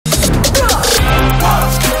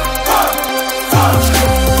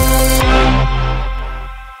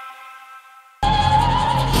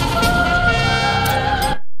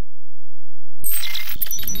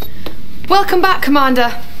Welcome back,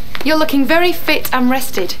 Commander. You're looking very fit and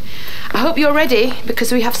rested. I hope you're ready,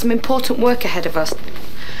 because we have some important work ahead of us.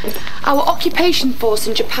 Our occupation force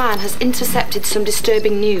in Japan has intercepted some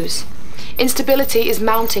disturbing news. Instability is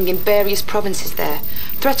mounting in various provinces there,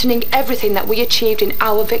 threatening everything that we achieved in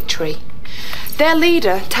our victory. Their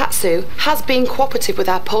leader, Tatsu, has been cooperative with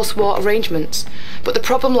our post-war arrangements, but the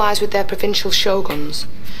problem lies with their provincial shoguns.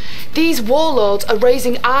 These warlords are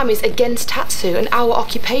raising armies against Tatsu and our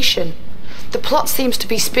occupation. The plot seems to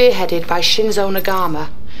be spearheaded by Shinzo Nagama.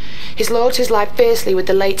 His loyalties lie fiercely with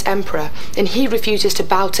the late emperor, and he refuses to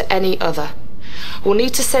bow to any other. We'll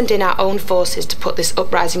need to send in our own forces to put this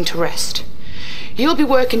uprising to rest. You'll be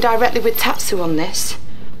working directly with Tatsu on this.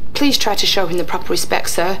 Please try to show him the proper respect,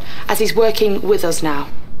 sir, as he's working with us now.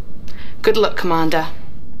 Good luck, Commander.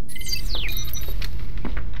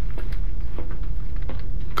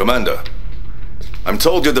 Commander, I'm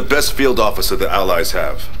told you're the best field officer the Allies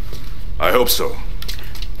have. I hope so,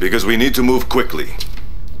 because we need to move quickly.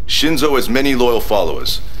 Shinzo has many loyal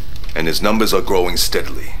followers, and his numbers are growing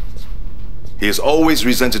steadily. He has always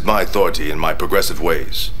resented my authority and my progressive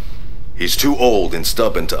ways. He's too old and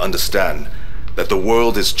stubborn to understand that the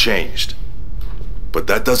world has changed. But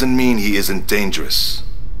that doesn't mean he isn't dangerous.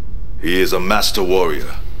 He is a master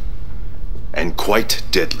warrior, and quite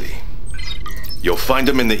deadly. You'll find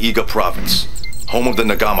him in the Iga province, home of the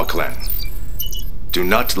Nagama clan. Do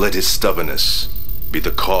not let his stubbornness be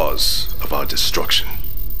the cause of our destruction.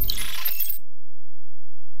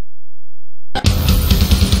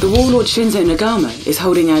 The warlord Shinzo Nagama is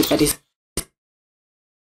holding out at his...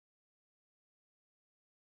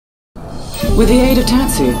 With the aid of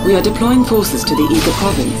Tatsu, we are deploying forces to the Iga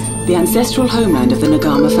province, the ancestral homeland of the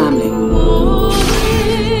Nagama family.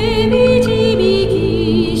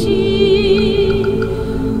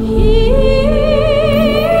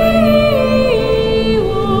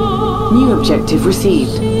 New objective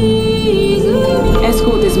received.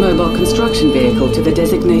 Escort this mobile construction vehicle to the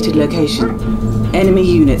designated location. Enemy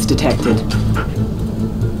units detected.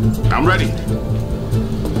 I'm ready.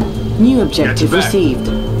 New objective received.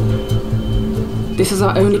 This is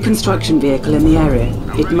our only construction vehicle in the area.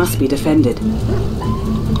 It must be defended. Who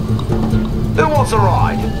wants a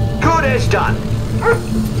ride? Good as done.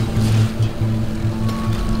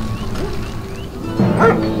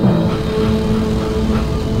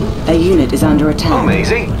 A unit is under attack. I'm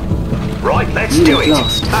easy. Right, let's Unit do it.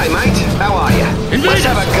 lost. Hey mate, how are you? Let's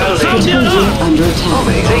have a go then. Critical unit under attack. I'm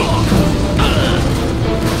easy.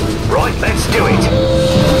 Right, let's do it.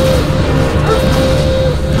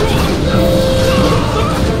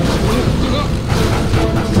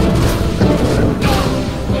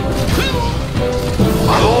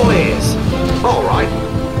 I'm all ears. All right.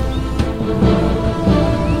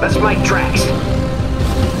 Let's make tracks.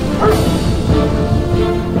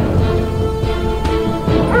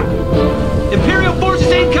 Imperial forces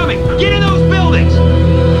incoming! Get in those buildings!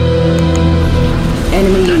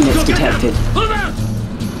 Enemy units detected.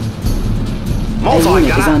 A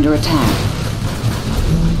unit is under attack.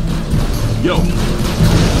 Yo.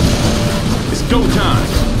 It's go time.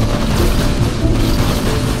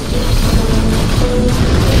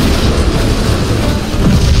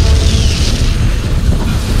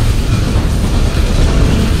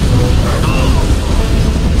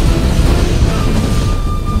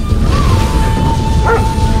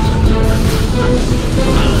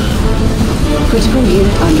 Critical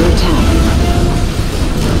unit under attack.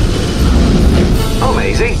 I'm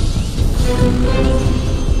easy.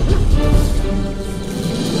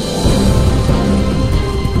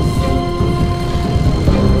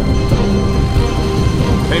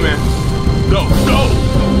 Hey man. Go, go!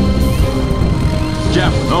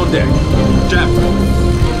 Javelin on deck. Javelin.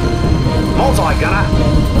 Multi-gunner.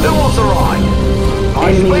 Who wants a ride?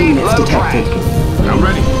 High Enemy speed, units low detected. drag. I'm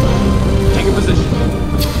ready. Take a position.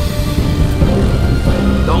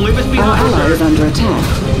 Don't leave us Our behind, ally sir. is under attack.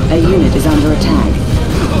 A unit is under attack.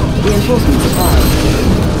 Reinforcements required.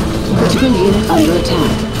 Critical unit under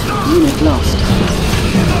attack. Unit lost.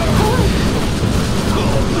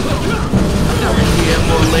 Now we have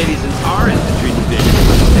more ladies in our infantry division.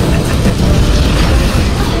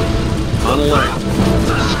 On alert.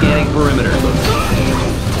 Scanning perimeter.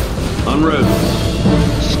 En route.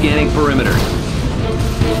 Scanning perimeter.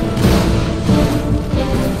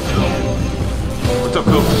 What's up,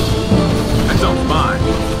 Coach? That sounds fine.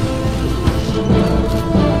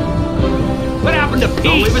 What happened to Pete?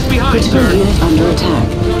 Don't leave us behind, Critical sir. unit under attack.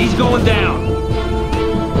 He's going down.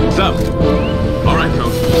 What's up? All right,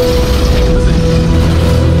 Coach. Take a position.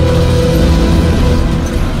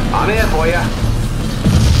 I'm here for you.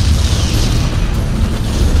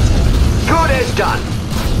 Good as done.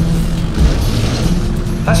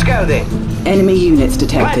 Let's go then. Enemy units Plant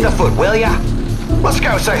detected. the foot, will ya? Let's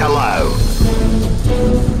go say hello.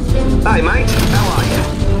 Hey, mate. How are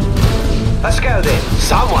you? Let's go then.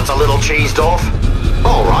 Someone's a little cheesed off.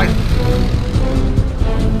 All right.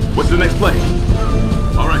 What's the next play?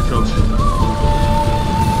 All right, coach.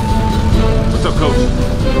 What's up,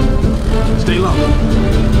 coach? Stay low.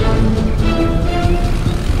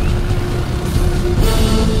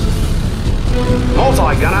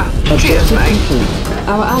 Multi-gunner. Cheers, Objective mate. complete.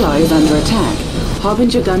 Our ally is under attack.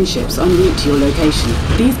 Harbinger gunships en route to your location.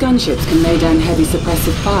 These gunships can lay down heavy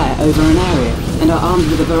suppressive fire over an area and are armed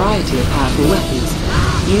with a variety of powerful weapons.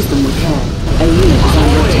 Use them with care. A unit is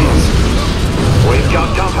under attack. We've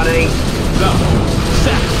got company.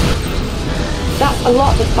 That's a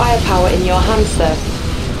lot of firepower in your hands, sir.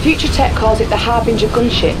 Future Tech calls it the Harbinger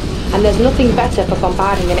gunship, and there's nothing better for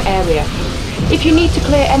bombarding an area. If you need to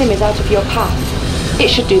clear enemies out of your path, it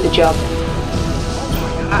should do the job.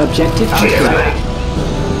 Objective Cheers, complete. mate.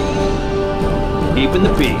 Keeping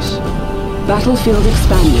the peace. Battlefield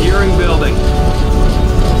expanded. Securing building.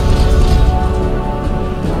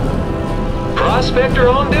 Prospector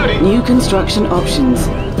on duty. New construction options.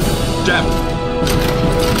 Jab.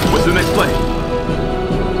 What's the next play?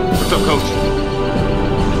 What's up, coach?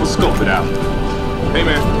 We'll scope it out. Hey,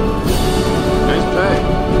 man. Nice play.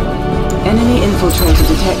 Enemy infiltrator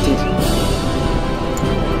detected.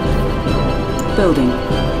 Building.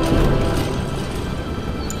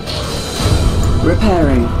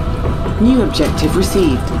 Repairing. New objective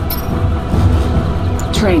received.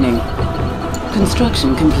 Training.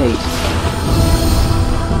 Construction complete.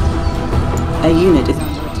 A unit is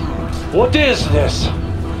under attack. What is this?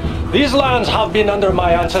 These lands have been under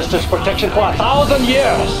my ancestors' protection for 1,000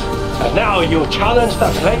 years, and now you challenge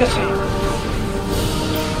that legacy.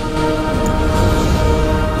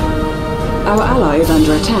 Our ally is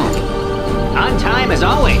under attack. On time as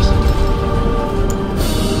always.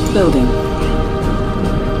 Building.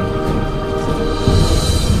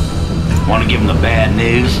 Want to give them the bad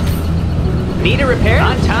news? Need a repair?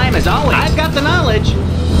 On time as always. I've got the knowledge.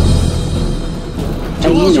 A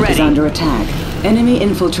Tools unit is ready. under attack. Enemy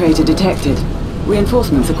infiltrator detected.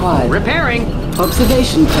 Reinforcements acquired. Repairing.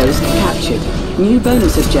 Observation post captured. New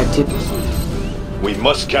bonus objective. We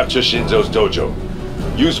must capture Shinzo's dojo.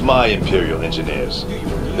 Use my Imperial engineers.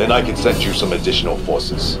 Then I can send you some additional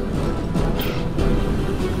forces.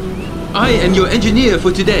 I am your engineer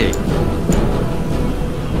for today.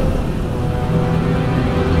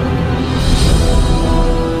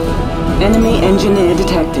 Enemy engineer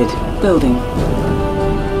detected. Building.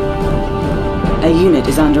 A unit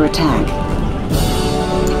is under attack.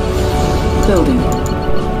 Building.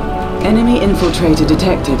 Enemy infiltrator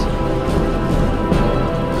detected.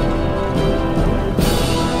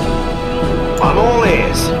 I'm all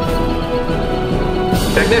ears.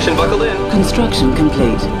 Technician buckled in. Construction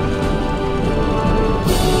complete.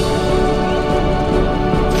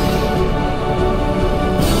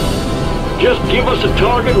 Just give us a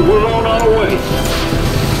target and we're on our way.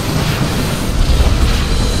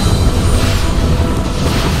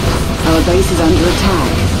 Our base is under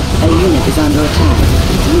attack. A unit is under attack.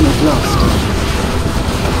 Unit lost.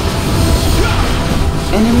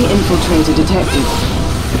 Enemy infiltrator detected.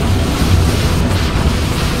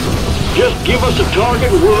 Just give us a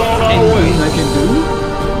target and we're on our way. Anything I can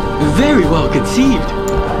do? Very well conceived.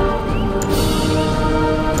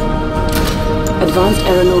 Advanced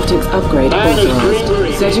aeronautics upgrade Man is authorized.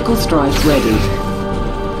 green. Surgical strike ready.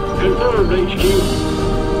 Confirmed, HQ.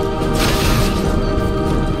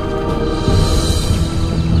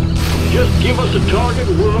 Just give us a target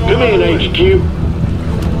and we're on our way. Come in,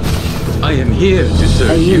 HQ. I am here to A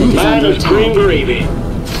serve unit you. is under attack. gravy.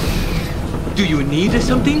 Do you need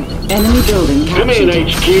something? Enemy building Come in, captured.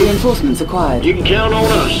 HQ. Reinforcements acquired. You can count on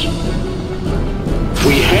us.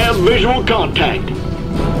 We have visual contact.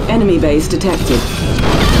 Enemy base detected.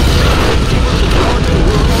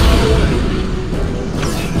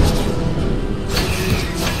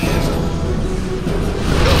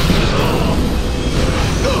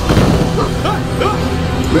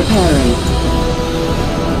 Repairing.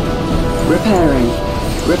 Repairing.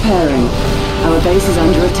 Repairing. Our base is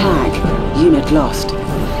under attack. Unit lost.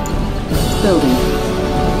 Building.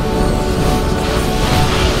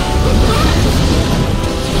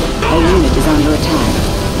 A unit is under attack.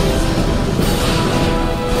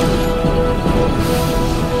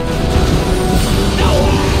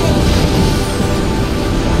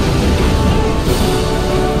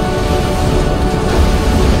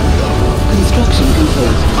 Construction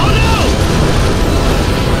complete.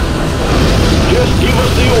 Just give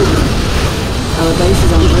us the order. Our base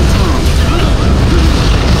is under attack.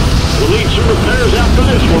 We'll need some repairs out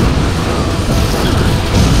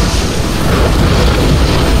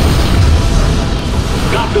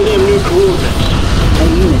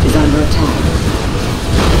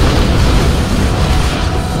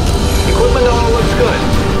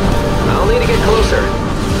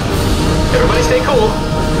cool.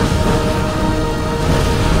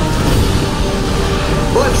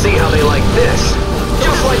 Let's see how they like this.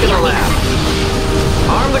 Just like in the lab.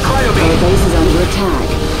 Arm the cryo Our beam. base is under attack.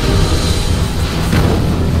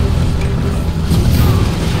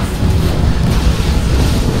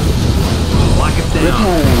 Lock it down.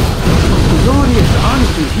 Repairing. Glorious,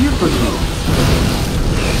 honestly, here for you.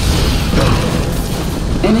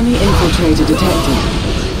 Enemy infiltrator detected.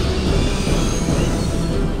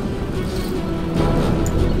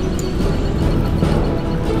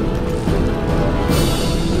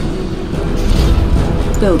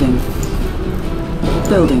 Building.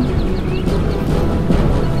 Building.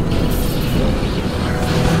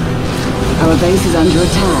 Our base is under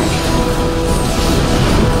attack.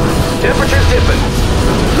 Temperature's dipping.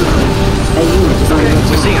 A unit is under Okay,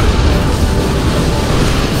 we attack. see him.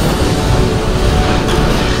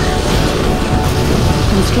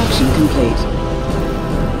 Construction complete.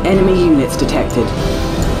 Enemy units detected.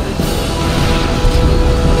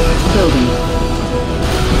 Building.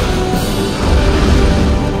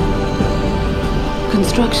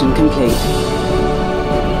 Construction complete.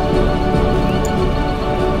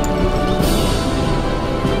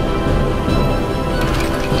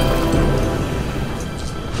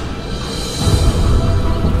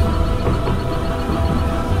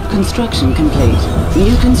 Construction complete.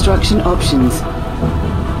 New construction options.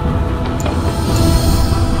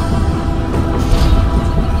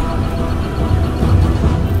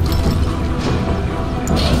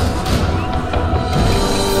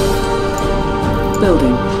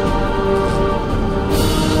 Building.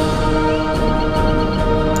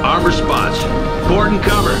 Armor spots. Port and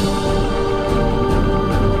cover.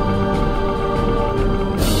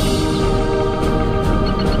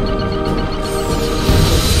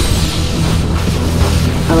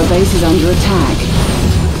 Our base is under attack.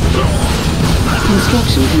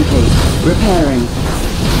 Construction complete. Repairing.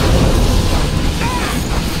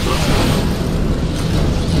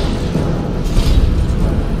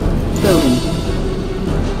 Building.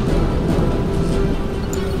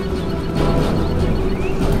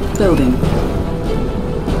 Building.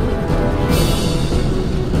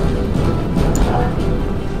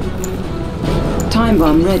 Time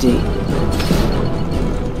bomb ready.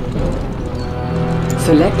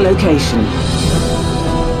 Select location.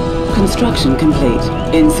 Construction complete.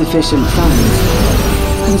 Insufficient funds.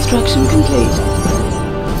 Construction complete.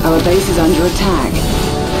 Our base is under attack.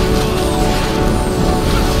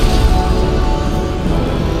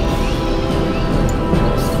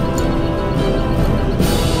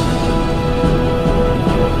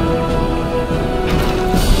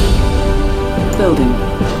 Building.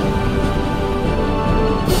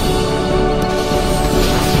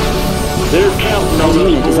 They're counting on Our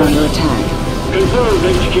unit us. is under attack. Confirmed,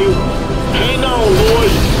 HQ. Hang on,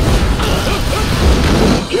 boys.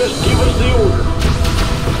 Just give us the order.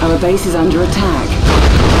 Our base is under attack.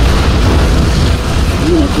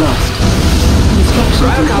 Unit lost. Construction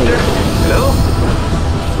Cryocopter. complete.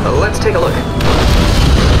 Hello? Let's take a look.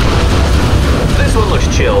 This one looks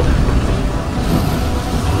chilled.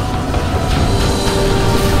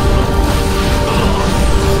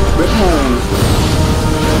 Repairing.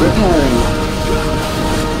 Repairing.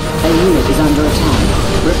 A unit is under attack.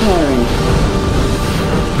 Repairing.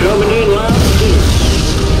 Coming in loud and clear.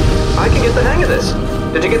 I can get the hang of this.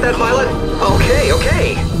 Did you get that, pilot? Okay,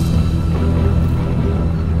 okay.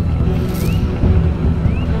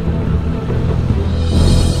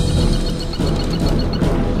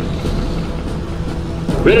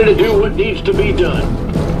 Ready to do what needs to be done.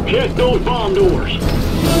 Check those bomb doors.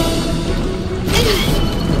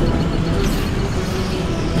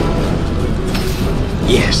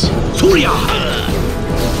 Yes. Surya!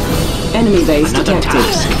 Enemy base Another detected.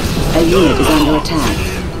 task. A unit is under attack.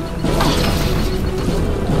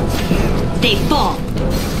 They fall.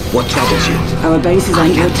 What troubles you? Our base is I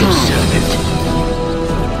under have to attack. observe it.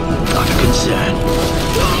 Not a concern.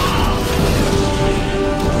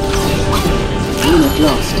 Unit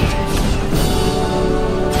lost.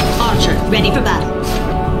 Archer, ready for battle.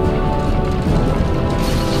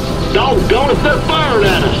 Doggone it, they're firing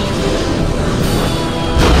at us.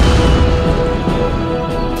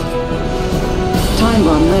 Time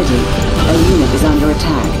bomb ready. A unit is under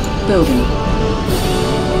attack. Building.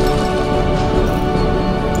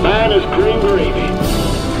 Mine is cream gravy.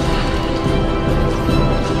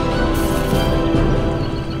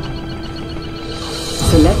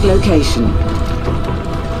 Select location.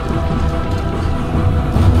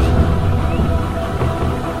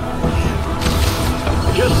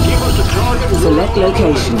 Just give us a target. Select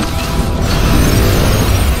location.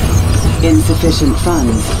 Insufficient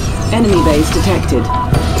funds. Enemy base detected.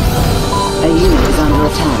 A unit is under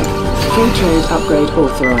attack. Free trade upgrade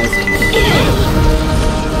authorized.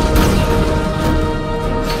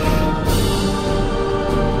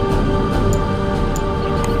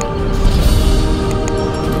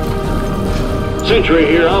 Sentry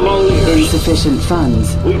here, I'm only... Insufficient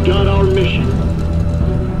funds. We've done our mission.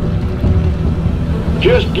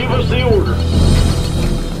 Just give us the order.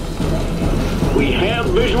 We have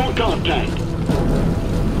visual contact.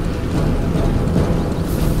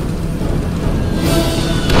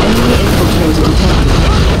 Enemy infiltrator detected.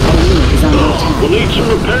 A unit is under attack. We'll need some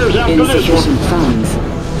repairs after this one. Insufficient funds.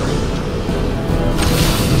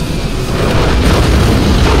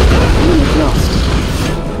 Unit lost.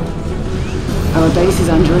 Our base is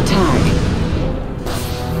under attack.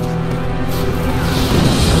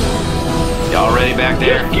 Y'all ready back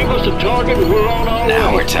there? Just give us a target and we're on our way.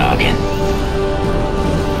 Now we're talking.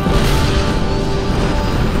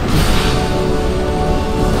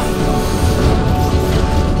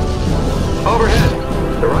 Overhead.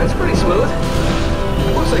 The ride's pretty smooth.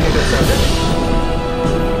 Looks like a good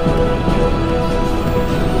subject.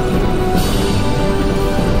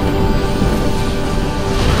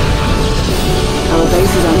 Our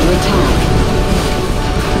base is under attack.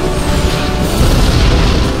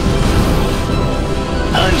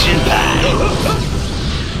 Punch and pie.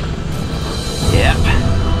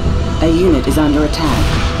 Yep. A unit is under attack.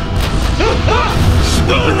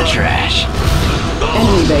 Sweeping the trash.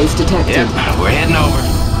 Enemy base detected. Yep, we're heading over.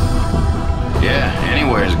 Yeah,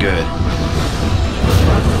 anywhere's good.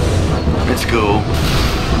 It's cool.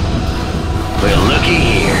 Well, looky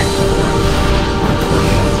here.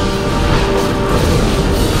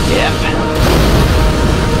 Yep.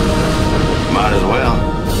 Might as well.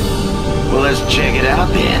 Well, let's check it out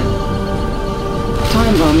then.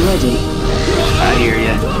 Time bomb ready. I hear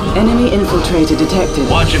ya. Enemy infiltrator detected.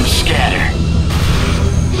 Watch them scatter.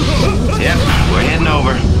 Yep, we're heading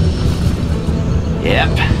over. Yep.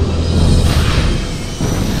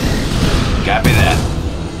 Copy that.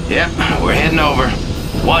 Yep, we're heading over.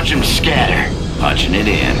 Watch them scatter. Punching it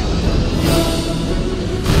in.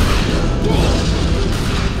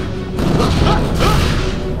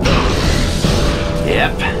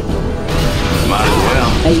 Yep. Might as well.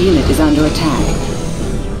 A unit is under attack.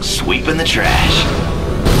 Sweeping the trash.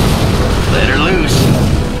 Let her loose.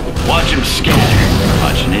 Watch them scatter.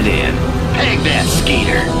 Punching it in. Peg that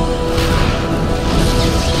skeeter.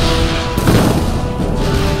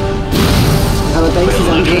 Our base is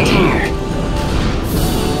under attack.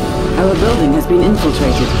 Our building has been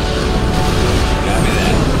infiltrated. Copy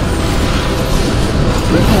that.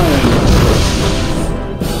 Repairing.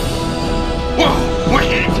 Whoa, we're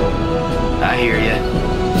hit. I hear ya.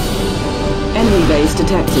 Enemy base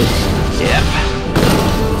detected. Yep.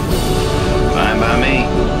 Fine by me.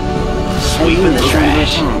 Sweeping the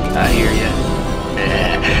trash. I hear ya.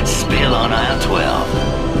 Spill on aisle 12.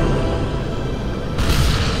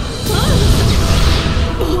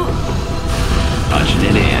 Punching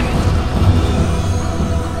it in.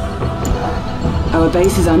 Our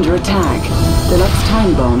base is under attack. Deluxe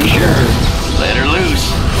time bomb. Sure. Let her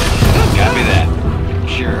loose. Copy that.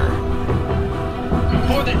 Sure.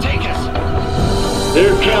 Before they take us.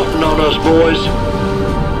 They're counting on us, boys.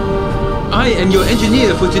 I am your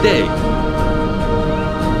engineer for today.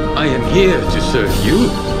 I am here to serve you.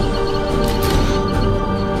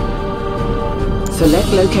 Select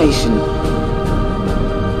location.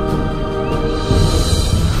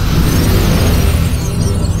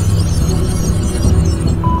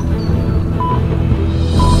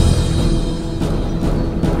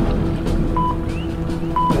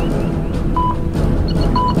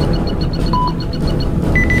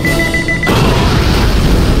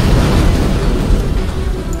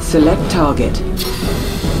 Select target.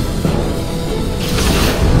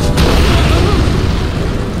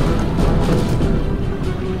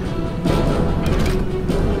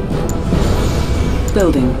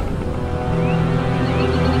 Building.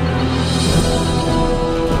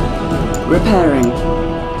 Repairing.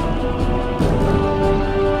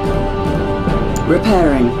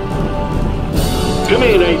 Repairing. Come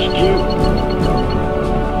in, HQ.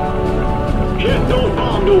 Check those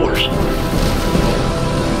bomb doors.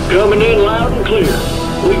 Coming in loud and clear.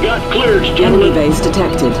 We got clearance, gentlemen. Enemy base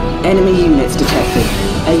detected. Enemy units detected.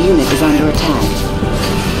 A unit is under attack.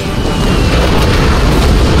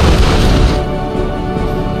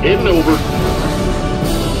 Heading over.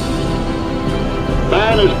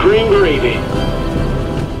 Fine as green gravy.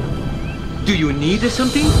 Do you need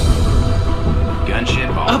something?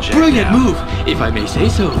 Gunship all A checked brilliant out. move, if I may say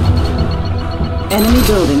so. Enemy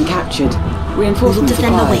building captured. We will Reinforcements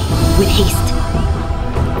defend the way acquired. with haste.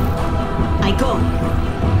 I go.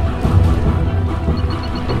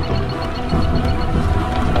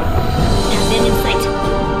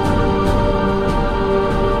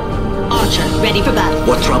 Ready for battle.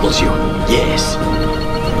 What troubles you? Yes.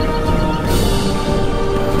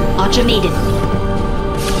 Archer Maiden.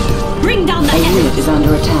 Bring down the A enemy. unit is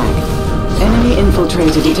under attack. Enemy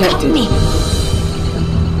infiltrator Cut detected. me.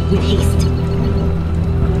 With haste.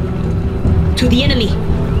 To the enemy.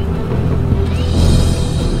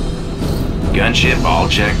 Gunship all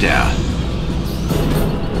checked out.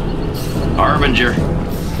 Harbinger.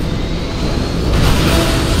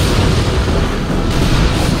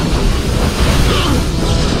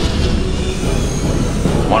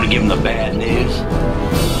 Want to give him the bad news?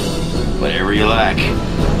 Whatever you like.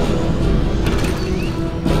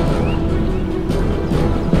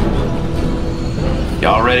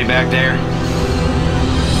 Y'all ready back there?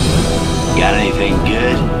 Got anything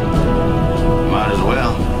good? Might as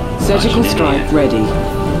well. Surgical strike ready.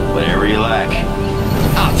 Whatever you like.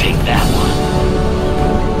 I'll take that one.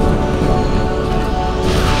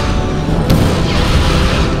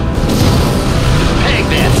 Peg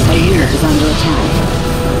that A skeeter. unit is under attack.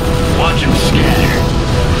 Watch him scatter.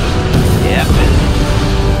 Yep.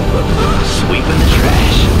 Sweeping the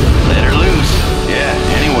trash. Let her loose. Yeah,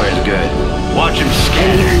 anywhere's good. Watch him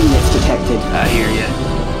scatter. Enemy units detected. I hear ya.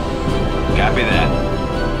 Copy that.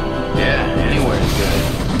 Yeah, anywhere's good.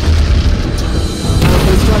 Our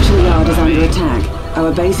construction yard is under attack.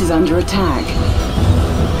 Our base is under attack.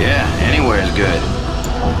 Yeah, anywhere's good.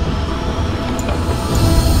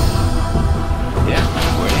 Yeah,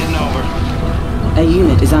 we're heading over. A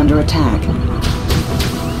unit is under attack.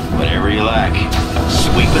 Whatever you like.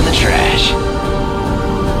 Sweeping the trash.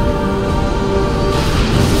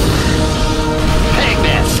 Peg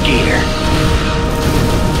that skeeter.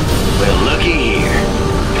 Well, looky here.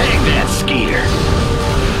 Peg that skeeter.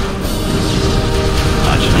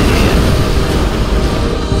 Punching it in.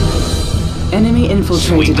 Enemy infiltrator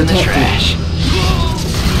Sweeping the detected. trash.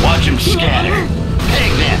 Watch him scatter.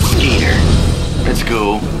 Peg that skeeter. Let's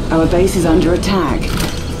go. Our base is under attack.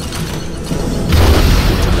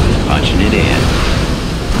 Punching it in.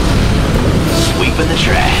 Sweeping the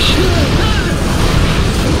trash.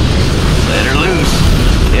 Let her loose.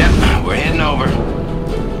 Yep, we're heading over.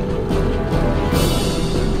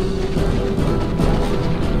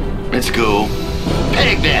 Let's go.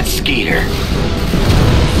 Peg that skeeter.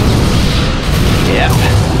 Yep.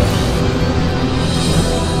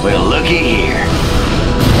 Well, looky here.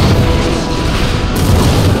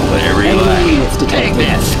 Whatever you Enemy units like. Peg detected.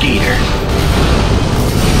 that skeeter.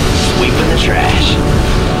 Sweeping the trash.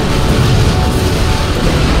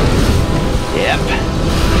 Yep.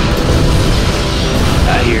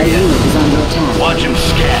 I hear A ya. unit is under attack. Watch him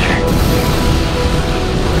scatter.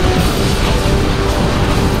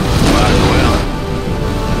 Might as well.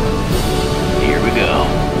 Here we go.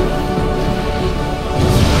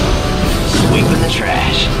 Sweeping the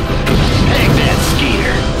trash. Peg that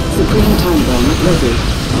skeeter. Supreme time bomb ready.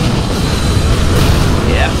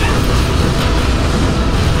 Yep.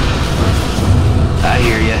 I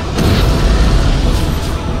hear ya.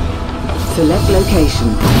 Select location.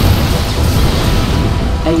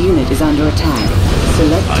 A unit is under attack.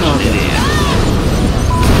 Select Punching it target. in.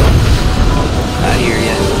 I hear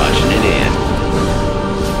ya. Punching it in.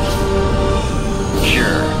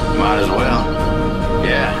 Sure. Might as well.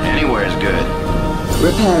 Yeah, anywhere's good.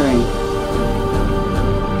 Repairing.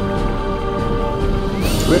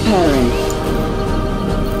 Repairing.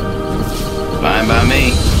 Fine by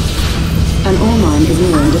me. An ore mine is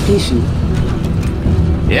nearing depletion.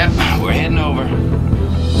 Yep, we're heading over.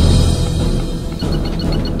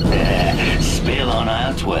 Spill on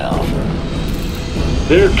aisle 12.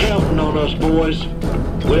 They're counting on us, boys.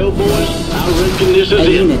 Well, boys, I reckon this is A it.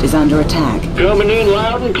 unit is under attack. Coming in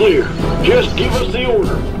loud and clear. Just give us the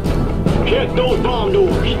order. Check those bomb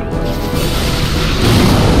doors.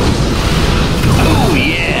 Oh,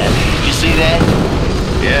 yeah. Did you see that?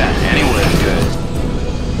 Yeah, anywhere's good.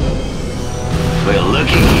 Well,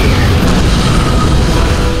 looky here.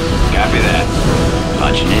 Copy that.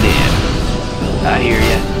 Punching it in. I hear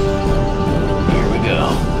ya. Here we go.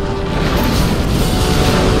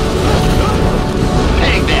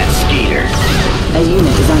 Peg that skeeter. A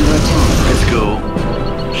unit is under attack. Let's go.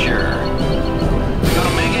 Sure. We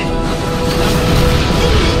gonna make it?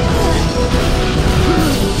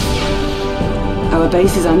 Our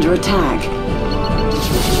base is under attack.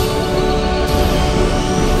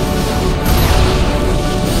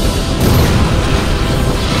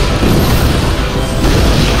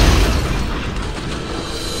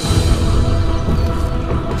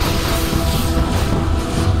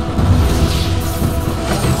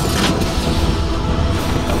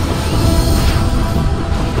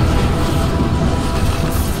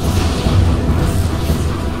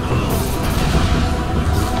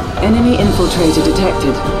 Enemy infiltrator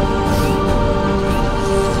detected.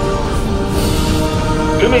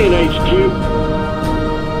 Come in, HQ.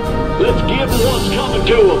 Let's give them what's coming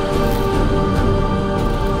to them.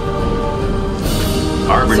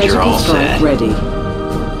 Harbinger Surgical all strike set. ready.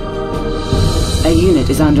 A unit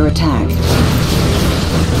is under attack.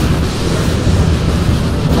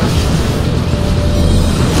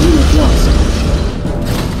 Unit lost.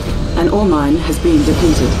 An ore mine has been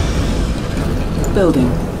depleted. Building.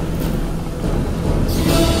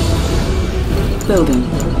 Building.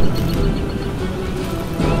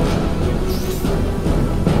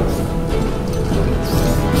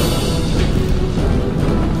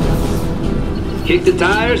 Kick the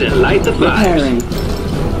tires and light the fires. Repairing.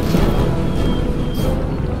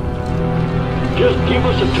 Just give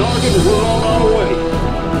us a target and we're on our way.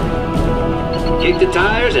 Kick the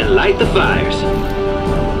tires and light the fires.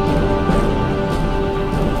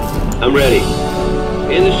 I'm ready.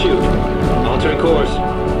 In the chute. Altering course.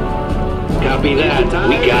 Copy that.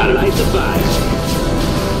 We got it. Light the fires.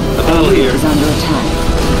 Apollo Unit here. is under attack.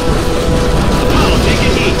 Apollo, take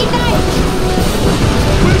a heat.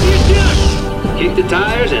 Kick the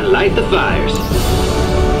tires and light the fires.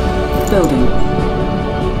 Building.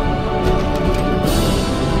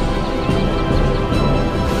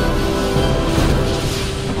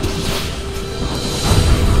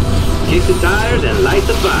 Kick the tires and light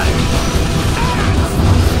the fires.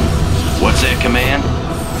 What's that command?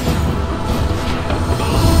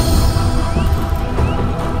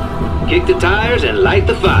 Kick the tires and light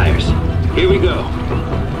the fires. Here we go.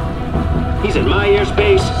 He's in my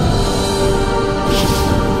airspace.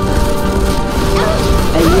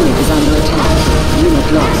 A unit is under attack.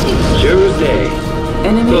 Unit lost. Sure as day.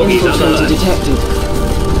 Enemy Bogies on the infiltrator hunt. detected.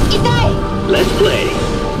 Let's play.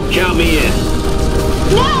 Count me in.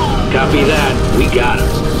 Copy that. We got her.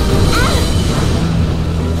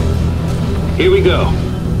 Here we go.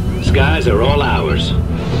 Skies are all ours.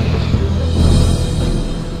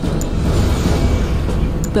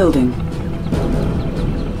 Building.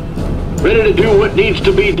 Ready to do what needs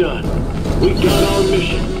to be done. We got our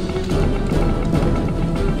mission.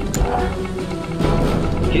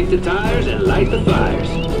 Kick the tires and light the fires.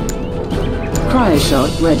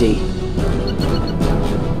 Cryoshot ready.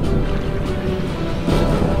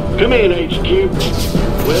 Come in, HQ.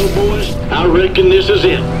 Well, boys, I reckon this is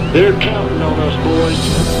it. They're counting on us, boys.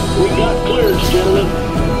 We got clearance, gentlemen.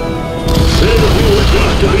 Ready to do what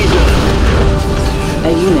needs to be done.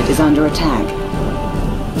 A unit is under attack.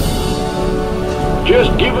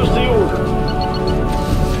 Just give us the order.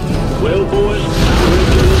 Well, boys, I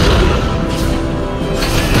reckon this is it.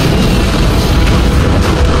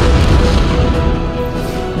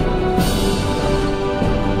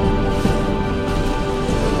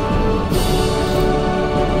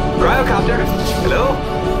 Cryocopter. Hello?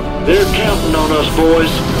 They're counting on us,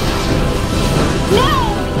 boys.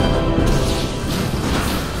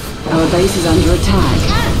 Our base is under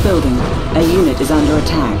attack. Building. A unit is under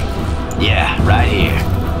attack. Yeah, right here.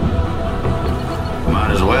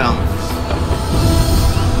 Might as well.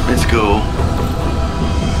 It's cool.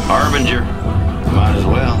 Harbinger. Might as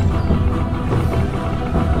well.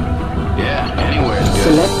 Yeah, anywhere's good.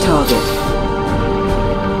 Select target.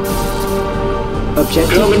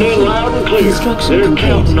 Objective Coming in complete. loud and clear. Construction They're complete.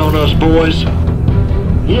 counting on us, boys.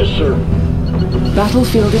 Yes, sir.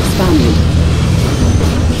 Battlefield expanded.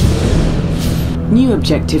 New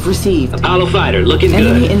objective received. Apollo fighter, looking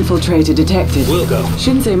Enemy good. infiltrator detected. We'll go.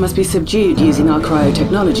 Shinzo must be subdued using our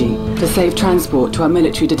cryotechnology for safe transport to our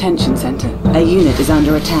military detention center. A unit is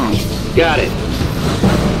under attack. Got it.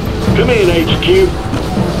 Come in, HQ.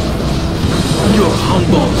 Your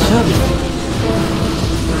humble servant.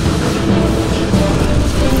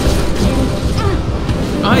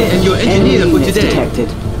 I am your engineer Enemy for units today. detected.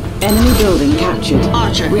 Enemy building captured.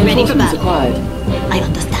 Archer, ready for Reinforcements battle. acquired. I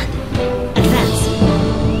understand. Advance.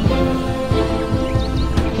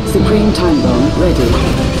 Supreme time bomb ready.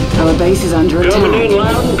 Our base is under Coming in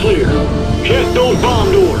attack. loud and clear. Check those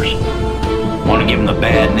bomb doors. Want to give them the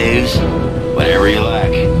bad news? Whatever you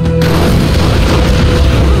like.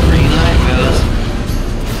 Green light, fellas.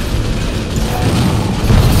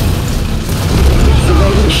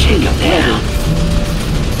 Surveillance Shake suite them ready. down.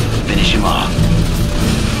 Finish him off.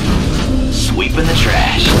 Sweeping the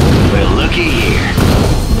trash. Well, looky here.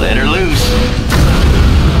 Let her loose.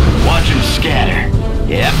 Watch them scatter.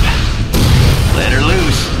 Yep. Let her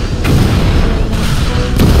loose.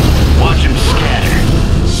 Watch them scatter.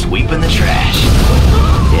 Sweeping the trash.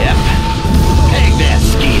 Yep. Peg that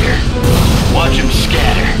skeeter.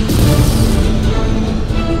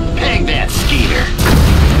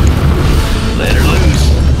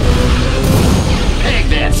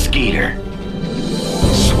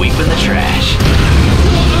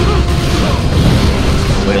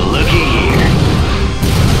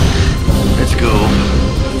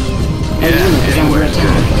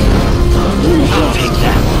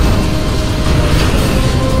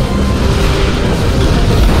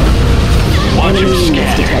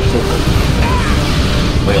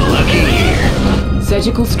 Well, looky here.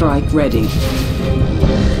 Surgical strike ready.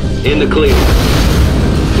 In the clear.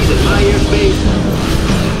 He's in my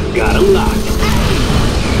airspace. Got him locked.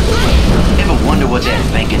 Ever wonder what they're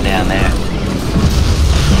thinking down there?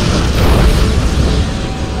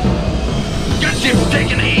 Gunship's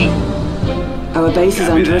taking heat. Our base is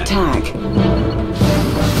under attack.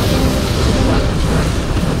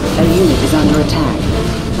 A unit is under attack.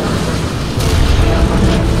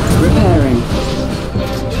 Repairing.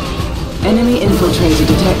 Enemy infiltrator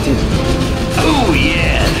detected. Oh,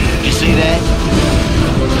 yeah. Did you see that?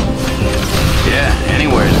 Yeah,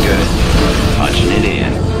 anywhere's good. Punching it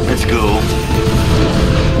in. It's cool.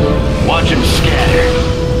 Watch him scatter.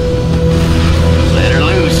 Let her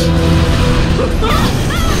loose.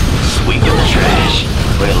 Sweeping the trash.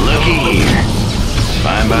 Well, looky here.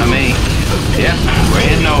 Fine by me. Yep, we're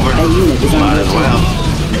heading over. A unit is Might under as attack. well.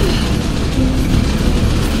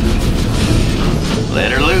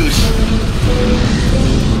 Let her loose.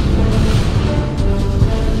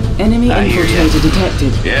 Enemy I hear ya. infiltrator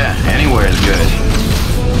detected. Yeah, anywhere's good.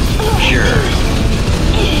 Sure.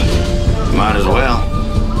 Might as well.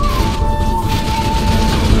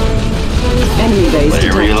 Enemy base Let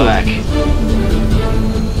it detected. relax.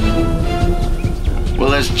 Well,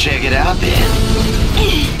 let's check it out then.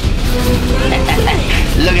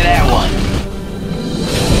 Look at that one.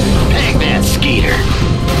 Peg that skeeter.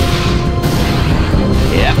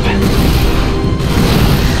 Yep.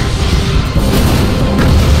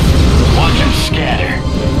 Watch him scatter.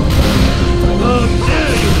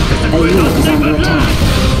 A unit is under attack.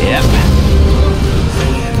 Yep.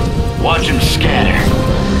 Watch him scatter.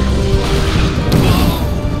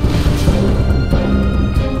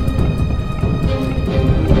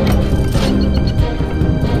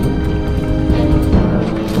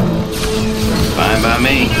 Fine by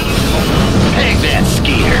me. Peg that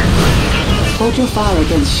skeeter. Hold your fire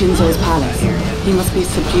against Shinzo's palace. He must be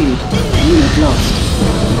subdued. Unit lost.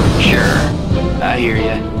 Sure. I hear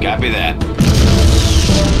ya. Copy that.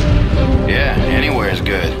 Yeah, anywhere's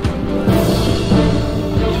good.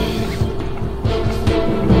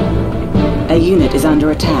 A unit is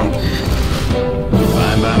under attack.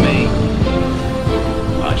 Fine by me.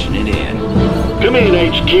 Watching it in. Come in,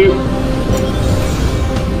 HQ.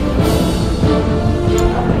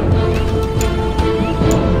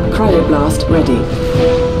 Cryoblast ready.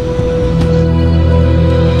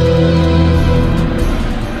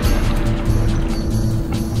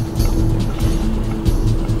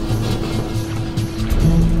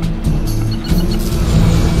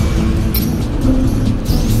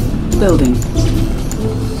 Building.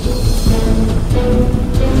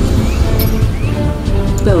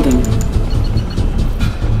 Building.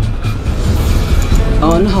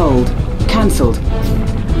 On hold. Cancelled.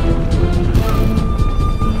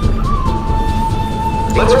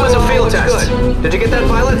 Let's run some field tests. Did you get that,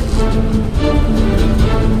 pilot?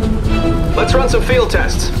 Let's run some field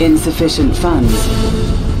tests. Insufficient funds.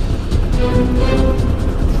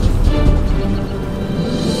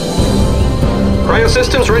 Cryo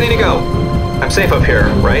systems ready to go. I'm safe up here,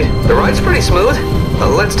 right? The ride's pretty smooth.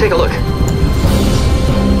 Let's take a look.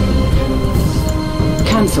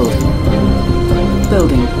 Cancelled.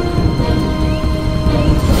 Building.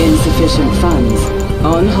 Insufficient funds.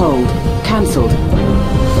 On hold. Cancelled.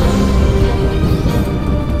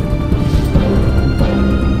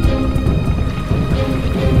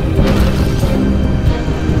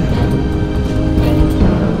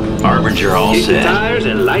 Harbinger all Kick the set. tires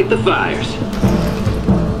and light the fires.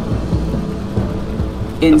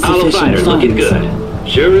 Apollo Insufficient fighter's funds. looking good.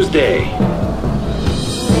 Sure as day.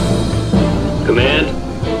 Command,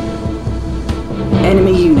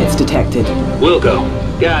 Enemy units detected. Wilco.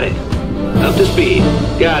 Got it. Up to speed.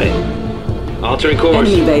 Got it. Altering course.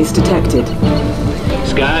 Enemy base detected.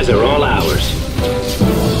 Skies are all ours.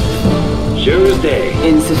 Sure as day.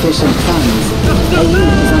 Insufficient funds. A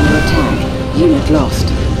unit is under attack. Unit lost.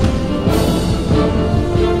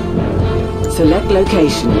 Select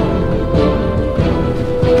location.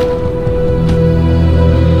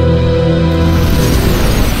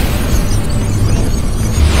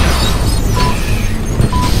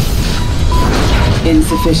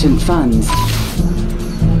 Insufficient funds.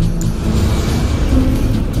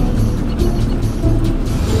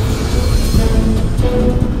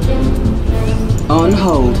 On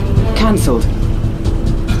hold. Cancelled.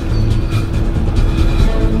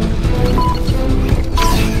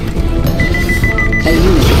 A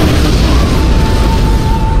unit is under attack.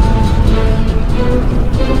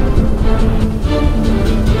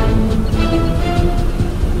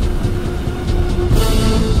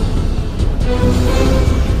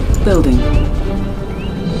 Building.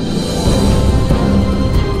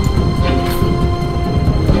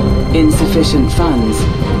 Insufficient funds.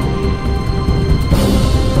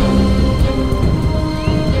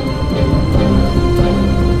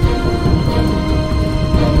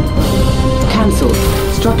 Cancelled.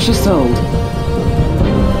 Structure sold.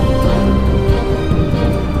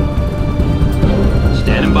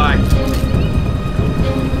 Standing by.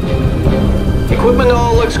 Equipment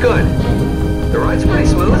all looks good. The ride's pretty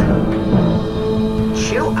smooth.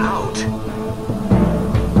 Chill out.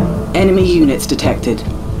 Enemy units detected.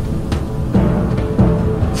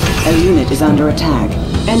 A unit is under attack.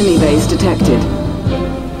 Enemy base detected.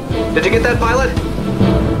 Did you get that, pilot?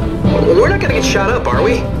 We're not gonna get shot up, are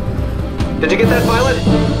we? Did you get that, pilot?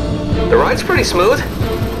 The ride's pretty smooth.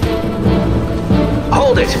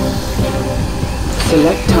 Hold it.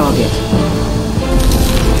 Select target.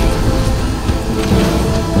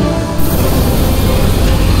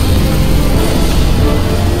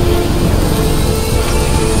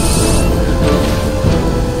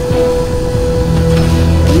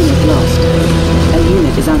 Unit lost. A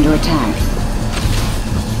unit is under attack.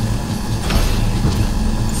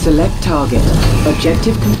 Select target.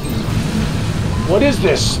 Objective complete. What is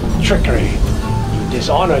this trickery? You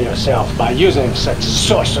dishonor yourself by using such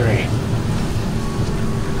sorcery.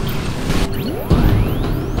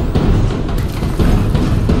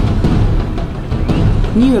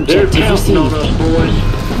 New They're objective counting on received. us, boys.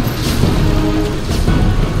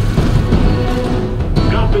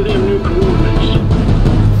 Copy them new coordinates.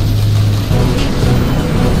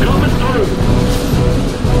 Coming through.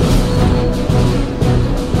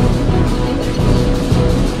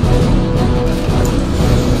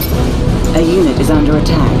 A unit is under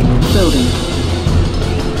attack. Building.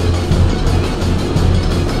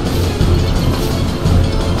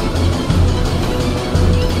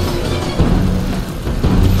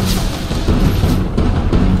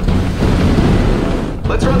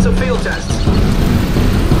 Let's run some field tests.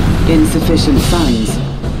 Insufficient funds.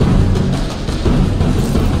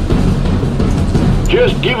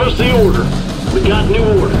 Just give us the order. We got new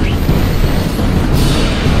orders.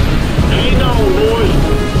 Hang on, boys.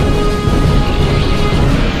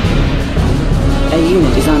 A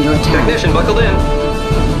unit is under attack. Technician buckled in.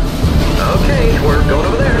 Okay, we're going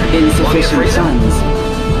over there. Insufficient Want me to freeze him? funds.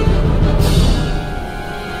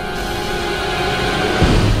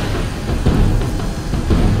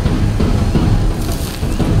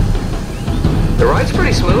 The ride's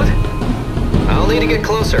pretty smooth. I'll need to get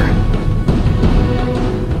closer.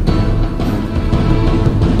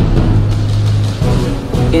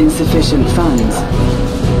 Insufficient funds.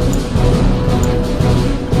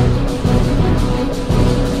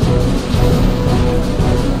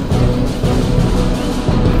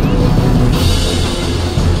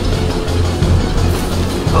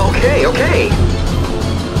 Okay.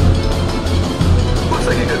 Looks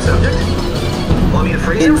like a good subject. Want me to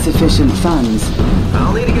freeze him? Insufficient funds.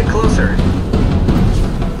 I'll need to get closer.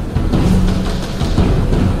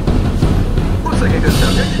 Looks like a good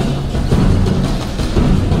subject.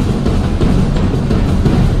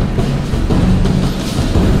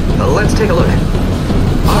 Let's take a look.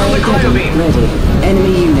 On the cryo beam. Ready.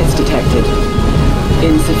 Enemy units detected.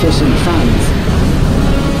 Insufficient funds.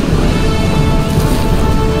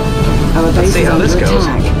 Our base Let's see is how under this goes.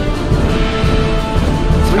 attack.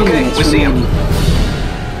 3 Okay, minutes we see him.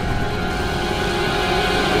 remaining.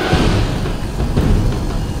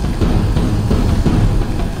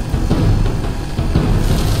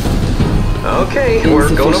 Okay, we're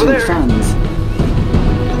going over there. Insufficient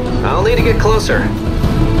funds. I'll need to get closer.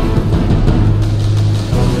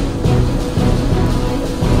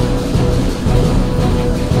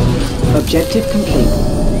 Objective complete.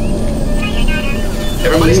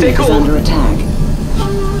 Everybody stay Unit is cool. under attack.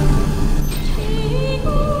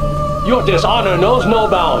 Your dishonor knows no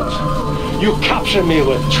bounds. You capture me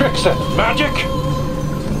with tricks and magic?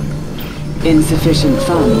 Insufficient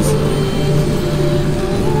funds.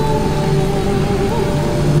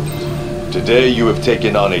 Today you have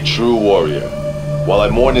taken on a true warrior. While I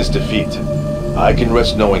mourn his defeat, I can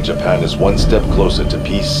rest knowing Japan is one step closer to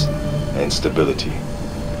peace and stability.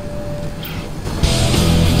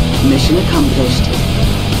 Mission accomplished.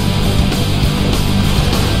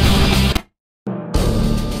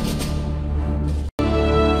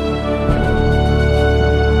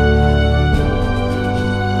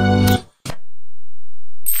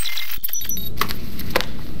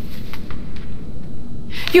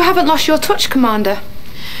 You haven't lost your touch, Commander.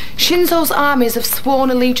 Shinzo's armies have sworn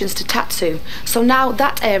allegiance to Tatsu, so now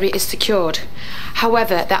that area is secured.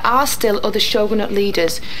 However, there are still other shogunate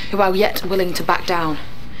leaders who are yet willing to back down.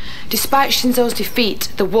 Despite Shinzo's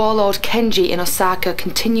defeat, the warlord Kenji in Osaka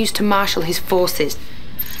continues to marshal his forces.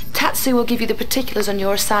 Tatsu will give you the particulars on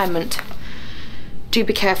your assignment. Do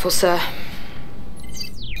be careful, sir.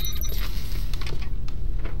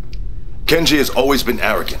 Kenji has always been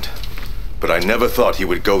arrogant, but I never thought he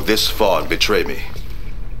would go this far and betray me.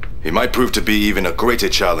 He might prove to be even a greater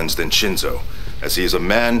challenge than Shinzo, as he is a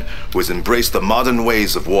man who has embraced the modern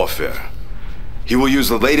ways of warfare. He will use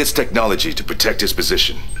the latest technology to protect his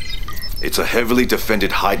position. It's a heavily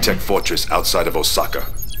defended high-tech fortress outside of Osaka.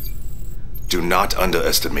 Do not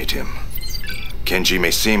underestimate him. Kenji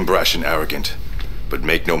may seem brash and arrogant, but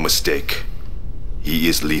make no mistake, he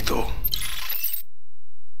is lethal.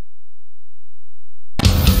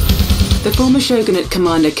 The former shogunate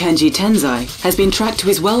commander Kenji Tenzai has been tracked to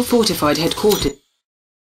his well-fortified headquarters.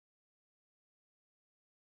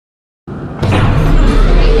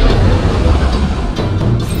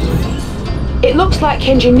 It looks like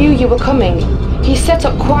Kenji knew you were coming. He set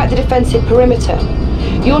up quite the defensive perimeter.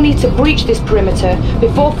 You'll need to breach this perimeter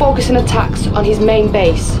before focusing attacks on his main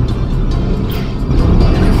base.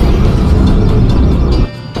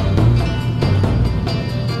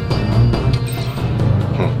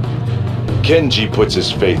 Kenji puts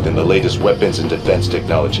his faith in the latest weapons and defense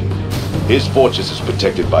technology. His fortress is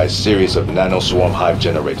protected by a series of nanoswarm hive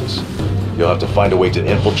generators. You'll have to find a way to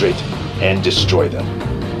infiltrate and destroy them.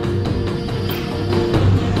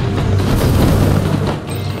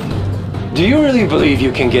 Do you really believe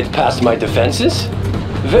you can get past my defenses?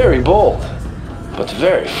 Very bold, but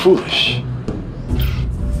very foolish.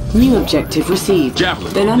 New objective received.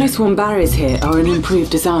 Javelin. The nanoswarm barriers here are an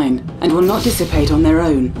improved design and will not dissipate on their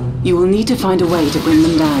own. You will need to find a way to bring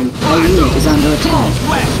them down. Our unit is under attack.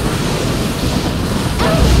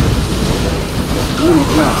 Unit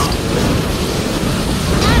lost.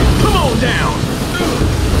 Come on down!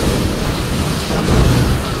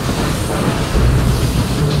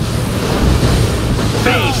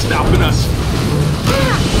 They ain't stopping us!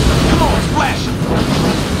 Come on, Flash!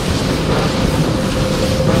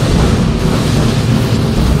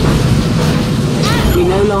 We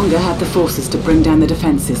no longer have the forces to bring down the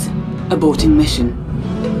defenses. Aborting mission.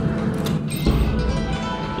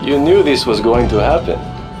 You knew this was going to happen.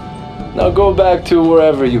 Now go back to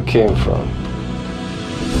wherever you came from.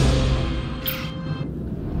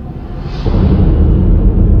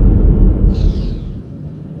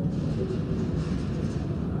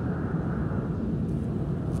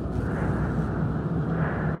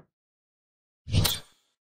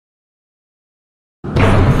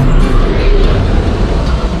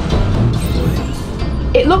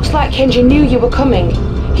 It looks like Kenji knew you were coming.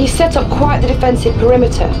 He set up quite the defensive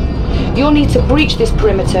perimeter. You'll need to breach this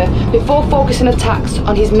perimeter before focusing attacks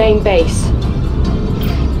on his main base.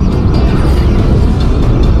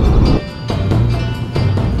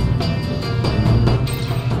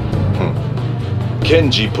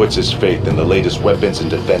 Kenji puts his faith in the latest weapons and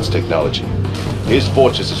defense technology. His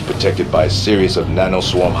fortress is protected by a series of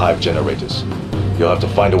nanoswarm hive generators. You'll have to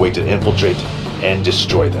find a way to infiltrate and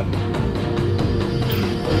destroy them.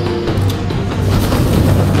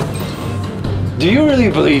 Do you really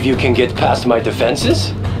believe you can get past my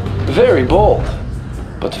defenses? Very bold,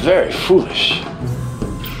 but very foolish.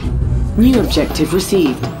 New objective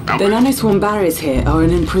received. The nanoswarm barriers here are an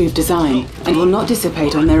improved design and will not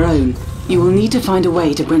dissipate on their own. You will need to find a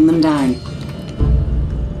way to bring them down.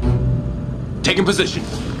 Taking position.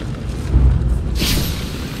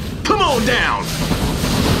 Come on down!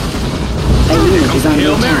 A unit is under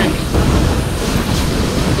Hail Mary!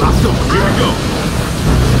 attack. Let's go, here we go!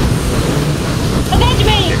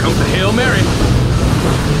 Here comes the Hail Mary!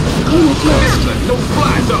 Unit lost. No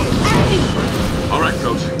fly zone! Alright,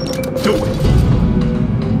 Coach. Do it!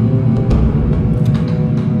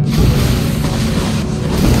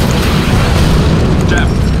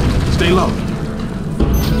 Javelin, stay low.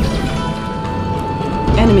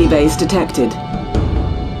 Enemy base detected.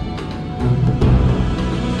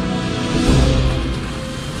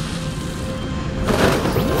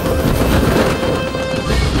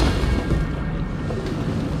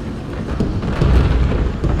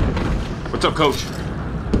 What's up, Coach?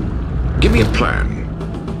 Give me a plan.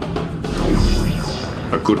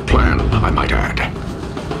 A good plan, I might add.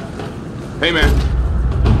 Hey, man.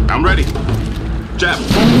 I'm ready.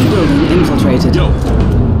 Javelin. Enemy building infiltrated. Yo.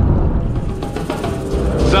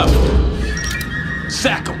 What's up?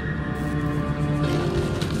 Sack 'em.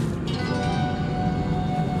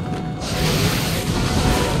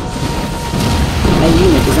 A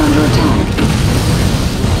unit is under attack.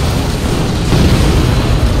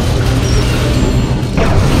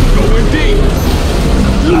 Going deep.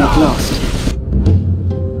 Unit lost.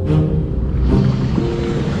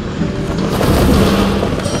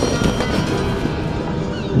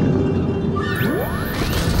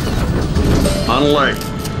 On alert.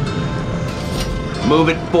 Move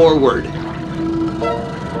it forward.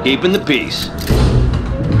 Keeping the peace.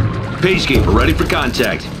 Peacekeeper, ready for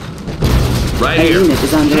contact. Right A here. unit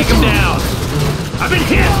is under Take him attack. down. I've been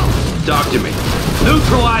hit. Talk to me.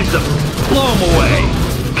 Neutralize them. Blow them away.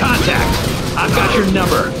 Contact. I've got your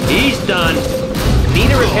number. He's done. Need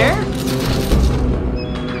a repair?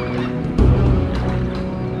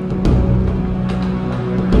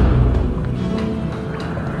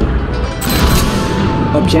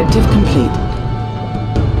 Objective complete.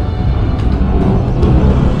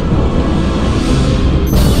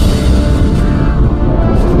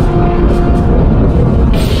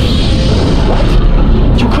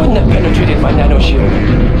 You couldn't have penetrated my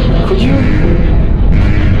nanoshield, could you?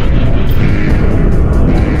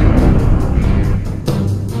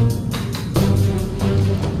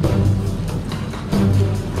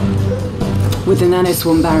 With the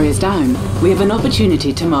nanoswarm barriers down, we have an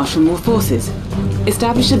opportunity to marshal more forces.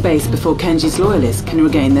 Establish a base before Kenji's loyalists can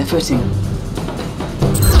regain their footing.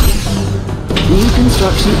 New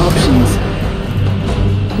construction options.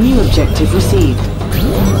 New objective received.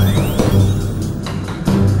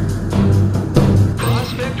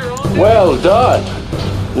 Well done.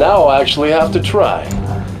 Now I actually have to try.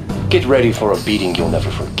 Get ready for a beating you'll never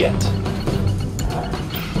forget.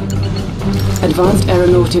 Advanced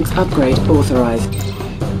aeronautics upgrade authorized.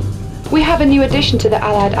 We have a new addition to the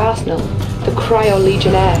Allied arsenal, the Cryo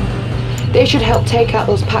Legionnaire. They should help take out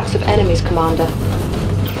those packs of enemies, Commander.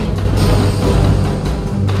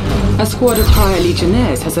 A squad of Cryo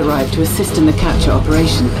Legionnaires has arrived to assist in the capture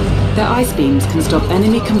operation. Their ice beams can stop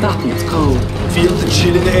enemy combatants cold. Feel the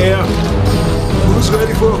chill in the air. Who's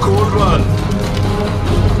ready for a cold run?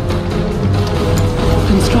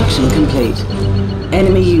 Construction complete.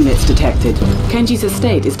 Enemy units detected. Kenji's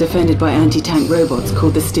estate is defended by anti-tank robots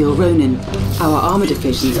called the Steel Ronin. Our armor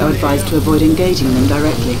divisions are advised to avoid engaging them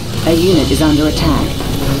directly. A unit is under attack.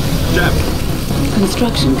 Jab.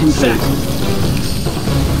 Construction complete.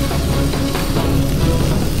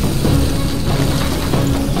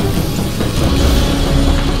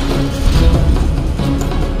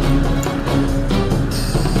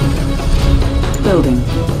 Building.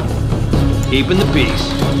 Keeping the peace.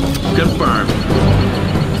 Confirmed.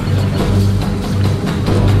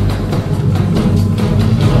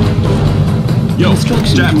 Yo,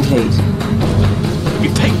 Construction Jab. complete. You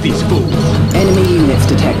take these fools. Enemy units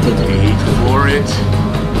detected. Wait for it.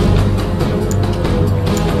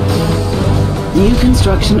 New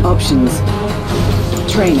construction options.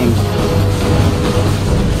 Training.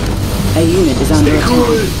 A unit is under Stay attack.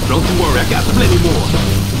 cool. Don't you worry, I got plenty more.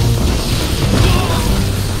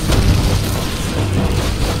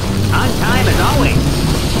 On time as always.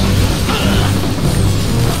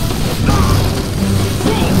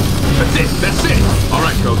 That's it. All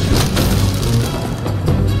right, Coach.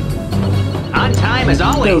 On time as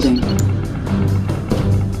always. Building.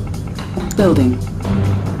 Building.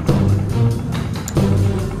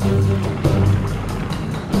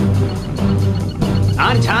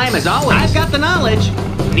 On time as always. I've got the knowledge.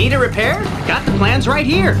 Need a repair? Got the plans right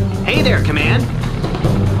here. Hey there, Command.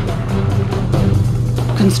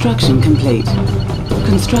 Construction complete.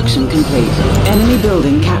 Construction complete. Enemy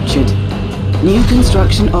building captured. New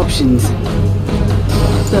construction options.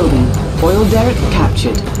 Building. Oil derrick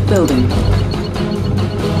captured. Building.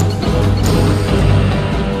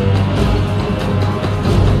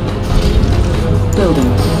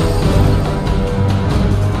 Building.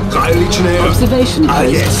 Observation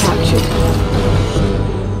post yes. captured.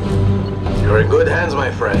 You're in good hands,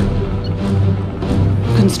 my friend.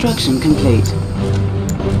 Construction complete.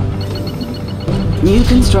 New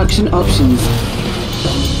construction options.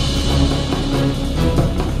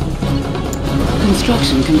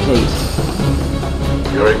 Construction complete.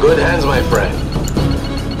 You're in good hands, my friend.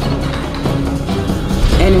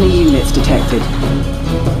 Enemy units detected.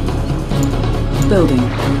 Building.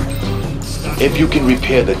 If you can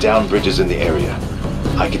repair the down bridges in the area,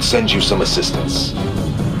 I could send you some assistance.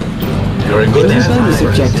 You're in good New hands, my bonus friend.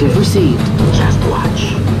 objective received. Just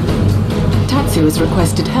watch. Tatsu has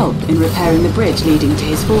requested help in repairing the bridge leading to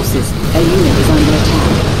his forces. A unit is under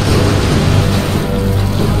attack.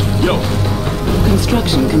 Yo.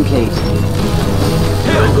 Construction complete.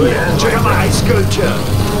 You're in good hands, Check out my ice sculpture.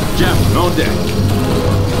 Jab, on deck.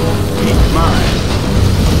 Eat mine.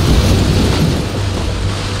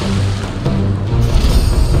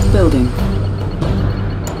 Building.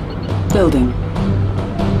 Building.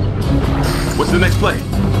 What's the next play?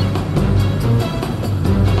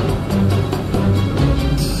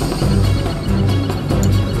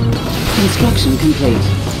 Construction complete.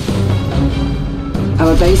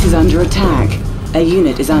 Our base is under attack. A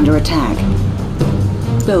unit is under attack.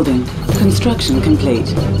 Building. Construction complete.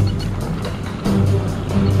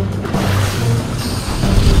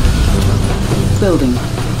 Building.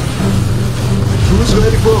 Who's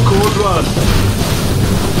ready for a cold run?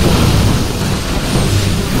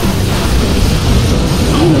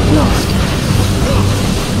 Unit lost.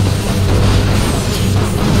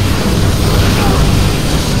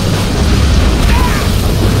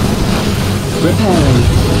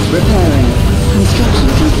 Repairing. Construction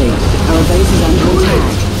complete. Our base is under attack.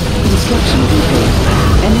 Construction complete.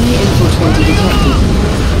 Enemy infiltrator detected.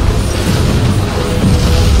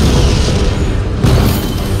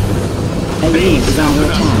 A unit is under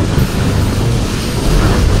attack.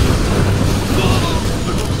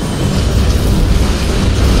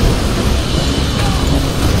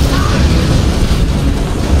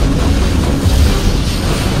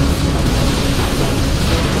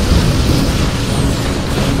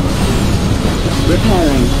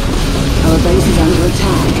 Repairing. Our base is under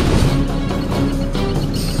attack.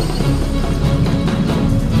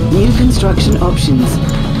 New construction options.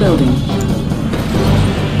 Building.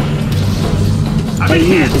 A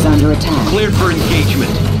unit is under attack. Cleared for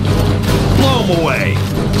engagement. Blow them away.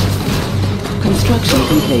 Construction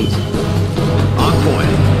complete. On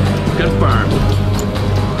point. Confirmed.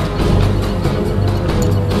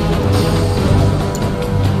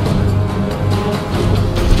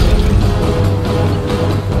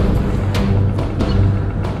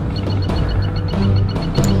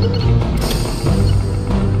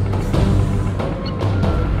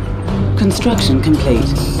 Construction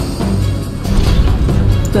complete.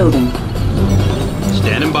 Building.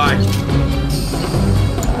 Standing by.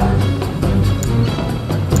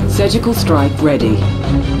 Surgical strike ready.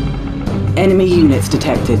 Enemy units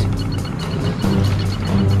detected.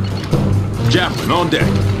 Chaplain on deck.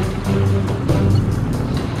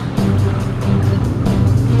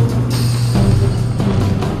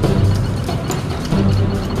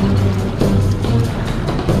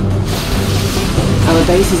 Our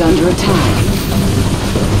base is under attack.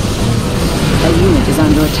 A unit is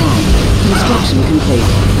under attack. Construction complete.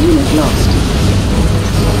 Unit lost.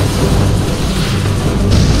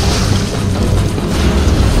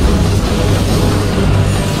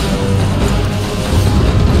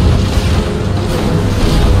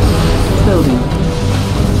 Building.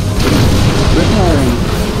 Repairing.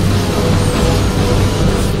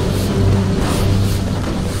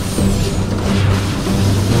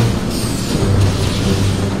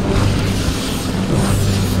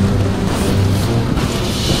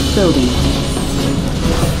 Building.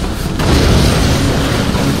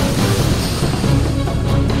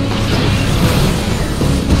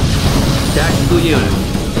 Tactical unit.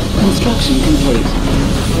 Construction complete.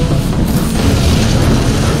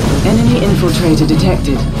 Enemy infiltrator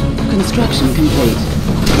detected. Construction complete.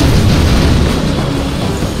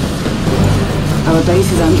 Our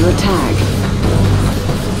base is under attack.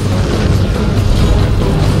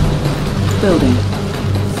 Building.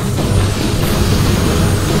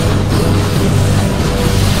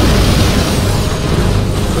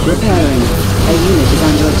 Repairing. A unit is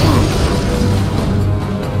under attack.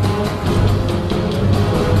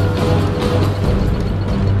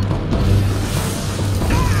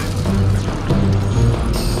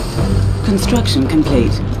 Construction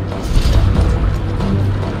complete.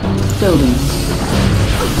 Building.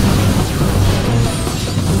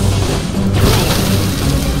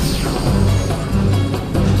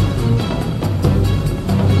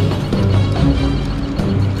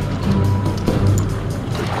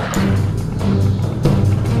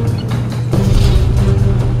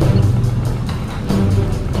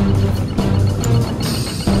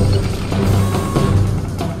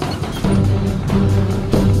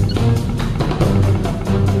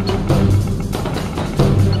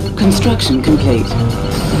 Construction complete.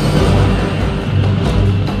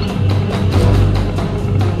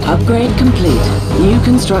 Upgrade complete. New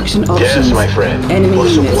construction options. Yes, my friend. Enemy Por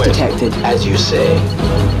units supuesto, detected. as you say.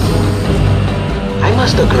 I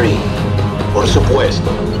must agree. Por supuesto.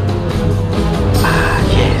 Ah,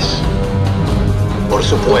 yes. Por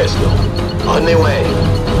supuesto. On the way.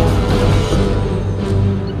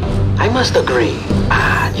 I must agree.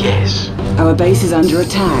 Ah, yes. Our base is under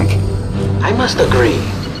attack. I must agree.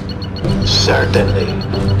 Certainly.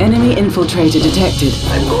 Enemy infiltrator detected.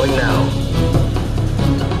 I'm going now.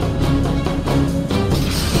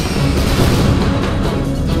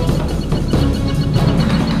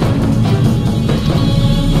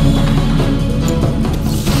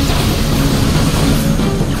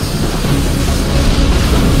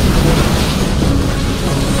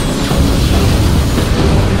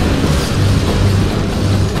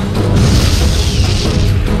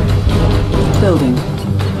 Building.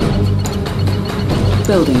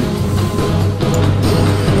 Building.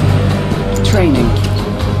 Training.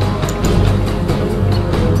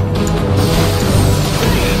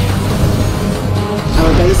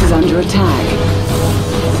 Our base is under attack.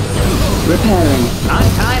 Repairing. On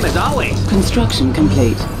time as always. Construction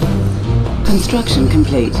complete. Construction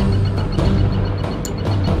complete.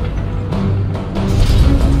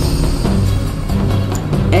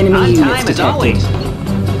 Enemy on units time detected. as always.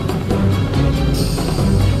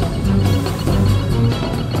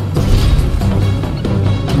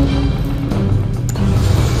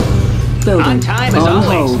 Building. On time as On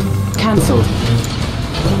always. hold. Cancelled.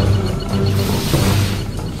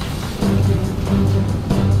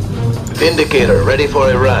 Vindicator, ready for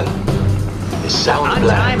a run. The sound On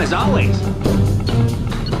plan. time as always.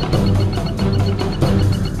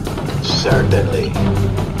 Certainly.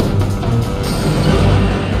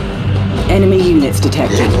 Enemy units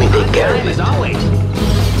detected. Let me take care of Time it. as always.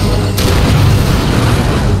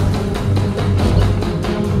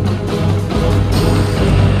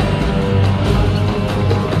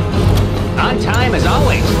 On time as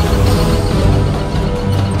always.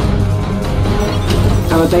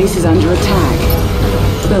 Our base is under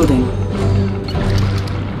attack. Building.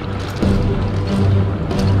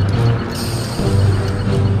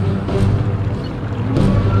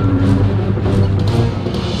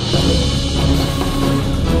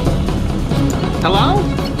 Hello?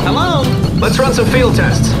 Hello? Let's run some field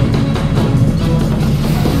tests.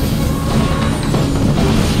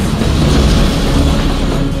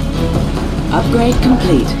 Upgrade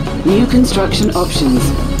complete. New construction options.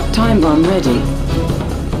 Time bomb ready.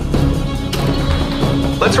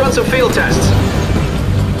 Let's run some field tests.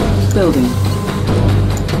 Building.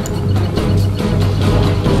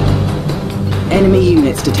 Enemy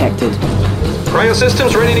units detected. Cryo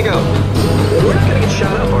systems ready to go. We're not gonna get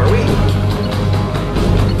shot up, are we?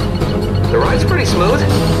 The ride's pretty smooth.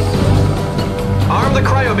 Arm the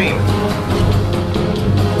cryo beam.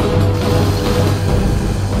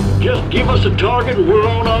 Just give us a target and we're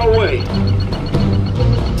on our way.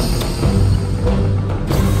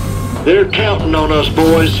 They're counting on us,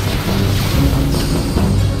 boys.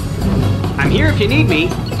 I'm here if you need me.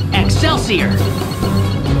 Excelsior!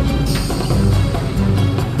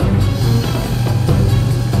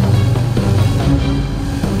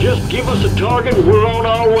 Just give us a target and we're on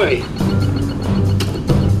our way.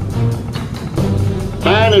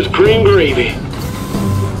 Fine as cream gravy.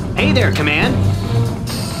 Hey there, Command.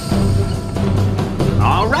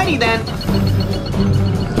 Alrighty then.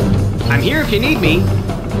 I'm here if you need me.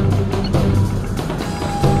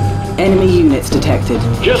 Enemy units detected.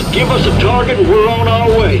 Just give us a target and we're on our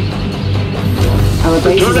way. Our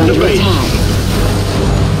base is Return to under base. attack.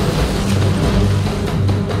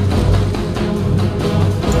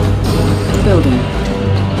 Building.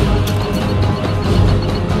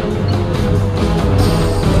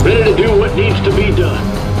 Ready to do what needs to be done.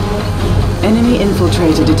 Enemy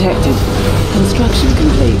infiltrator detected. Construction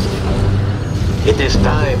complete. It is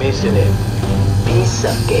time, isn't it? Piece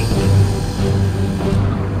of cake.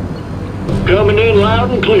 Coming in loud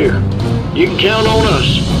and clear. You can count on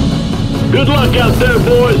us. Good luck out there,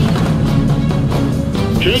 boys.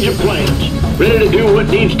 Change of plans. Ready to do what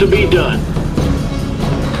needs to be done.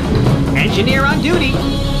 Engineer on duty.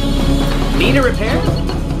 Need a repair?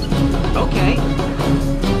 Okay.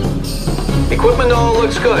 Equipment all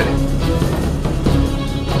looks good.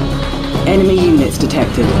 Enemy units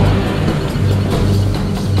detected.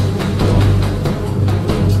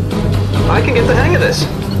 I can get the hang of this.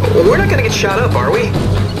 We're not gonna get shot up, are we?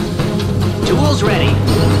 Tools ready.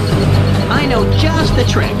 I know just the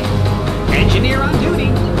trick. Engineer on duty.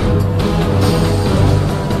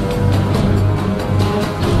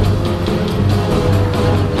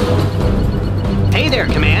 Hey there,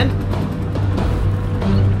 Command.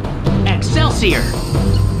 Excelsior.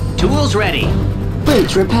 Tools ready.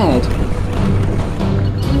 Bridge repaired.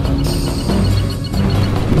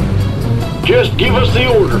 Just give us the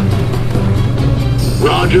order.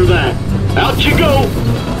 Roger that. Out you go.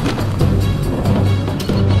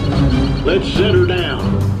 Let's set her down.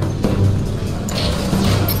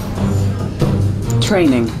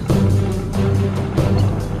 Training.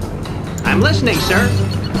 I'm listening, sir.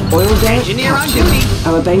 Oil derrick Engineer on captured. duty.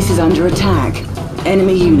 Our base is under attack.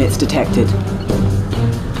 Enemy units detected.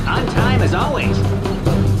 On time as always.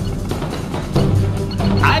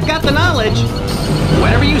 I've got the knowledge.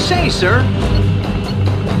 Whatever you say, sir.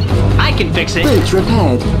 I can fix it. Bridge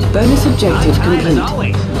repaired. Bonus objective On time as complete.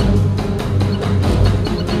 always.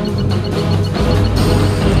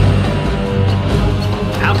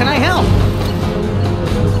 How can I help?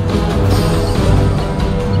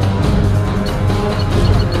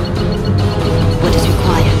 What is required?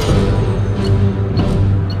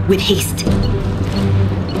 with haste.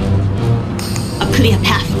 A clear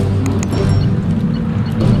path.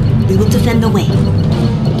 We will defend the way.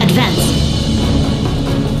 Advance.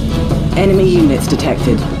 Enemy units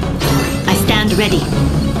detected. I stand ready.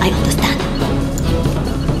 I understand.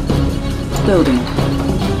 Building.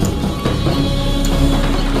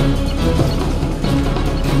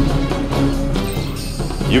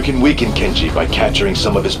 You can weaken Kenji by capturing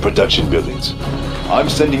some of his production buildings. I'm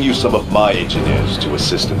sending you some of my engineers to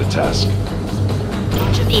assist in the task.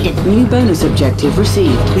 Needed. New bonus objective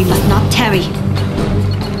received. We must not tarry.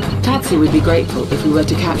 Tatsu would be grateful if we were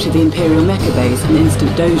to capture the Imperial Mecha base and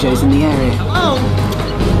instant dojos in the area. Hello?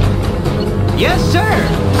 Yes, sir.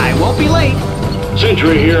 I won't be late.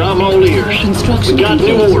 Sentry here, I'm all ears. Construction We got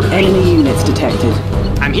complete. new orders. Enemy units detected.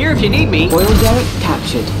 I'm here if you need me. Oil derrick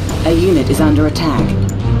captured. A unit is under attack.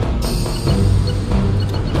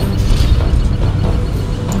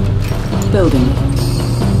 Building.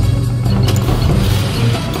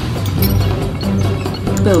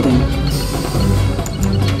 Building.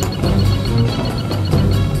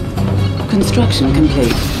 Construction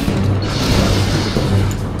complete.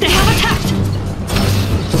 They have attacked!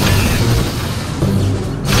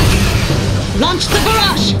 Launch the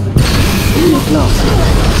barrage! Unit lost.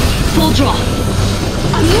 Full draw.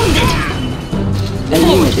 I'm wounded! A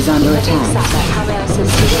unit is under attack.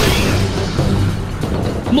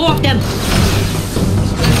 More of them!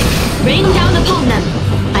 Rain down upon them!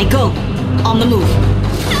 I go. On the move.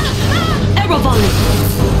 Arrow volley!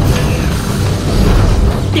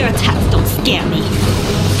 Their attacks don't scare me.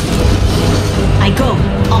 I go.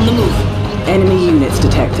 On the move. Enemy units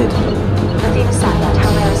detected. How may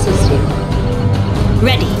I assist you?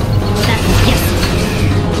 Ready. Yes.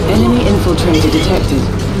 Enemy infiltrator detected.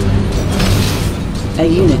 A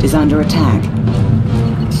unit is under attack.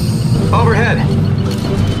 Overhead.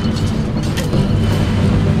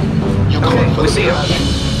 Okay, we see him.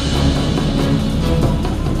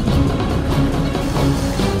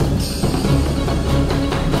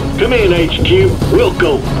 Come in, HQ. We'll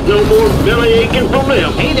go. No more belly aching from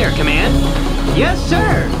them. Hey there, Command. Yes,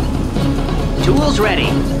 sir. Tools ready.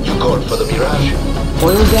 You called for the Mirage?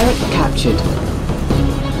 Oil derrick captured.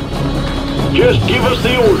 Just give us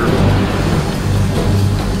the order.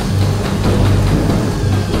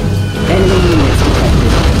 Enemy units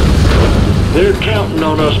detected. They're counting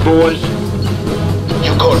on us, boys.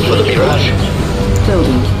 You called for the Mirage?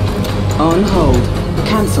 Building. On hold.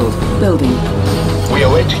 Cancelled. Building. We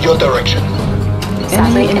await your direction.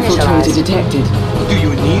 Enemy infiltrator detected. Do you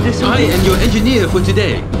need this? I am your engineer for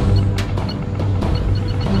today.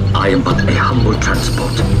 I am but a humble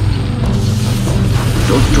transport.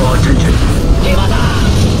 Don't draw attention.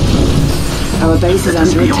 Our base is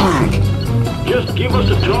under attack. Just give us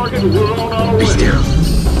a target and we're on our way. Be still.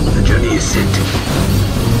 The journey is set.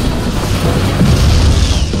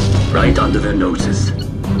 Right under their noses.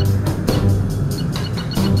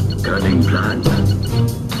 Cunning plan.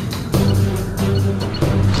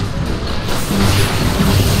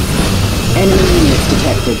 Enemy units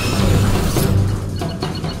detected.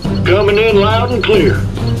 Coming in loud and clear.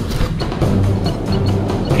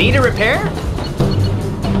 Need a repair?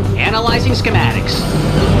 Analyzing schematics.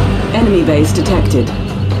 Enemy base detected.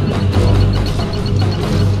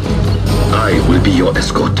 I will be your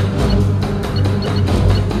escort.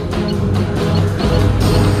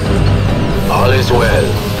 All is well.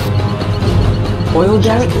 Oil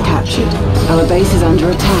derrick captured. Our base is under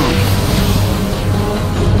attack.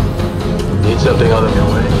 Need something other your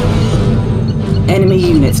way. Enemy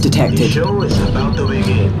units detected. The show is about to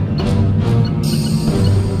begin.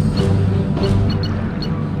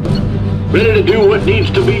 Ready to do what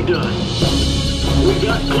needs to be done. We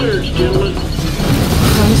got clearance, gentlemen.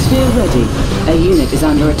 Hemisphere ready. A unit is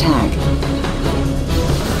under attack.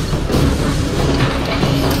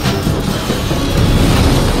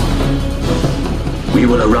 We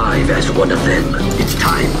will arrive as one of them. It's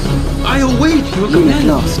time. I await your Unit command.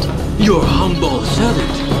 lost. Your humble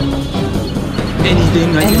servant.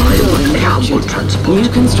 Anything I Enemy can do? building A humble captured. transport. New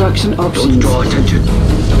construction Don't options. draw attention.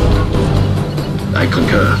 I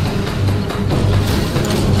concur.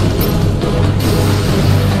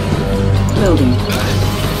 Building.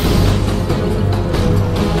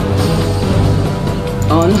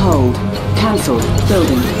 On hold. Cancelled.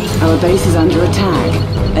 Building. Our base is under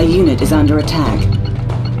attack. A unit is under attack.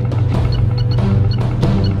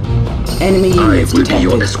 Enemy I units will be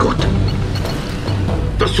your detected. escort.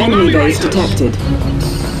 The Enemy tsunami base rises. detected.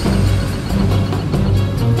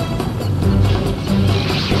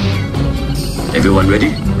 Everyone ready?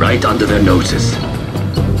 Right under their noses.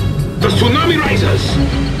 The tsunami rises!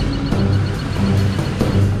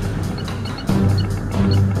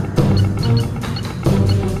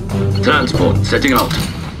 transport setting out.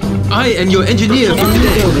 I am your engineer for Enemy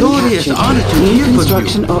today. building Glorious captured. honor to New hear from you.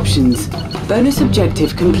 construction options. Bonus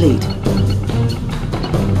objective complete.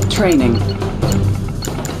 Training.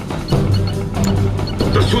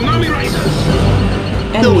 The tsunami risers!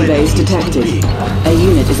 Enemy base detected. A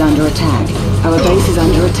unit is under attack. Our base is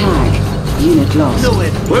under attack. Unit lost.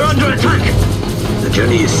 We're under attack! The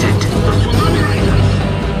journey is set. The tsunami risers!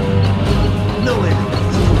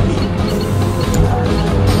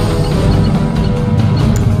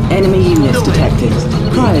 Enemy units detected.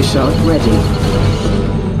 Cryo shot ready.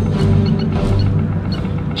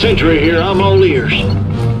 Sentry here, I'm all ears.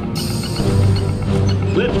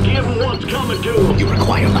 Let's give them what's coming to them. You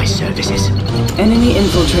require my services. Enemy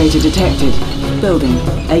infiltrator detected. Building.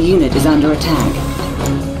 A unit is under attack.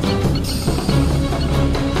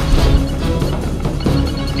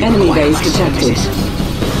 Enemy base detected.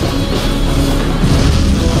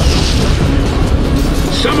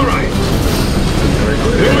 Samurai!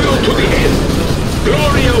 Loyal to the end!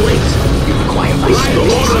 Glory awaits! You require my Right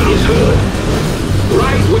order is heard!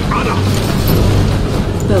 Right with honor!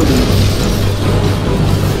 Building.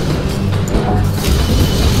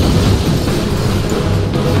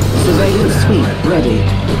 Surveillance sweep ready.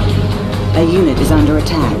 A unit is under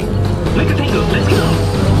attack. Make a tango, let's go!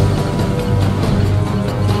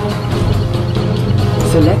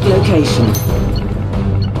 Select location.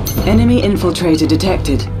 Enemy infiltrator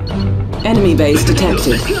detected. Enemy base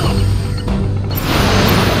detected. Let's go!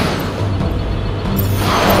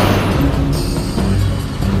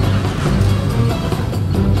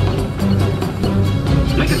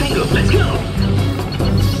 Make a tango, let's go!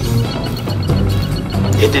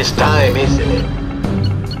 It is time, isn't it?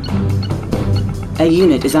 A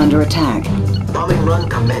unit is under attack. Bombing run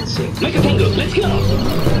commencing. Make a tango, let's go!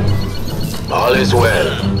 All is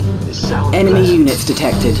well. The sound Enemy units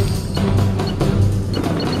detected.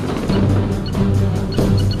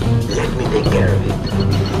 Let me take care of it.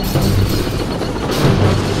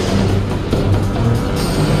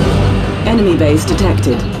 Enemy base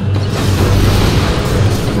detected.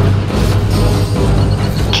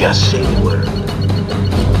 Just say the word.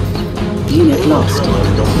 Unit lost.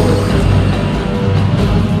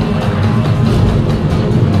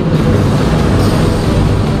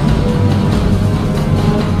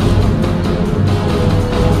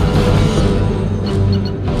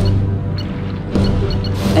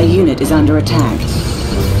 A unit is under attack.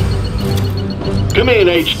 Come in,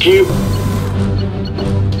 HQ.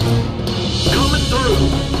 Coming through.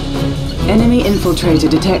 Enemy infiltrator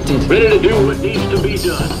detected. Ready to do what needs to be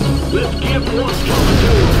done. Let's give what's coming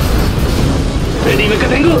to us. Ready,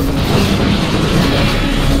 Mechatango?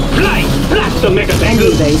 Fly! Blast the Mechatango!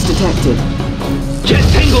 Enemy base detected. Jet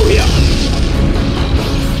Tango here!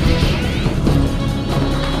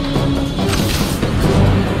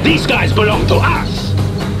 These guys belong to us!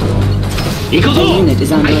 The unit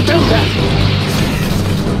is under attack.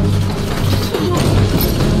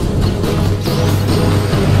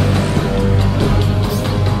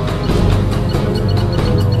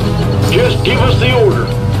 Just give us the order.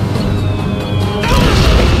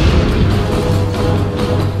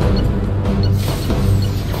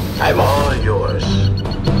 I'm all yours.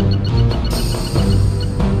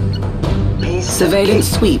 Surveillance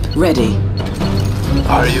sweep ready.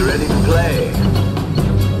 Are you ready to play?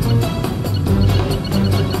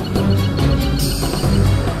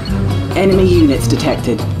 Enemy units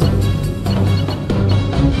detected.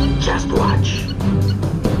 Just watch.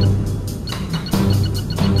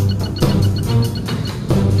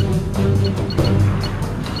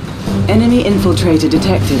 Enemy infiltrator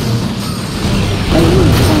detected. A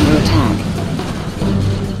unit is under attack.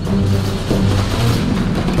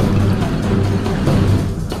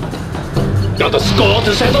 Got a score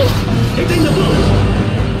to settle? Hitting the blue.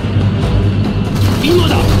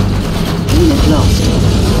 Unit lost.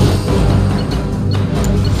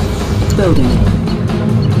 Building.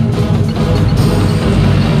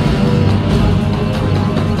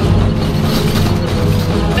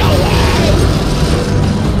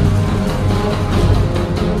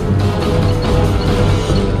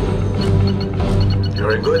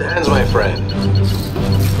 You're in good hands, my friend.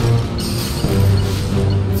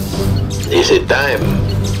 Is it time?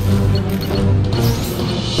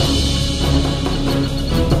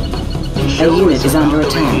 A unit is under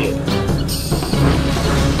attack.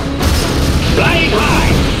 Flying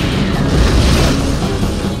high!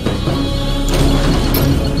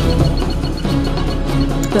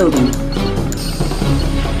 Building.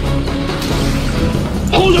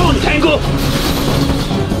 Hold on, Tango!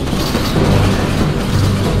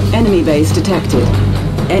 Enemy base detected.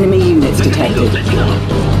 Enemy units detected. Let's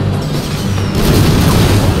go!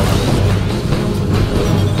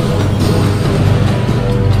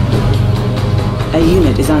 A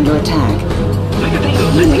unit is under attack.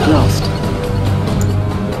 Unit lost.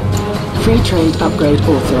 Free trade upgrade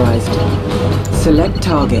authorized. Select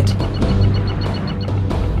target.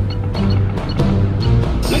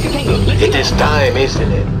 It is time,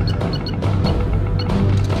 isn't it?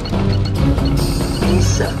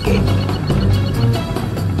 Piece of cake.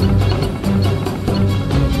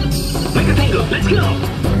 Let's go!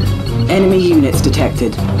 Enemy units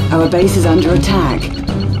detected. Our base is under attack.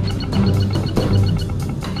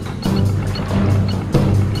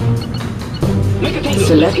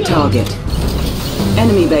 Select target.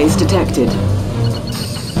 Enemy base detected.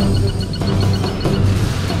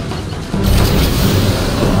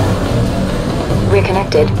 We're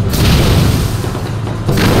connected.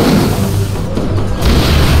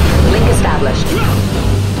 Link established.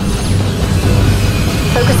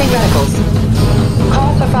 Focusing reticles.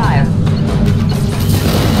 Call for fire.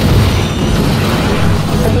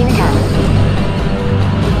 Athena cannon.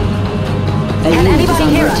 Can anybody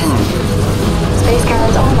hear us? Space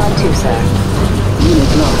cannons online too, sir.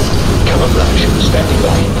 Unit lost. Camouflage standing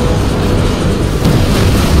by.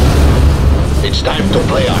 It's time to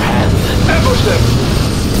play our hand. Ambush them!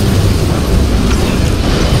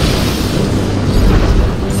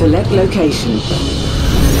 Select location.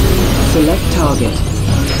 Select target.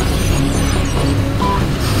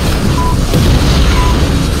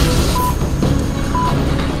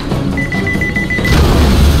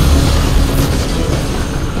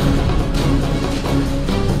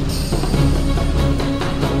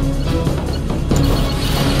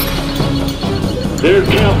 They're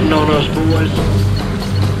counting on us, boys.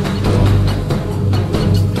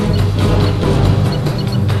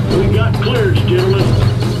 We got clearance, gentlemen.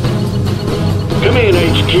 Come in,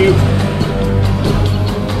 HQ.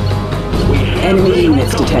 Enemy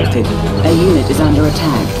units detected. A unit is under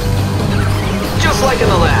attack. Just like in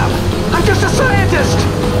the lab. I'm just a scientist!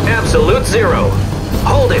 Absolute zero.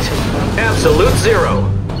 Hold it. Absolute zero.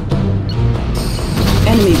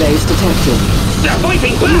 Enemy base detected. They're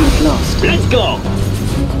fighting back! Unit lost. Let's go!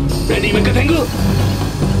 Ready, Mecha Tengu?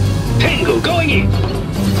 Tengu, going in!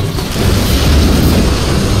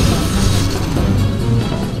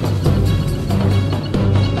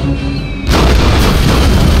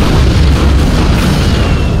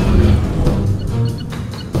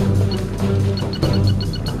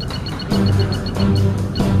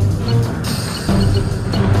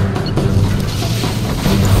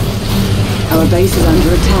 Our base is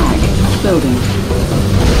under attack. Building.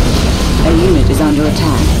 A unit is under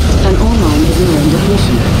attack. An ore mine is nearing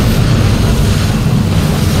depletion.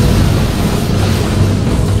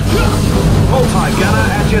 Multi-gunner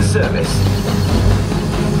at your service.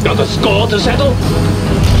 Got a score to settle?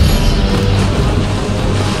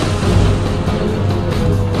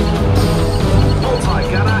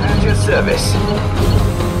 Multi-gunner at your service.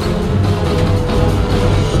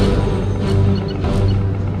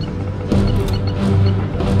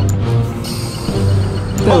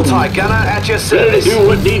 Multi-gunner at your service. Do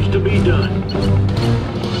what needs to be done.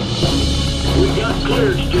 We got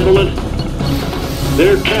clearance, gentlemen.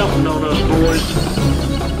 They're counting on us, boys.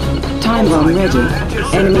 Time bomb ready.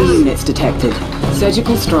 Enemy units detected.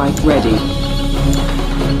 Surgical strike ready.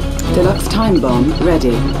 Deluxe time bomb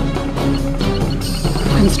ready.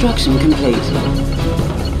 Construction complete.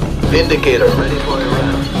 Vindicator ready for a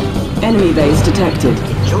round. Enemy base detected.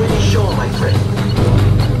 Enjoy the show, my friend.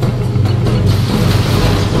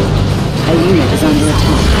 A unit is under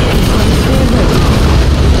attack.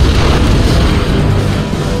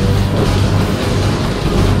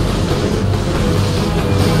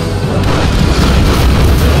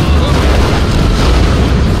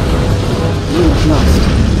 Unit lost.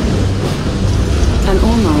 An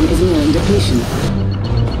ore mine is nearing depletion.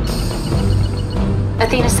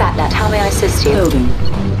 Athena Satnet, how may I assist you? Building.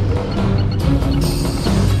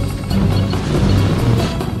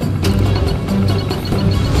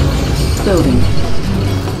 Building.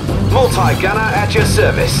 Multi-gunner at your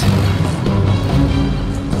service.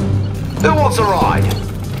 Who wants a ride?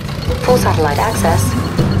 Full satellite access.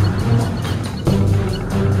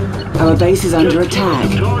 Our base is under attack.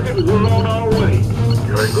 Target, we're on our way.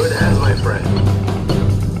 You're in good hands, my friend.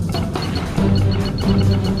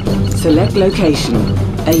 Select location.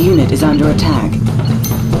 A unit is under attack.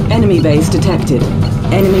 Enemy base detected.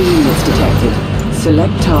 Enemy units detected.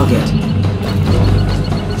 Select target.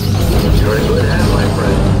 You're in good hands, my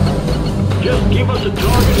friend. Just give us a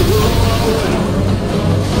target and we're on our way.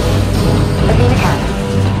 Athena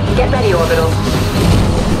cannon. Get ready, orbital.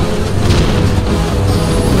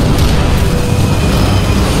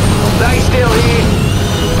 Stay still here.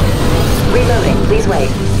 Reloading, please wait.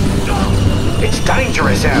 It's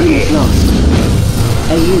dangerous out Unit here. lost.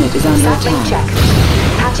 is under Sapling attack. check.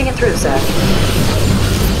 Patching it through, sir.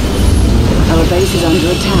 Our base is under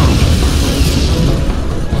attack.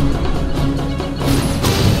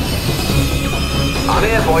 I'm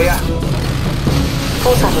here for you.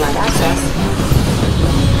 Full satellite access.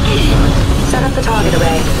 Set up the target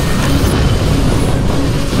array.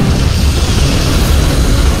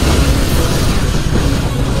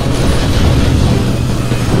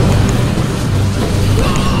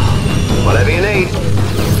 Whatever you need.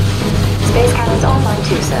 Space cannons online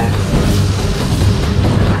too, sir.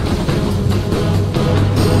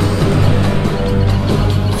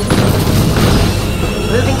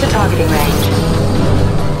 Moving to targeting range.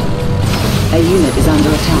 A unit is under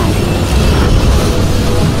attack.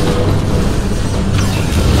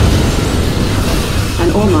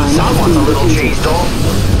 An ore mine Someone's a has been little depleted. cheesed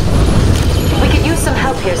off. We could use some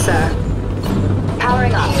help here, sir.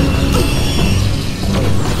 Powering up.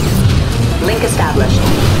 Link established.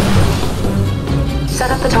 Set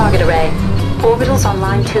up the target array. Orbitals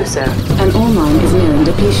online too, sir. An ore mine is nearing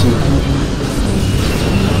depletion.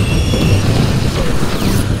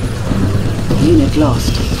 Unit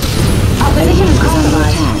lost. Our position is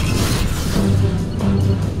compromised. Attack.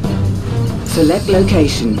 Select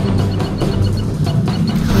location.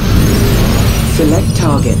 Select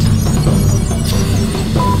target.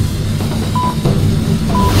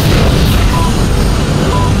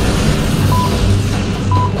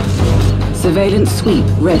 Surveillance sweep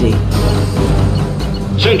ready.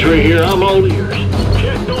 Sentry here, I'm all ears.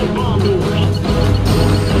 Check those bomb doors.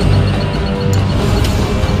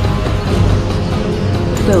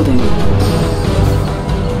 Building.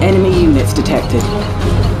 Enemy units detected.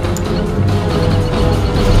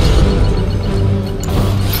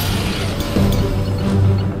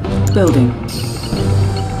 Building.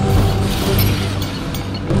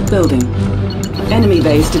 Building. Enemy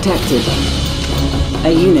base detected.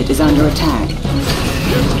 A unit is under attack.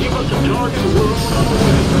 Just give us a target, we're on our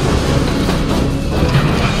way.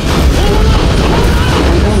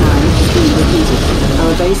 An ore mine has been depleted.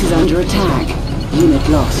 Our base is under attack. Unit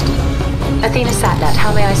lost. Athena Satnet,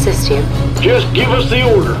 how may I assist you? Just give us the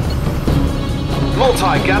order.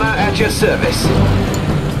 Multi-gunner at your service.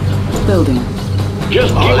 Building.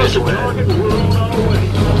 Just give us a target, we're on our way.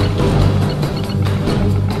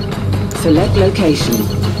 Select location.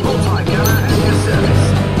 Multi-gunner at your service.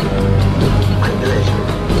 My pleasure.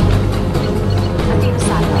 Athena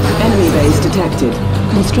Satnet. Enemy base detected.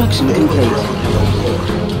 Construction complete.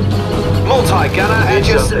 Multi-gunner at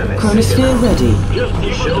your service. Chronosphere ready. Just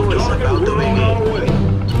give us a target, we're on our way.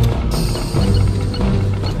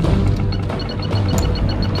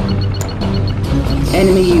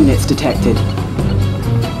 Enemy units detected.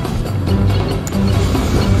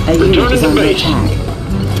 A unit Returning is to under base. attack.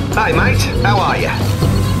 Hey, mate. How are you?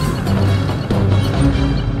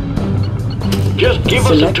 Just give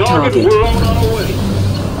Select us a target, target. we're on our way.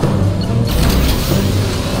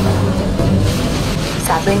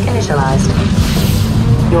 Satlink initialized.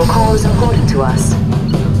 Your call is important to us.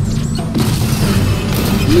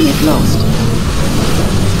 Unit lost.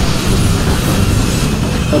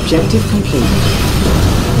 Objective complete.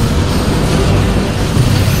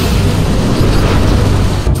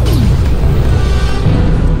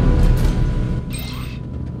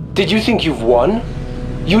 Did you think you've won?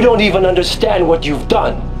 You don't even understand what you've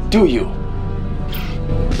done, do you?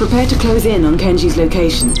 Prepare to close in on Kenji's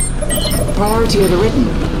location. Priority overwritten.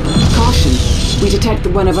 Caution. We detect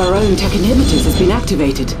that one of our own tech inhibitors has been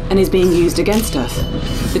activated and is being used against us.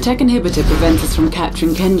 The tech inhibitor prevents us from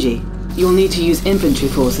capturing Kenji. You'll need to use infantry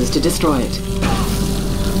forces to destroy it.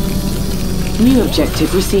 New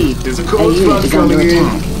objective received. There's a A cold unit front is under coming in.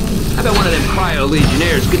 attack. I bet one of them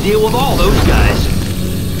cryo-legionnaires could deal with all those guys.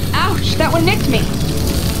 Ouch, that one nicked me.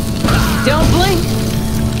 Don't blink.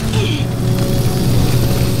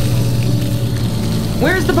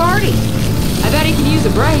 Where's the party? I bet he could use a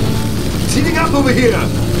break. Heating up over here.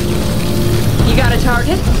 You got a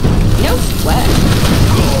target? No sweat.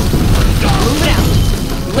 Move it out.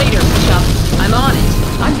 Later, Chuck. I'm on it.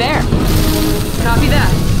 I'm there. Copy that.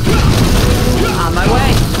 On my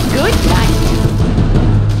way. Good night.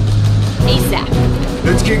 ASAP.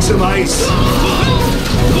 Let's kick some ice.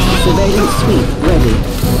 Surveillance sweep ready.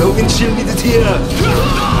 Who can chill me the tear?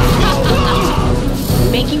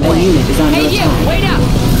 Making A way. unit is under Hey, attack. you! Wait up!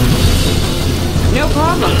 No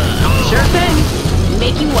problem. Sure thing.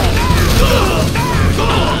 Making way.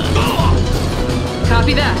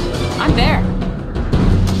 Copy that. I'm there.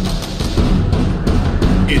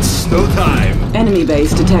 It's snow time. Enemy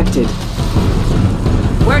base detected.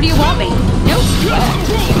 Where do you want me? No sweat.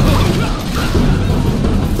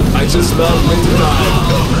 I just smell winter time.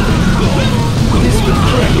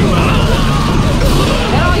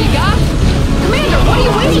 That all you got? Commander, what are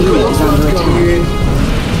you waiting for? Unit is under attack.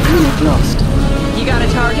 Unit lost. You got a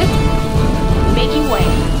target? Making way.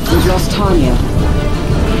 We've lost Tanya.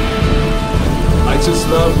 I just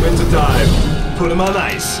love winter time. Put them on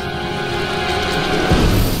ice.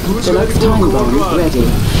 Who's The ready next for a time cold bomb run? ready.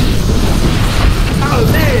 Oh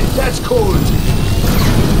man, that's cold.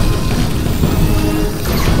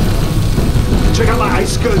 Check out my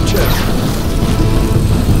ice sculpture.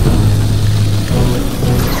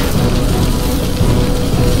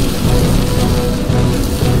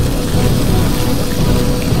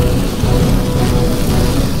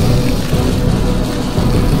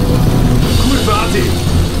 Cool party.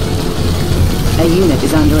 A unit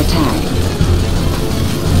is under attack.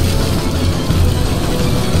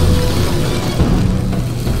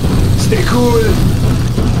 Stay cool.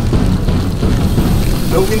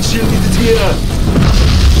 No windshield needed here.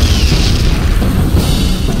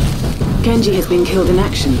 Genji has been killed in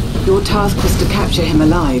action. Your task was to capture him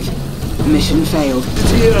alive. Mission failed.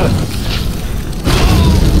 It's here.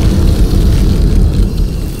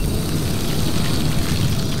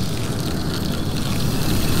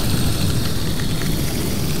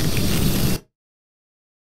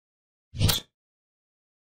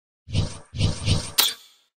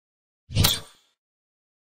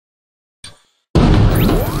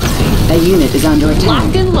 A unit is under attack.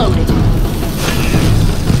 Locked and loaded.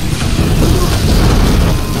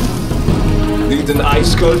 Need an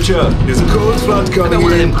ice sculpture. There's a cold front coming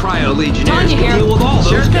One of in. them cryo legionnaires Tanya can here. deal with all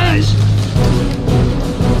Sure those thing. guys.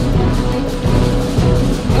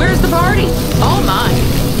 Where's the party? All mine.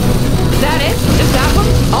 Is that it? Just that one?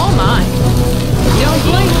 All mine. Don't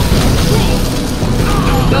blink.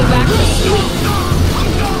 Go back to sleep.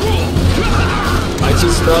 I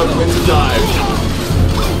just love winter time.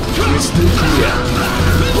 Crystal clear.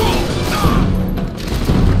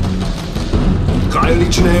 Cryo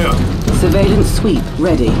legionnaire. Surveillance sweep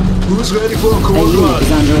ready. Who's ready for a A cold unit run?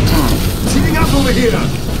 is under attack. Teaming up over here.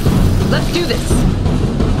 Let's do this.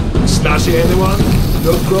 Slashy anyone?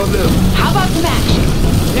 No problem. How about some action?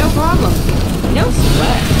 No problem. No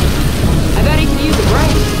sweat. I bet he could use a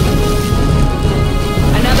break.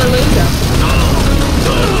 Another loser.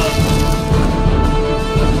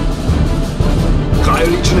 Cryo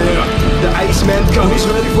legionnaire. The Iceman comes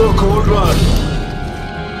ready for a cold run.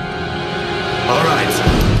 All right.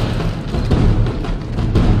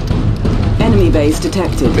 Enemy base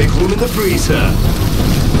detected. Make room in the freezer.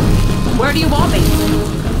 Where do you want me?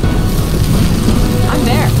 I'm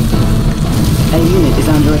there. A unit is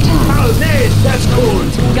under attack. Oh, man, that's cold.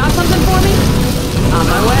 Got something for me? On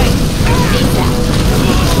my way. ASAP.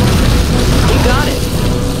 You got it.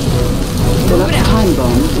 Move it Deluxe out. time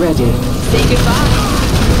bomb ready. Say goodbye.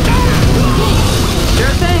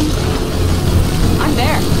 Sure thing. I'm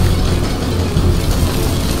there.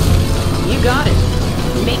 You got it.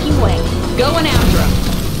 Making way. Going after him.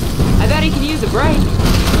 I bet he can use a break.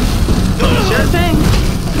 Sure thing.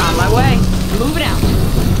 On my way. Move it out.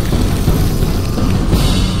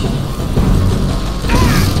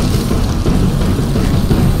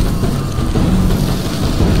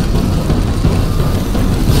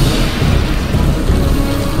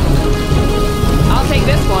 I'll take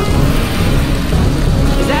this one.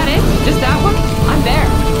 Is that it? Just that one? I'm there.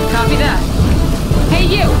 Copy that. Hey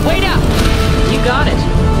you, wait up! You got it.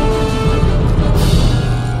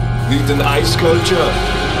 Need an ice sculpture.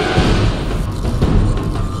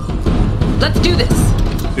 Let's do this.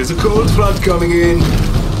 There's a cold front coming in.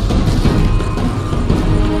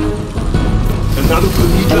 Another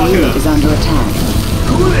bleed A unit is locker. under attack.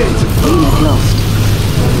 Cool it. Unit lost.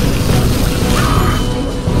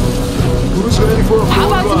 Who's ready for a How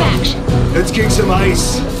cold about some run? action? Let's kick some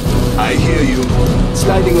ice. I hear you.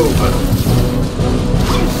 Sliding over.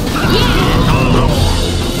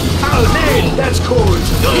 Oh man, that's cold.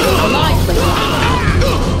 Nicely.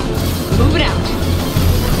 Move it out.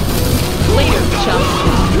 Later, chum.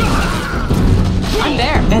 I'm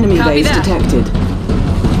there. Enemy Copy base that. detected.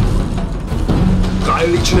 Cryo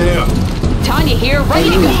legionnaire. Tanya here, A ready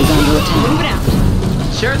to unit go. is under attack. Move it out.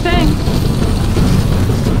 Sure thing.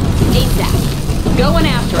 ASAP. Going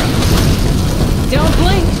after him. Don't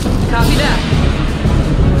blink. Copy that.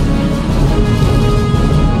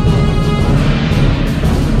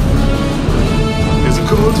 There's a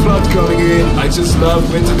cold front coming in. I just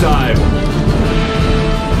love winter time.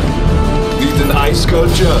 Need an ice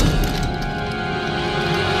sculpture.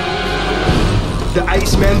 The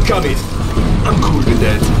Iceman coming. I'm cool with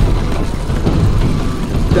that.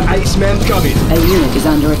 The Iceman coming. A unit is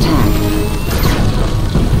under attack.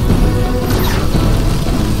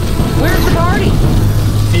 Where's the party?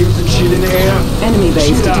 Feel the chill in the air? Enemy base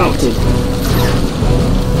Chill out. detected.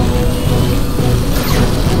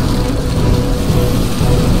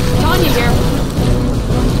 Tanya here.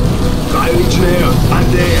 Right, Legionnaire, I'm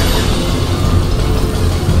there.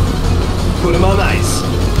 Put him on ice.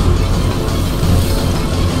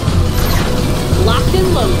 Locked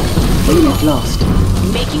and loaded. Unit lost.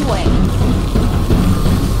 Making way.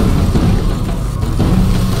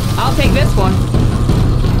 I'll take this one.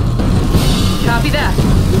 Copy that.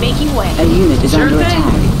 Making way. A unit is Sure under thing.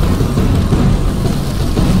 attack.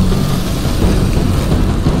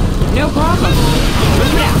 No problem.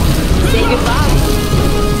 Bring it out. Say goodbye.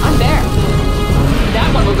 I'm there. That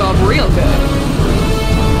one will go up real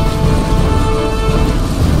good.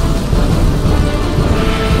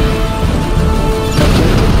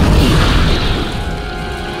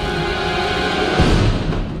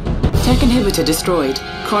 Tech inhibitor destroyed.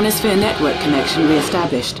 Chronosphere network connection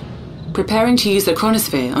re-established. Preparing to use the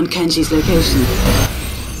chronosphere on Kenji's location.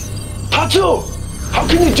 Tatsu! How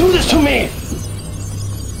can you do this to me?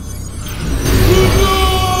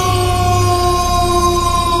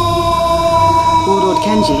 Warlord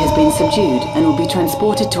Kenji has been subdued and will be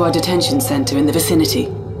transported to our detention center in the vicinity.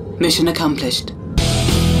 Mission accomplished.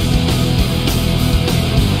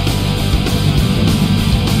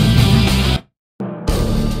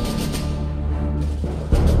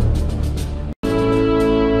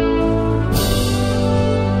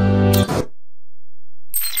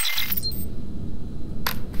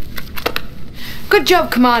 Good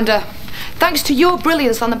job, Commander. Thanks to your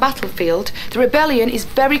brilliance on the battlefield, the rebellion is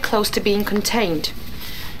very close to being contained.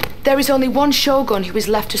 There is only one shogun who is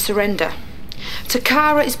left to surrender.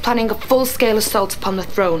 Takara is planning a full-scale assault upon the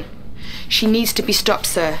throne. She needs to be stopped,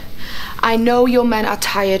 sir. I know your men are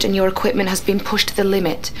tired and your equipment has been pushed to the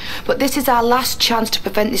limit, but this is our last chance to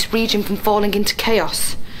prevent this region from falling into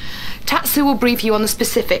chaos. Tatsu will brief you on the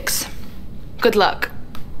specifics. Good luck.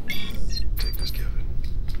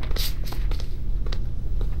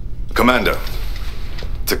 Commander,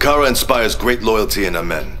 Takara inspires great loyalty in her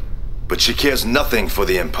men, but she cares nothing for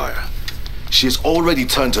the Empire. She has already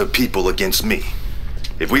turned her people against me.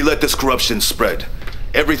 If we let this corruption spread,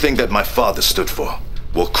 everything that my father stood for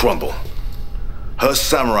will crumble. Her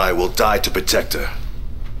samurai will die to protect her.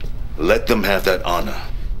 Let them have that honor.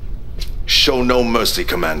 Show no mercy,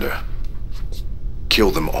 Commander.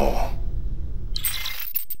 Kill them all.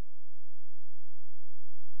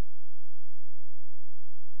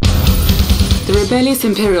 The rebellious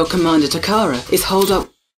Imperial Commander Takara is holed up.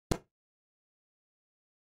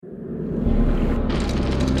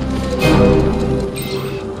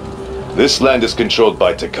 This land is controlled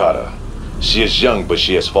by Takara. She is young, but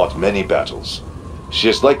she has fought many battles. She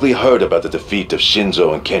has likely heard about the defeat of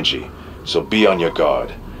Shinzo and Kenji, so be on your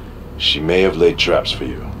guard. She may have laid traps for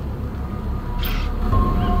you.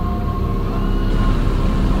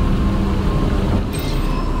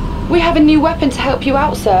 We have a new weapon to help you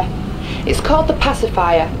out, sir. It's called the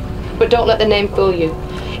pacifier, but don't let the name fool you.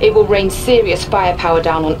 It will rain serious firepower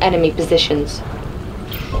down on enemy positions.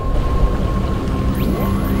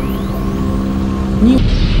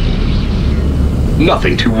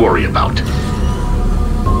 Nothing to worry about.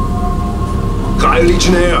 Hi,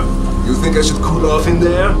 Legionnaire. You think I should cool off in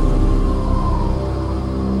there?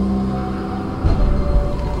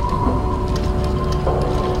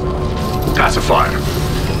 Pacifier.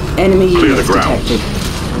 Enemy Clear units the ground.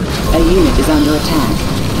 detected. A unit is under attack.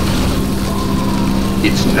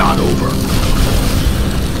 It's not over.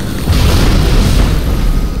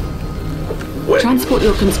 Transport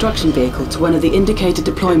your construction vehicle to one of the indicated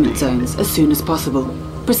deployment zones as soon as possible.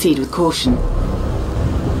 Proceed with caution.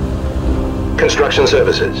 Construction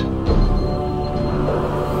services.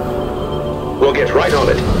 We'll get right on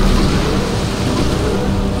it.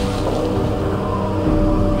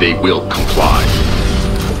 They will comply.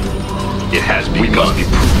 It has been. We must be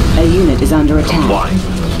proven. A unit is under attack. Comply.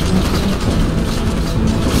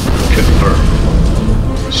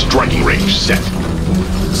 Confirm. Striking range set.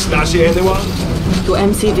 Stashy, anyone? Your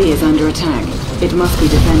MCV is under attack. It must be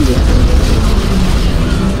defended.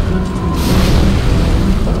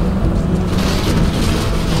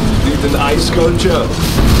 Need an ice sculpture?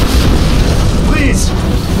 Please!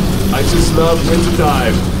 I just love winter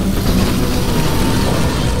time.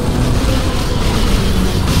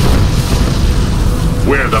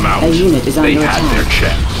 Wear them out. A unit is they under had attack. their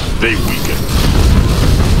chance. They weakened.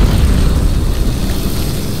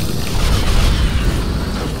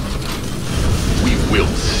 We will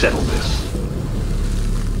settle this.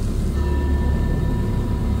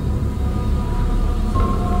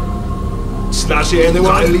 Stashy,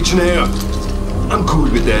 anyone? Hi, Legionnaire. I'm cool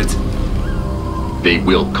with that. They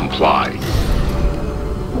will comply.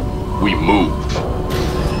 We move.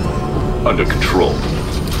 Under control.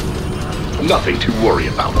 Nothing to worry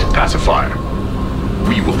about. Pacifier.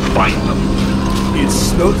 We will find them.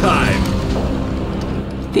 It's no time.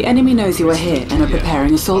 The enemy knows you are here and are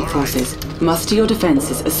preparing assault forces. Muster your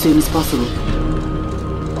defenses as soon as possible.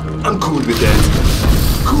 I'm cool with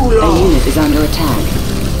that. Cool A off. unit is under attack.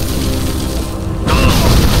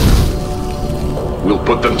 We'll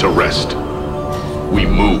put them to rest. We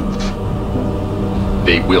move.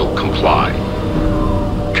 They will comply.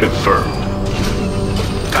 Confirmed.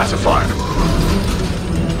 Pacifier.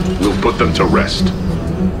 We'll put them to rest.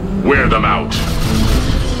 Wear them out.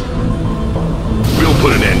 We'll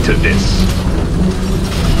put an end to this.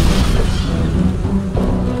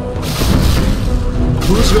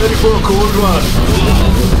 Who's ready for a cold run?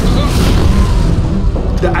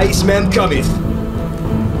 The Iceman cometh.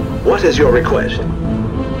 What is your request?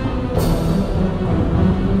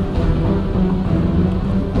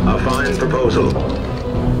 A fine proposal.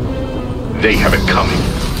 They have it coming.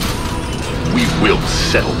 We will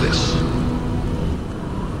settle this.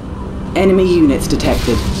 Enemy units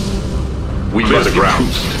detected. We clear the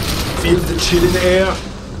ground. Feel the chill in the air.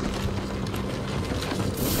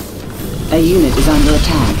 A unit is under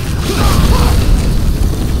attack.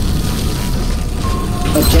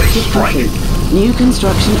 Objective complete. New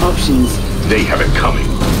construction options. They have it coming.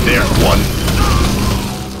 There's one.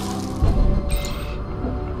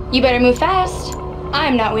 You better move fast.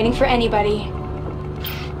 I'm not waiting for anybody.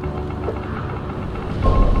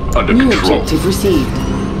 Under New control. objective received.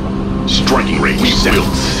 Striking range. We will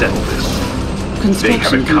settle this. They have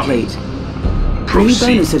Construction it coming. complete. New Proceed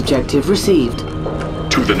bonus objective received.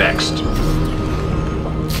 to the next.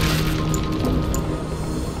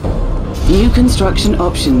 New construction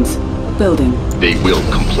options. Building. They will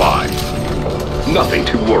comply. Nothing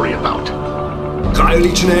to worry about. Drei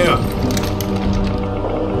Legionnaire.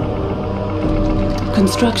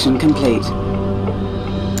 Construction complete.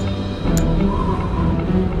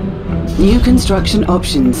 New construction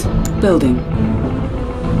options. Building.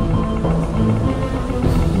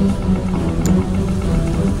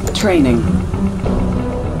 Training.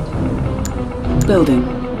 Building.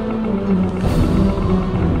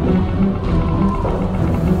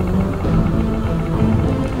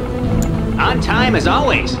 On time as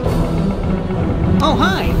always. Oh,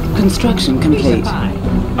 hi. Construction complete.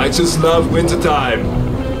 I just love wintertime.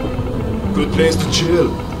 Good place to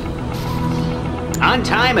chill. On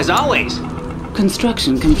time as always.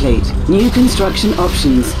 Construction complete. New construction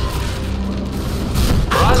options.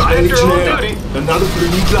 Drei Legionnaire. Another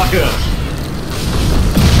Flieglacker.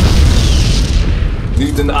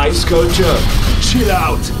 Need an ice sculpture. Chill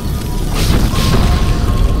out.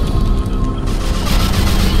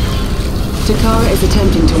 Takara is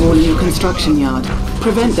attempting to wall your construction yard.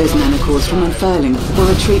 Prevent those nanocores from unfurling or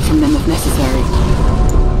retreat from them if necessary.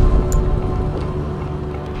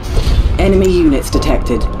 Enemy units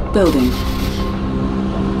detected. Building.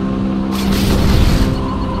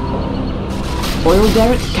 Oil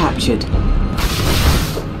derrick captured.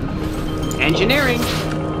 Engineering.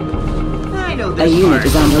 I know A this unit part.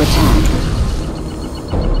 is under attack.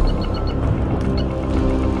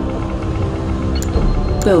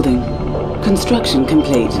 Building. Construction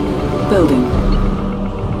complete. Building.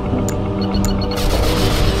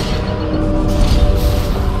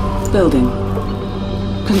 Building.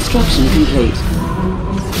 Construction complete.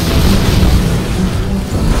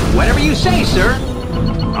 Whatever you say, sir.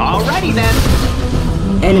 Alrighty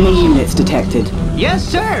then. Enemy units detected. Yes,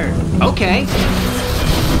 sir. Okay.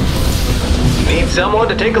 Need someone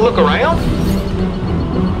to take a look around?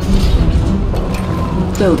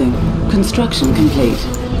 Building. Construction complete.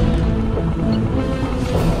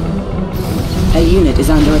 A unit is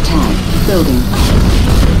under attack. Building.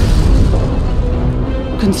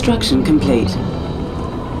 Construction complete.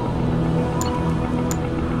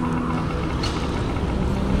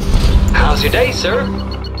 How's your day, sir?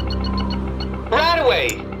 Right away.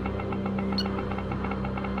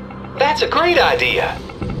 That's a great idea.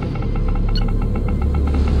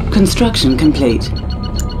 Construction complete.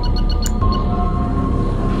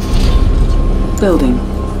 Building.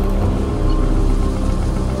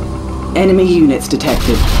 Enemy units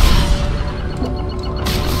detected.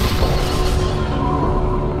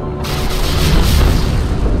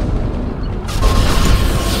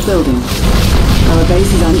 Building. Our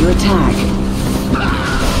base is under attack.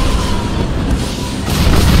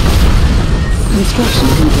 Construction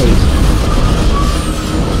complete.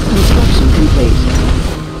 Construction complete.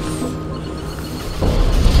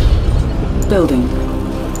 Building.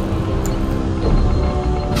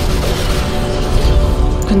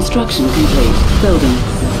 Construction complete. Building.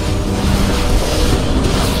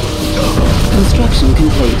 Construction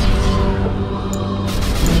complete.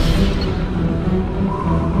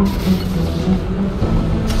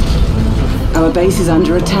 Our base is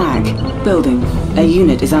under attack. Building. A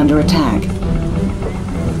unit is under attack.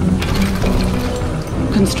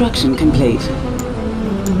 Construction complete.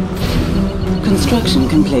 Construction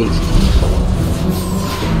complete.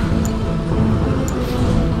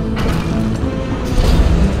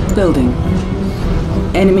 Building.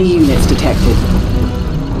 Enemy units detected.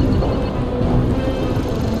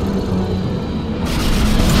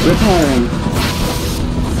 Repairing.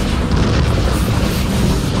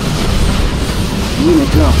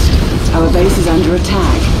 Unit lost. Our base is under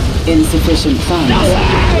attack. Insufficient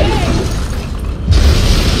funds.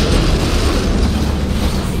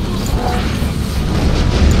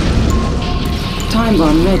 Time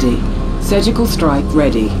bomb ready. Surgical strike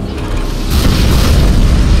ready.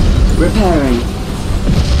 Repairing.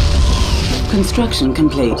 Construction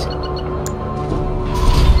complete.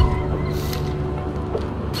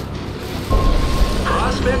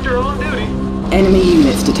 Prospector on duty. Enemy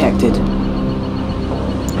units detected.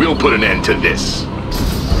 We'll put an end to this.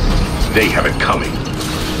 They have it coming.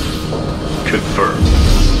 Confirmed.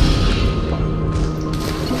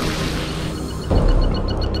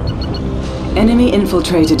 Enemy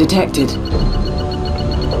infiltrator detected.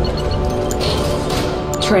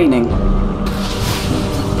 Training.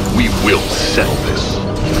 We will settle this.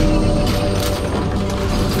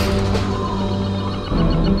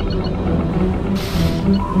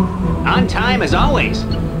 On time as always.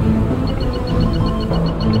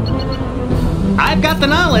 I've got the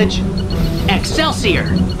knowledge. Excelsior!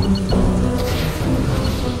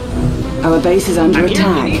 Our base is under I'm here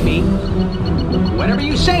attack. if you need me. Whatever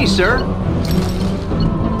you say, sir.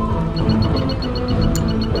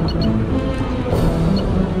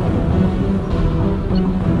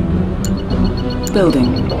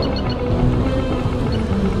 Building.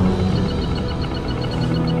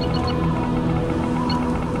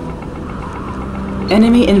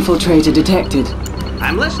 Enemy infiltrator detected.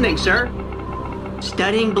 I'm listening, sir.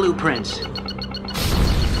 Studying blueprints.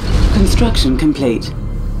 Construction complete.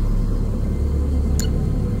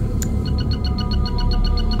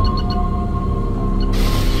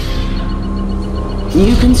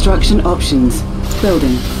 New construction options.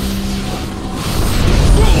 Building.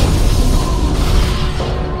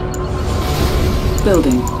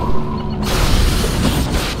 Building.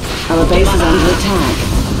 Our base is under attack.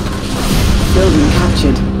 Building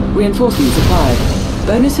captured. Reinforcements acquired.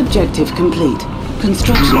 Bonus objective complete.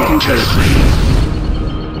 Construction complete.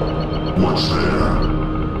 What's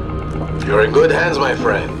there? You're in good hands, my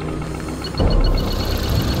friend.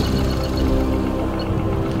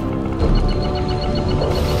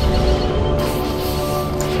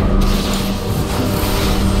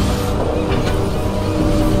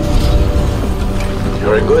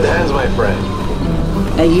 You're in good hands, my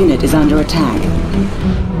friend. A unit is under attack.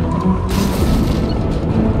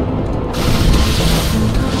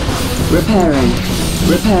 Repairing.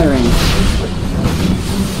 Repairing.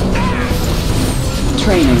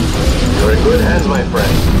 Training. You're in good hands, my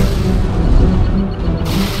friend.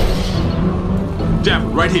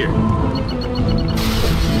 Damn, right here.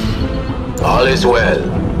 All is well.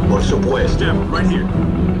 Por supuesto. Damn, right here.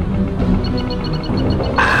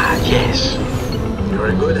 Ah, yes. You're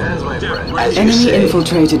in good hands, my friend. As you Enemy say.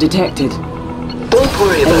 infiltrator detected. Don't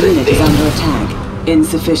worry about A it. unit is under attack.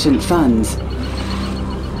 Insufficient funds.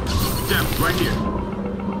 Damn, right here.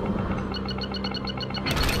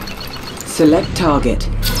 Select target.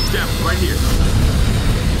 Damn, right here.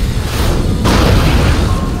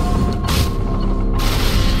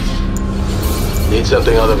 Need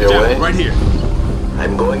something out of your way? Right here.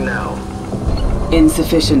 I'm going now.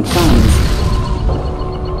 Insufficient funds.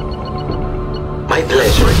 My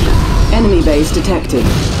pleasure. Enemy base detected.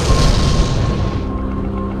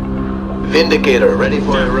 Vindicator ready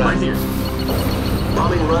for a run. Right here.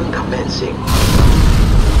 Bombing run commencing.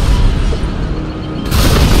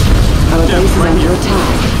 Our base is under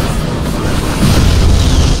attack.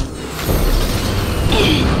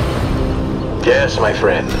 Yes, my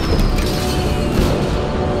friend.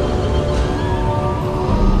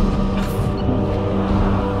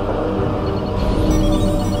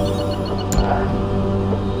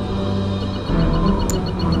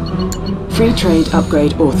 Free trade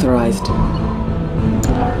upgrade authorized.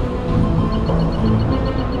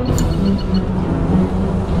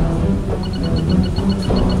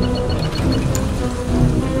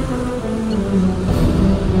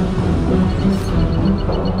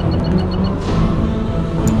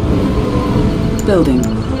 Building.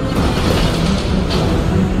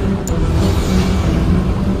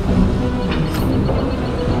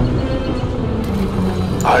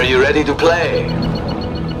 Are you ready to play?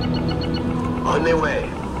 On the way.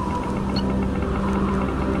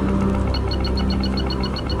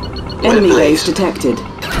 Enemy base detected.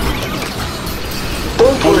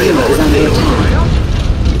 Don't worry about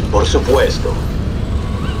it. Por supuesto.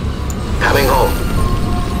 Coming home.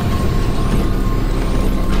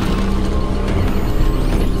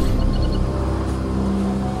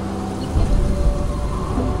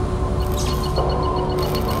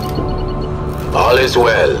 All is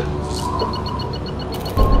well.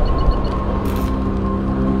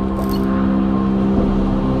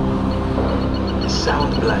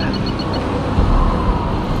 Sound black.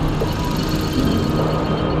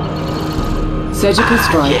 Surgical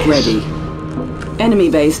strike ready. Enemy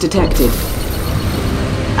base detected.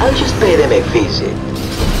 I'll just pay them a visit.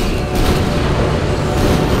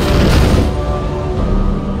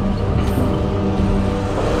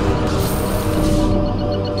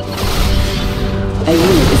 A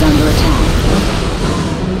unit is under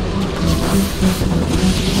attack.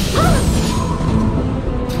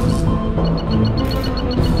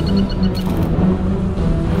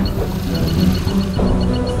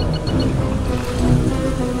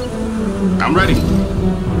 I'm ready.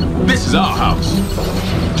 This is our house.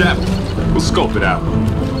 Javelin, we'll scope it out.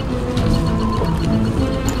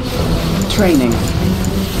 Training.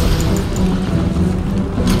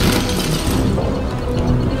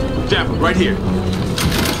 Javelin, right here.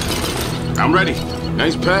 I'm ready.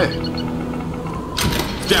 Nice pad.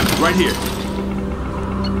 Javelin, right here.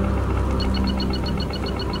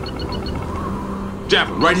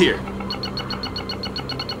 Javelin, right here.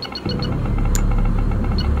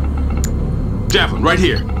 Javelin, right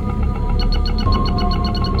here.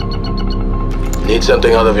 Need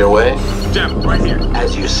something out of your way? Javelin, right here.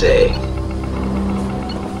 As you say.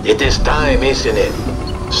 It is time, isn't it?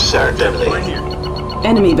 Certainly. Right here.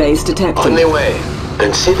 Enemy base detected. On the way.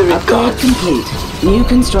 Consider it Upgrade gone. complete. New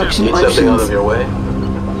construction Need options. something out of your way?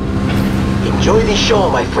 Enjoy the show,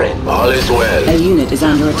 my friend. All is well. A unit is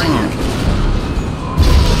under attack.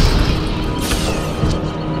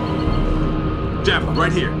 Javelin,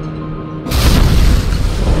 right here.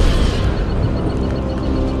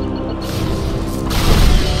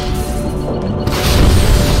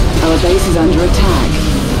 Our base is under attack.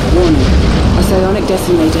 Warning. A psionic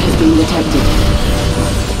decimator has been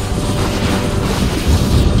detected.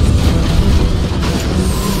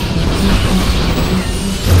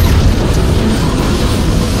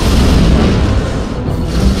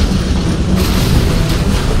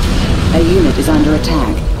 A unit is under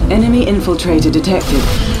attack. Enemy infiltrator detected.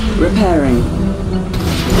 Repairing.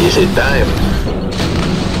 Is it time?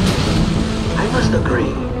 I must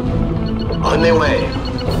agree. On the way.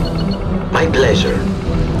 My pleasure.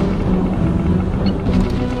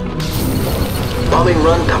 Bombing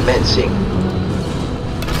run commencing.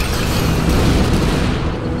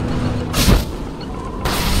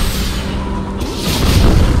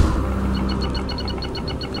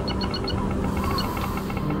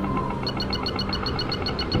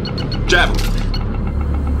 Javelin.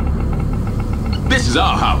 This is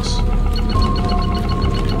our house.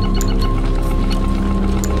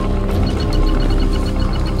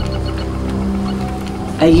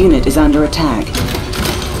 A unit is under attack.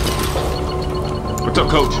 What's up,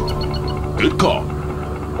 Coach? Good call.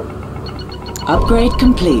 Upgrade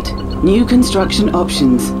complete. New construction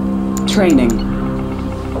options. Training.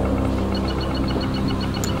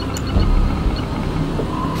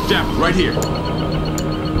 Javelin, right here.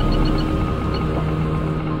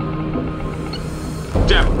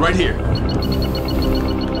 Javelin, right here.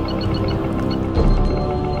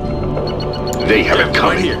 They have it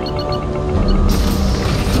coming. Right here.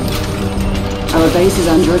 Our base is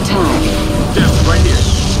under attack. Javelin, right here.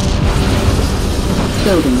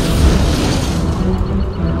 Building.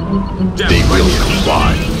 Javelin, right here.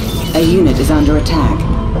 Comply. A unit is under attack.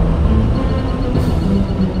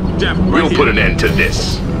 Javelin, right We'll here. put an end to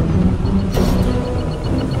this.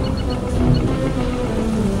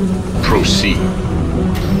 Proceed.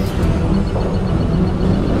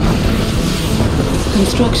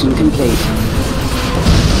 Construction complete.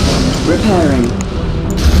 Repairing.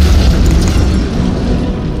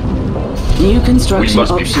 New construction We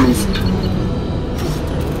must be options.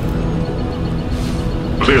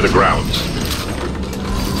 Clear the grounds.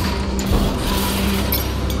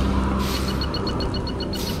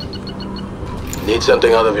 Need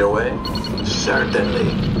something out of your way? Certainly.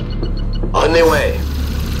 On the way.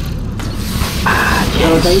 Ah,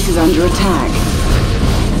 Our yes. base is under attack.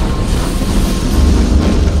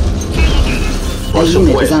 A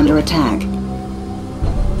unit is under attack.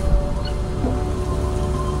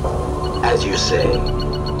 As you say.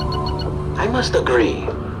 I must agree.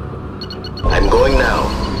 going now.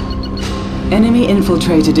 Enemy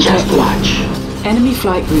infiltrator detected. Just watch. Enemy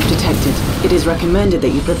flight group detected. It is recommended that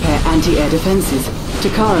you prepare anti-air defenses.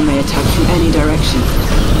 Takara may attack from any direction.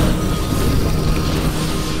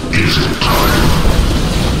 Is it time?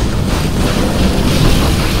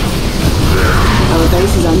 Our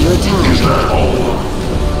base is under attack. Is that all?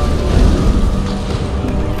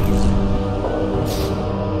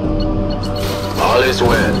 All is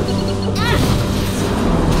well.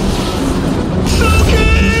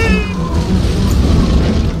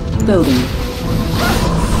 Building.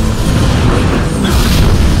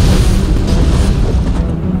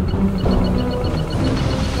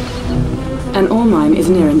 An ore mine is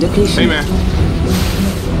nearing depletion. Hey, man.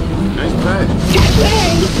 Nice play.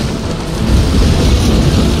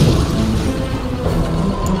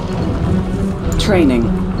 Training.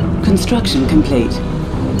 Construction complete.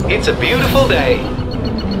 It's a beautiful day.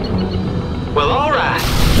 Well, all right.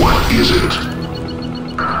 What is it?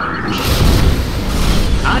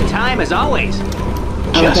 On time as always.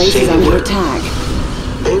 Our base is under attack.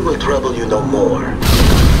 They will trouble you no more.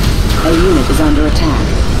 A unit is under attack.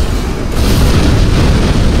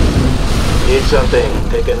 Need something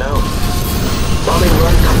taken out? Bombing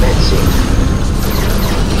run commencing.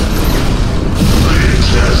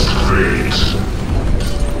 Test phase.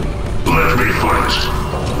 Let me fight.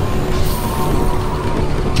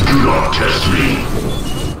 Do not test me.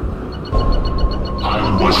 I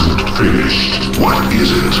wasn't finished. What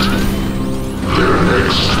is it? They're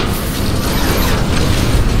next.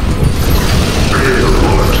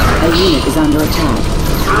 A unit is under attack.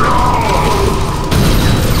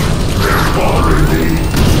 They're bothering me.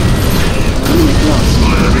 Unit lost.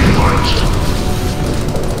 Let me fight.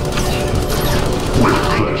 With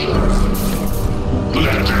pleasure.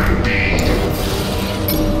 Let them be.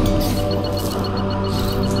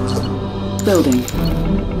 Building.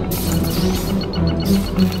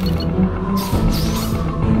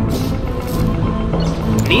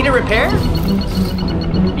 Need a repair?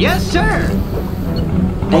 Yes, sir.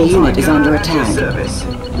 A unit is under attack.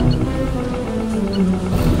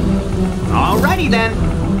 Alrighty then.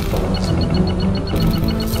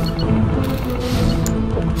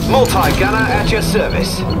 Multi-gunner at your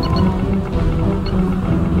service.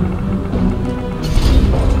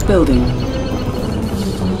 Building.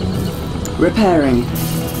 Repairing.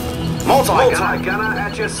 Multi-gunner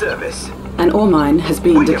at your service. An ore mine has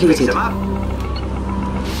been depleted.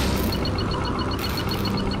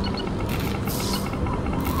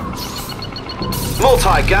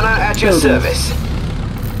 Multi-gunner at your service.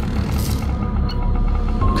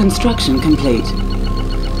 Construction complete.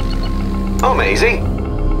 Oh, Maisie.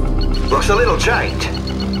 Looks a little changed.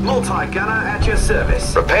 Multi-gunner at your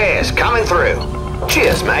service. Repairs coming through.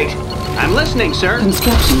 Cheers, mate. I'm listening, sir.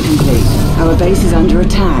 Construction complete. Our base is under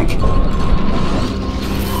attack.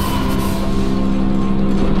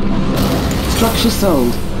 Structure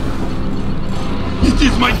sold. It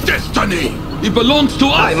is my destiny. It belongs to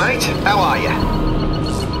us. Hi, mate. How are you?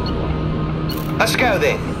 Let's go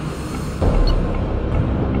then.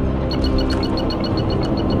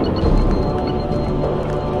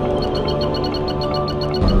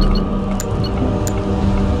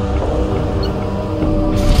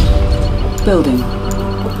 Building.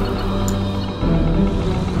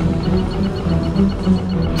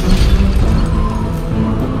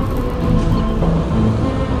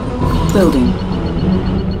 Building.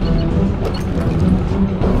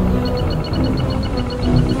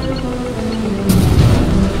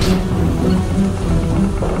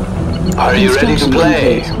 Are you ready to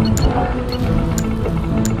play?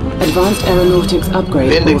 Advanced aeronautics upgrade.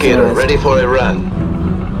 Vindicator authorized. ready for a run.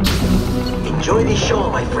 Enjoy the show,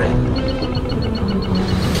 my friend.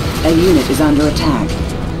 A unit is under attack.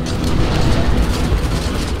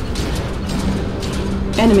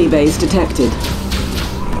 Enemy base detected.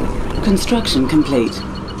 Construction complete.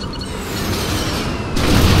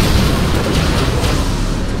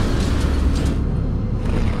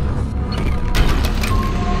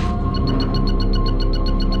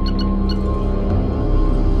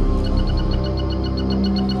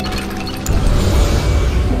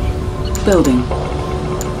 Building.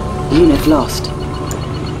 Unit lost.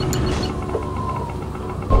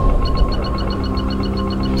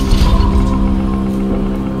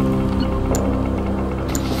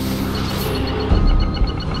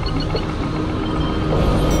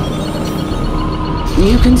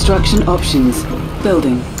 New construction options.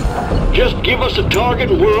 Building. Just give us a target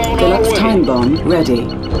and we're on our Deluxe way. time bomb ready.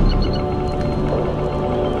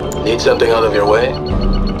 Need something out of your way?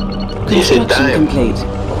 Is it Construction time? complete.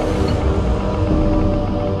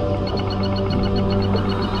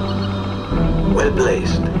 Well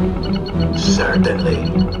placed. Certainly.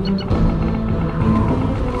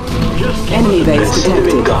 Enemy base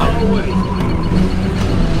detected.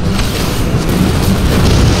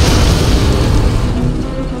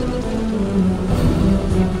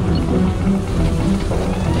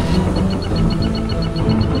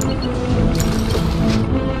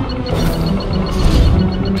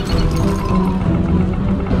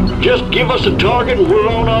 Just give us a target and we're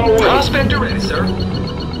on our way. Prospector ready, sir.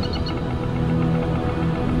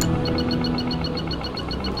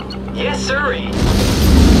 Yes, sirree.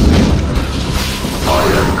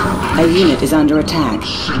 A unit is under attack.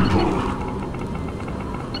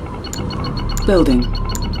 Building.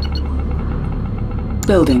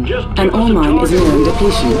 Building. An ore mine is nearing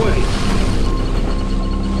depletion.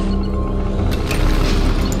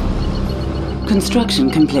 Construction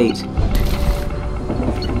complete.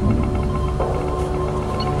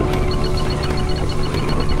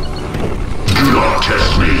 Do not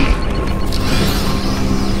test me.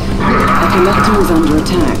 A collector is under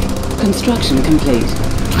attack. Construction complete.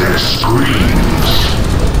 Their screams.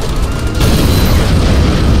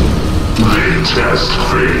 They test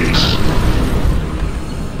fate.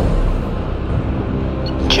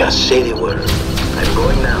 Just say the word. I'm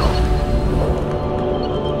going now.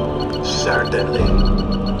 Certainly.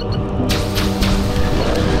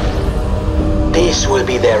 This will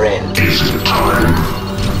be their end. Is it time?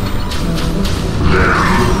 Then.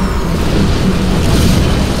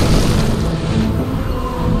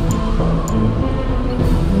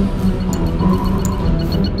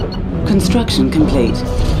 Construction complete.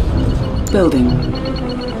 Building.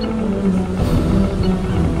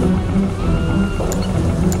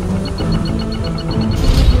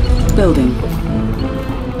 Building.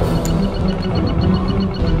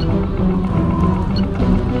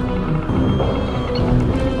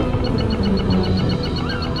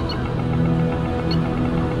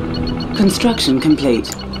 Construction complete.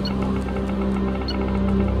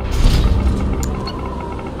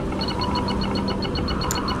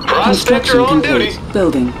 Construction complete.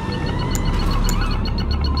 Building.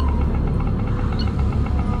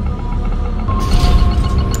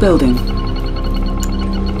 Building.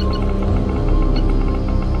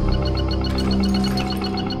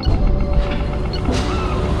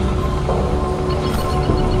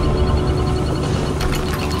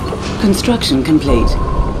 Construction complete.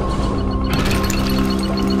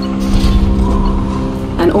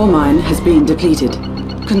 An ore mine has been depleted.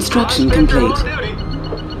 Construction complete.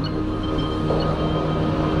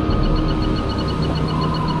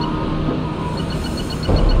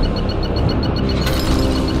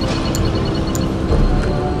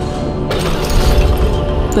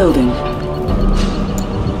 Building.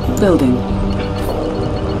 Building.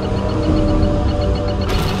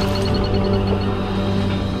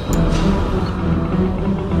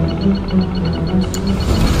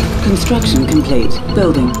 Construction complete.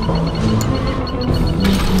 Building.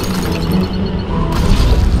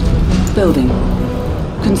 Building.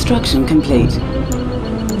 Construction complete.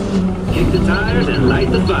 Kick the tires and light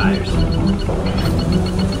the fires.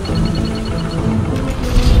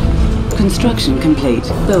 Construction complete.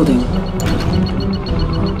 Building.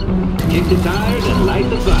 Kick the tires and light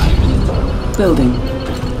the fires. Building.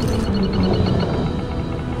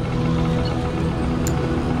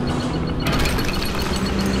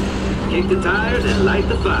 Kick the tires and light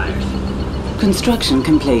the fires. Construction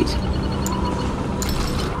complete.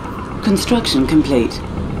 Construction complete.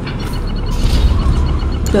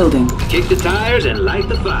 Building. Kick the tires and light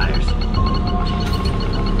the fires.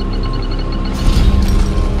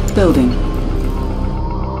 Building.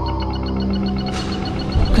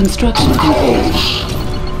 Construction complete.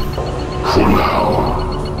 For now.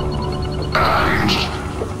 And...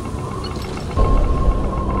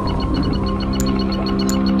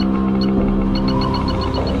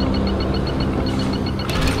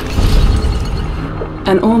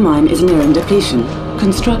 An ore mine is nearing depletion.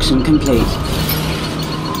 Construction complete.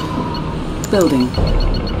 Building.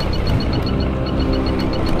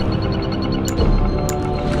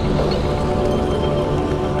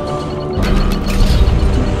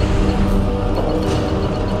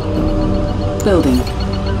 Building.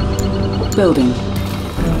 Building.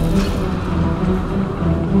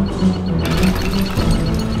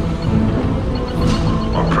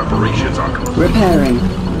 Our preparations are complete. Repairing.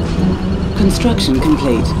 Construction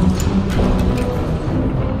complete.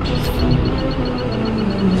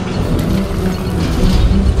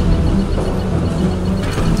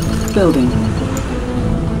 Building.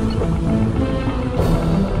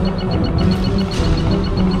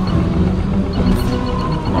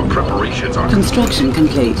 Our preparations are Construction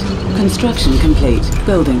complete. Construction complete.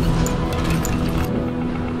 Building.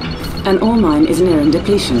 An ore mine is nearing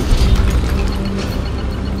depletion.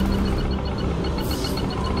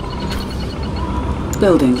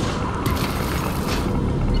 Building.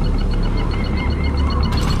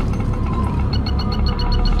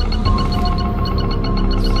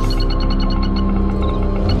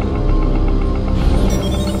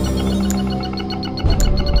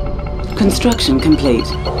 Construction complete.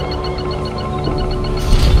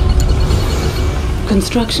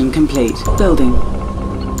 Construction complete. Building.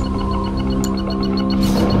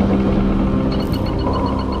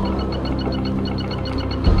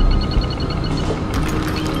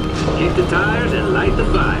 Kick the tires and light the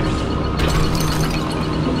fires.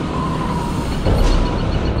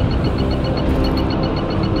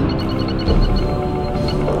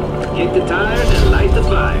 Kick the tires and light the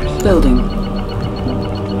fires. Building.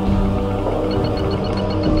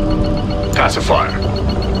 Pacifier.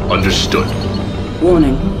 Understood.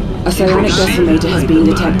 Warning. A psionic decimator has been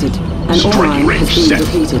detected. An ore mine has been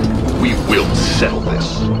depleted. We will settle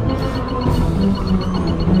this.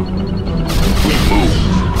 We move.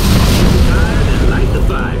 Tires and light the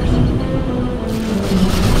fires.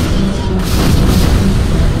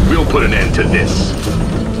 We'll put an end to this.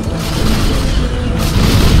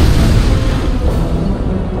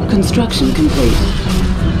 Construction complete.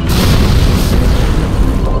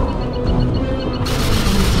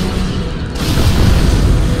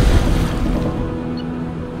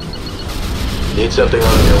 Need something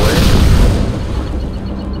on your way?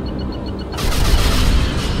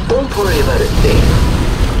 Don't worry about a thing.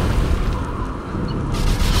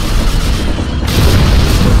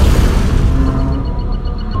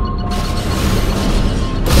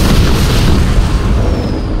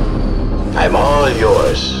 I'm all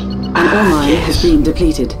yours. An ore mine has been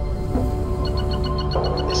depleted.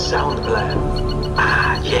 Sound plan.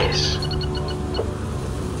 Ah, yes.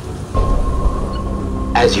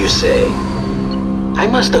 As you say. I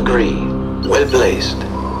must agree. Well placed.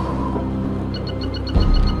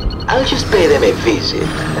 I'll just pay them a visit.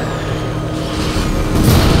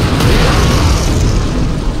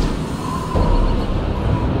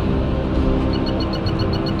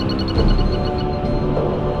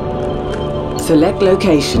 Select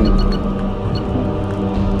location.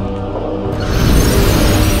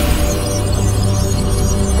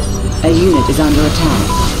 A unit is under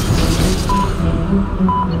attack.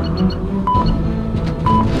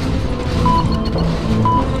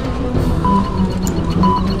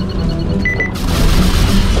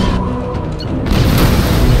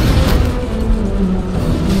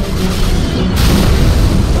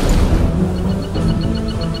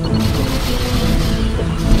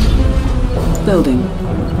 Building.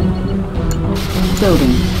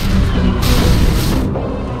 Building.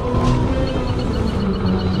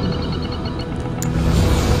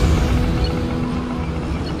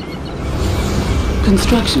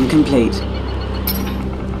 Construction complete.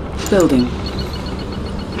 Building.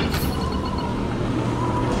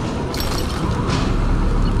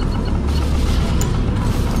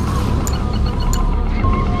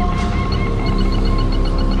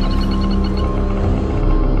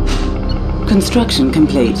 Construction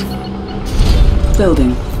complete.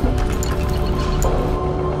 Building.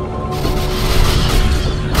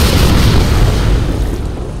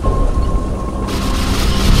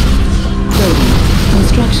 Building.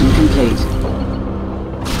 Construction complete.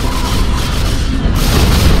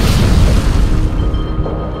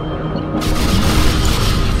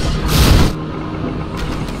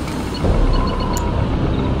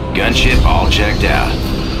 Gunship all checked out.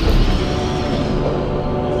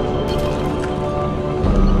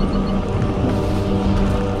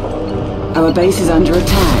 Our base is under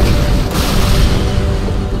attack.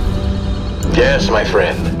 Yes, my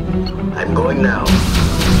friend. I'm going now.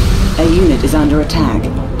 A unit is under attack.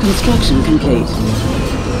 Construction complete.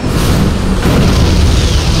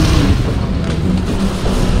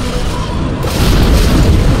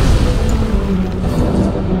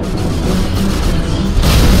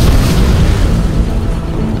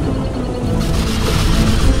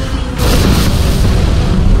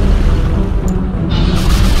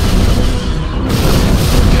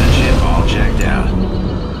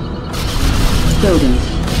 Building.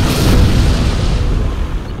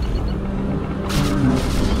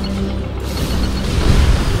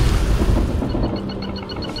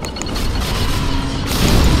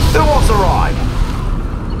 Who wants a ride?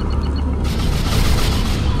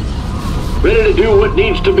 Ready to do what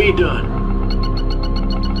needs to be done.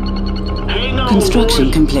 Hang on, Construction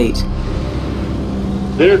boys. complete.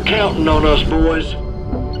 They're counting on us, boys.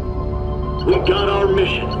 We got our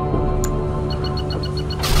mission.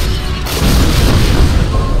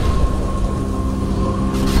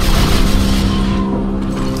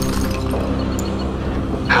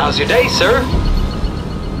 How's your day, sir?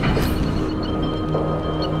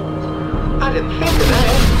 I didn't think of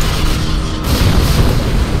that.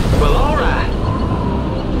 Well, all right.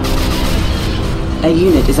 A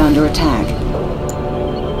unit is under attack.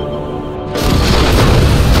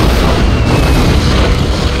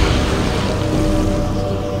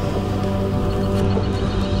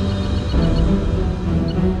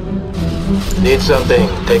 Need something,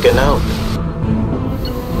 take a note.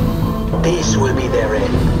 This will be their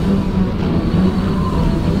end.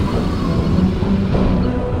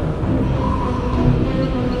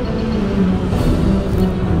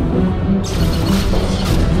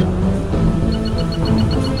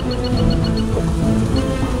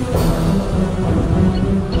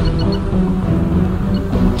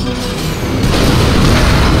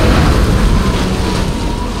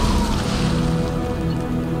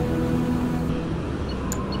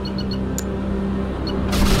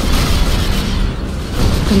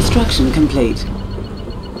 Construction complete.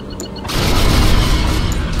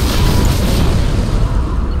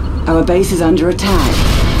 Our base is under attack.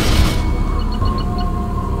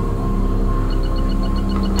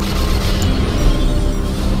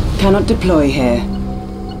 Cannot deploy here.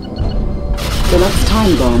 Deluxe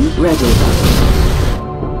time bomb ready.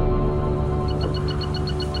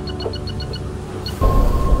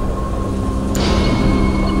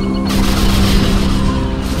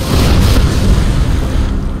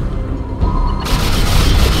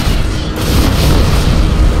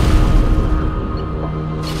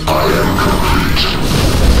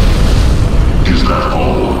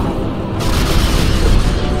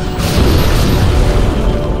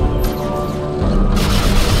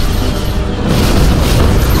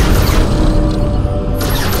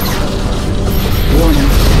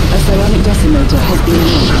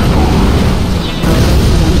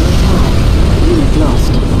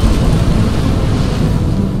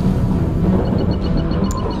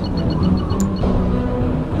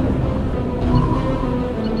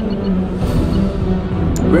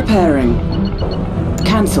 Repairing.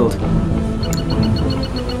 Cancelled.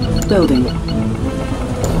 Building.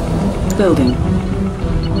 Building.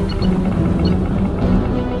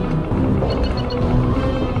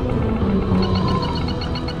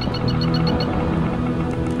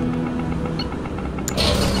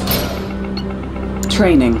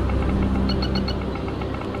 Training.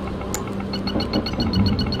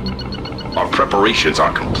 Our preparations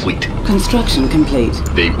are complete. Construction complete.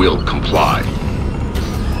 They will comply.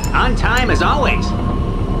 On time as always.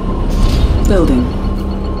 Building.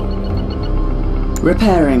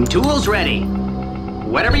 Repairing. Tools ready.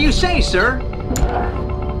 Whatever you say, sir.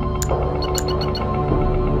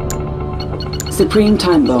 Supreme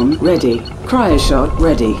time bomb ready. Cryo shot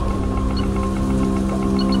ready.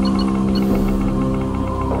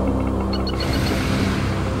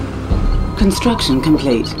 Construction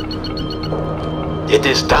complete. It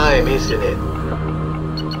is time, isn't it?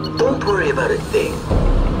 Don't worry about a thing.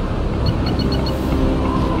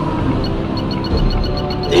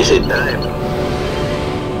 Is it time?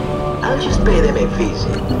 I'll just pay them a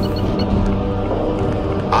visit.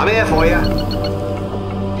 I'm here for you.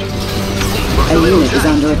 A unit is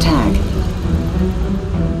under attack.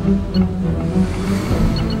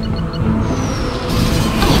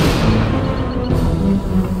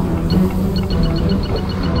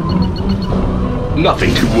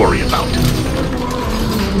 Nothing to worry about.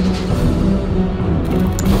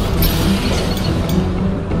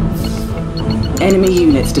 Enemy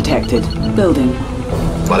units detected. Building.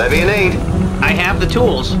 Whatever you need. I have the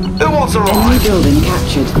tools. Who wants a ride? Enemy building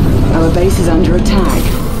captured. Our base is under attack.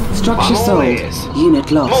 Structure sold. Unit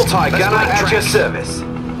lost. Multi-gunner at your service.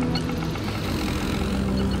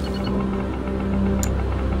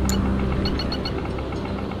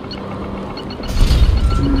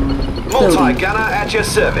 Multi-gunner at your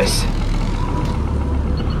service.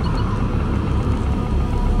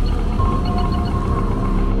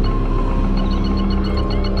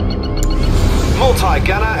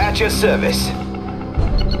 Multi-gunner at your service.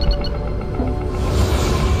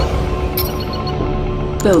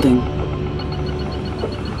 Building.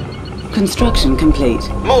 Construction complete.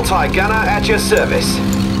 Multi-gunner at your service.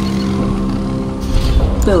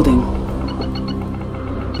 Building.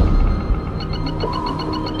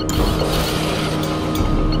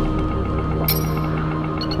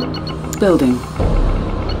 Building.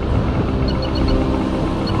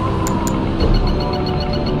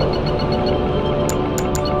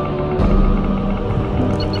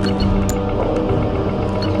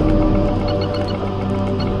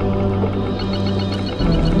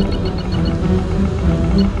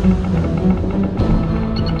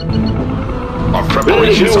 Our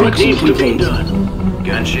preparations are needs to be complete. done.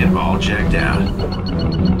 Gunship all checked out.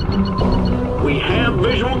 We have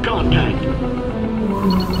visual contact.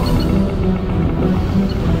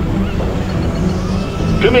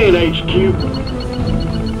 Come in, HQ.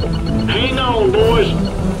 Hang on, boys.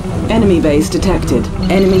 Enemy base detected.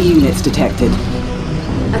 Enemy units detected.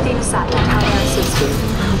 Athena satellite, how may I assist you?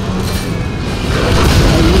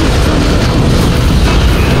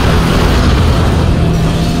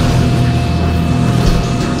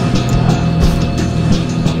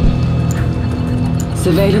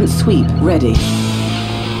 Surveillance sweep ready.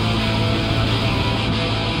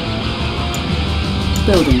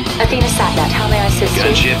 Building. Athena satellite, how may I assist you?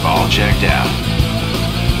 Gunship all checked out.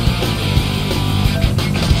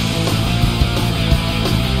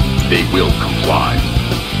 They will comply.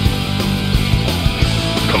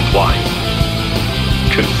 Complying.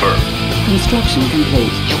 Confirmed. Construction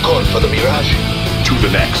complete. You called for the Mirage? To the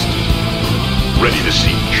next. Ready to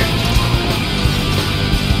siege.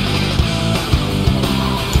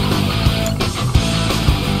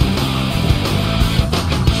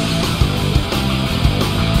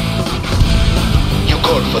 You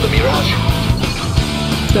called for the Mirage?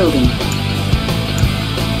 Building.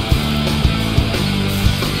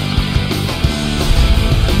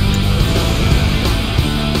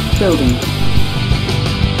 Building.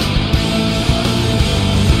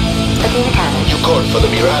 Athena cannon. You called for the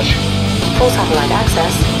Mirage? Full satellite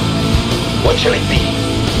access. What shall it be?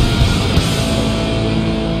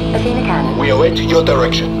 Athena cannon. We await your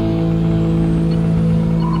direction.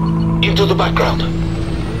 Into the background.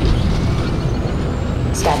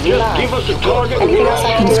 Standing by. Give us a target. Anything else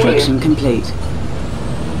I can do for you? Construction complete.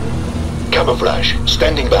 Camouflage.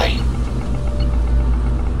 Standing by.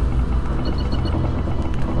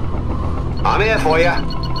 I'm here for you.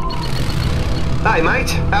 Hey, mate.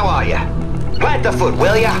 How are you? Plant the foot,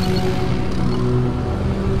 will ya?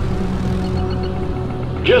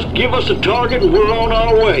 Just give us a target and we're on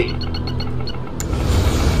our way.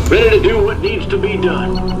 Ready to do what needs to be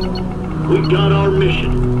done. We've got our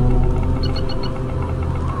mission.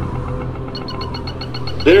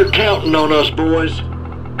 They're counting on us, boys.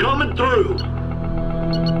 Coming through.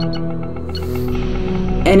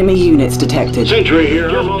 Enemy units detected. Sentry here.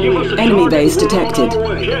 Just give us a Enemy target base and we're detected. on our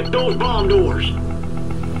way. Check those bomb doors.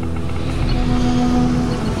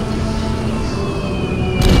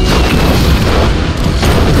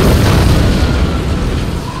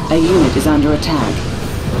 A unit is under attack.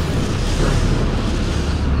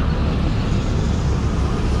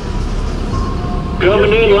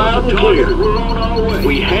 Coming in loud and clear. We're on our way.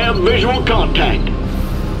 We have visual contact.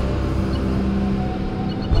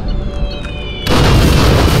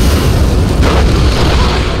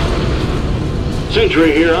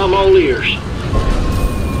 Sentry here, I'm all ears.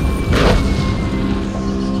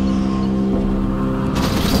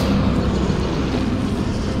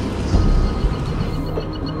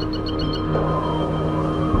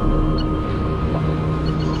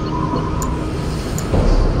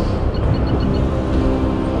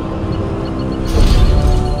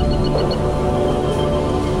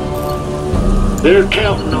 They're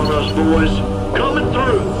counting on us, boys. Coming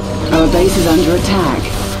through. Our base is under attack.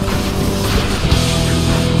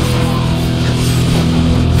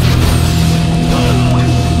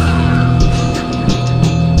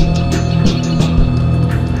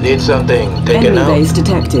 Need something taken Enemy out? base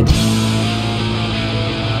detected.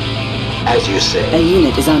 As you say. A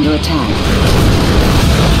unit is under attack.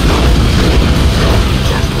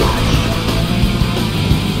 Just watch.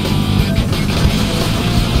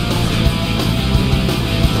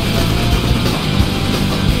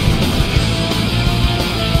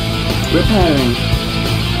 Repairing.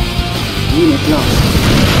 Unit lost.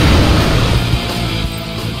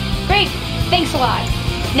 Great, thanks a lot.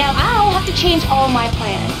 Now I'll have to change all my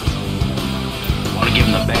plans. Want to give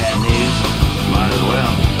them the bad news? Might as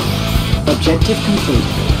well. Objective complete.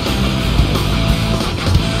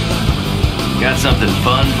 Got something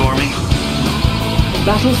fun for me?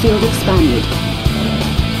 Battlefield expanded.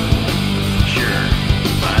 Sure.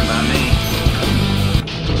 Fine by me.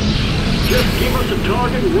 Just give us a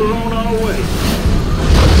target and we're on our way.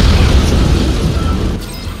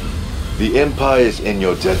 The Empire is in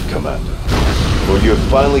your debt, Commander. For you have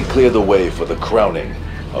finally cleared the way for the crowning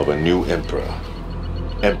of a new Emperor.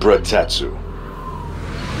 Emperor Tatsu.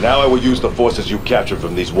 Now I will use the forces you captured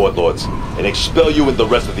from these warlords and expel you and the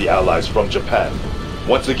rest of the allies from Japan.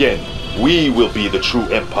 Once again, we will be the true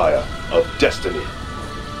Empire of Destiny.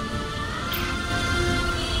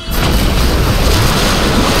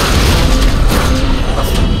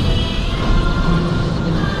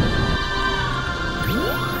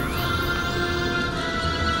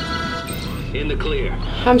 In the clear.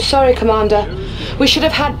 I'm sorry, Commander. We should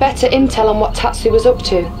have had better intel on what Tatsu was up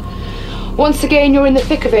to. Once again, you're in the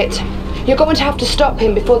thick of it. You're going to have to stop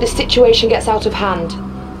him before this situation gets out of hand.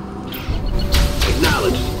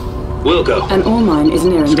 Acknowledged. We'll go. An ore mine is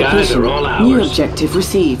nearing Skies depletion. are all ours. New objective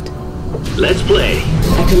received. Let's play.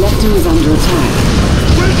 A collector is under attack.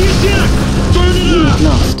 Where's the attack? Turn it Unit up!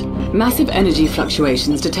 lost. Massive energy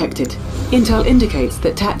fluctuations detected. Intel indicates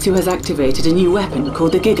that Tatsu has activated a new weapon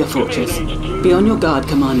called the Giga Fortress. Be on your guard,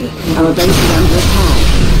 Commander. Our base is under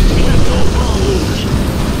attack.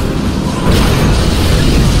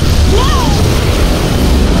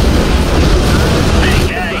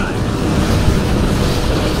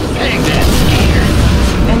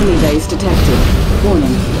 Enemy base detected.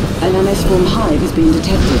 Warning. An MS form hive has been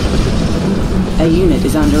detected. A unit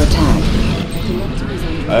is under attack.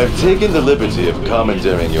 I've taken the liberty of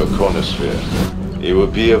commandeering your chronosphere. It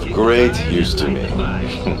would be of great use to me.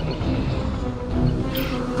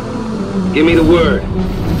 Give me the word.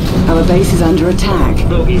 Our base is under attack.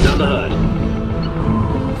 Bogies on the HUD.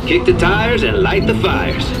 Kick the tires and light the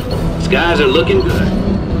fires. Skies are looking good.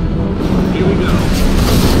 Here we go.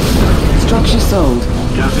 Structure sold.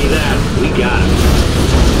 Copy that. We got it.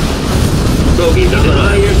 Bogies on the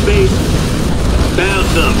HUD. Airspace.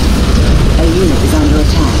 Bounce them. A unit is under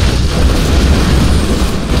attack.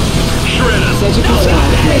 Shred them. Surgical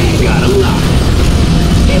strike ready. Got him locked.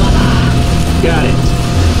 Got it.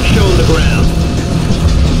 Show the ground.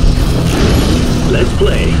 Let's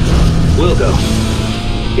play. We'll go.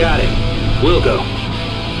 Got it. We'll go.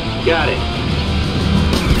 Got it.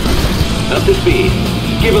 Up to speed.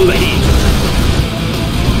 Give him the heat.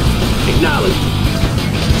 Acknowledge.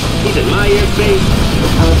 He's in my airspace.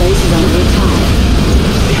 Our base is under attack.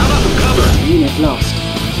 Hey, how about some cover? Unit lost.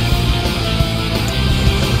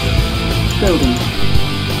 Building.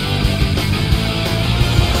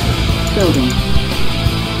 Building.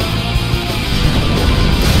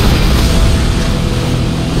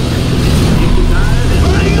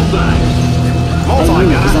 A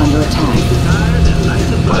unit is under attack.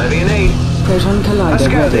 Whatever you need. Proton collider Let's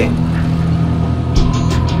go ready. then.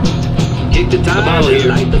 Kick the tires and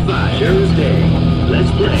light the fire. Sure as day.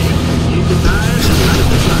 Let's play. Kick the tires and light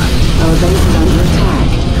the fire. Our base is under attack.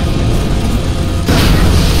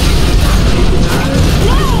 Kick the tires and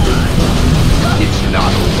light the fire. It's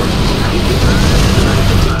not over. Kick the tires and light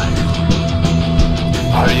the fire.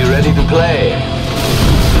 Are you ready to play?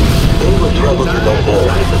 Kick the tires and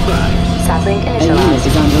light the fire. Satlink A unit initialized.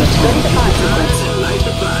 is under Ready attack. to fire sequence. Light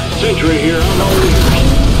the fire. Sentry here, I'm all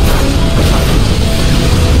ears.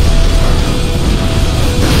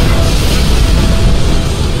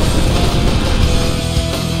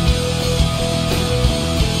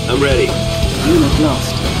 I'm ready. Unit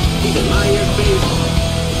lost. He's in my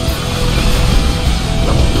airspace.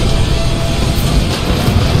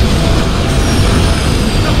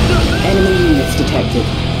 Enemy units detected.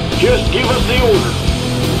 Just give us the order.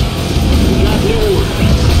 We got the order.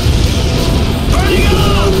 Burning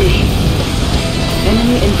up! Mission.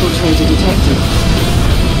 Enemy infiltrator detected.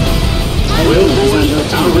 A Well, unit is boys, under I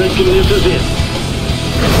attack. reckon this is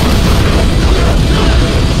it.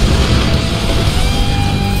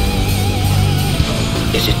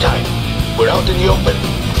 Is it time? We're out in the open.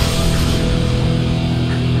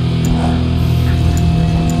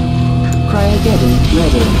 Cryogeddon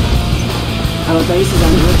ready. Our base is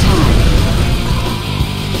under attack.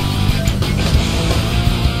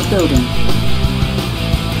 Building.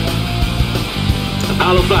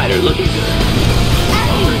 Apollo fighter looking good.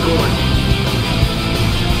 On record.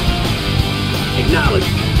 Acknowledge.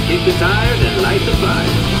 Kick the tires and light the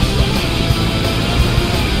fire.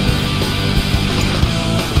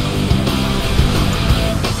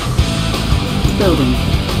 Building.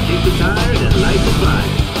 Kick the tires and light the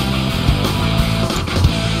fire.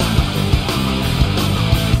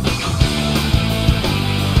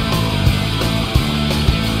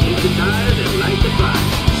 Kick the tires and light the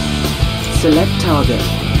fire. Select target.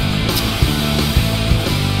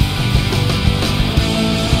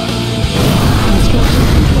 Construction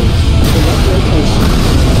complete. Select location.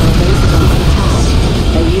 Our base is under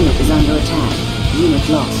attack. A unit is under attack. Unit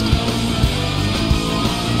lost.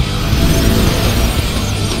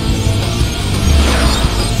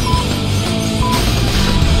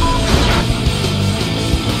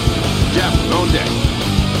 Jeff, on deck.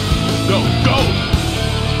 Go, go!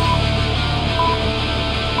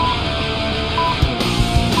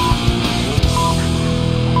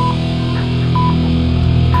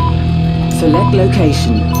 Select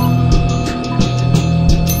location.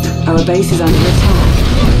 Our base is under attack.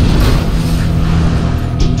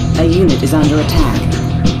 A unit is under attack.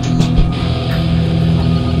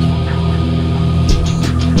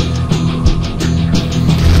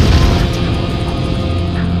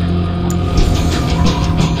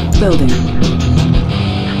 building.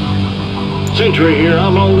 Sentry here,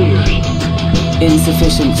 I'm all ears.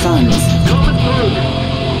 Insufficient funds. Coming through.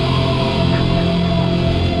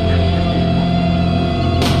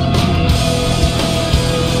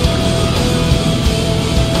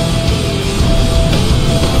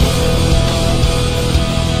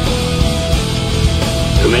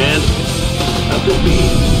 Command, up to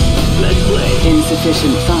speed. Let's play.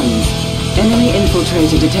 Insufficient funds. Enemy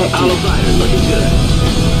infiltrator detected. Hollow fighter looking good.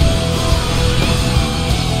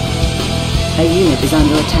 A unit is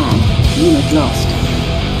under attack. Unit lost.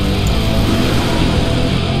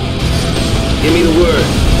 Give me the word.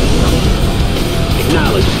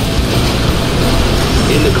 Acknowledge.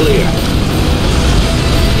 In the clear.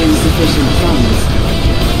 Insufficient funds.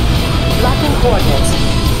 Locking coordinates.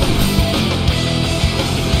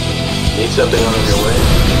 Need something on your way?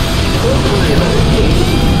 Don't worry about it,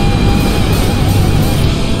 Kate.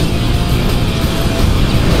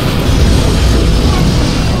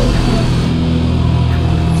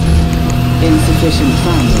 Insufficient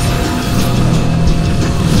funds.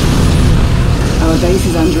 Our base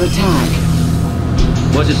is under attack.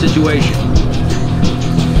 What's the situation?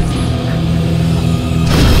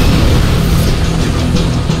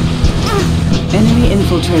 Enemy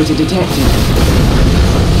infiltrator detected.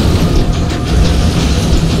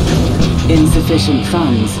 Insufficient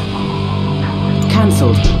funds.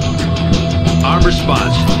 Cancelled. Armed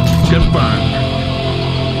response. Confirmed.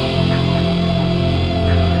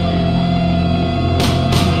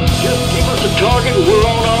 Just give us a target and we're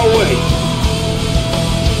on our way.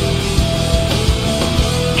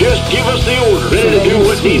 Just give us the order. Ready to do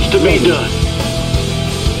what needs to be done.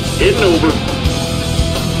 Heading over.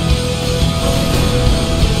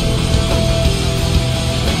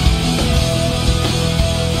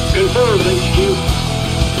 Confirmed, HQ.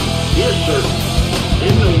 Yes, sir.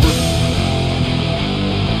 Heading over.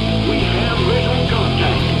 We have visual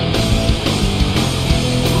contact.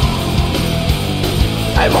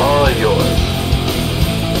 I'm all yours.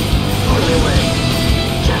 On your way.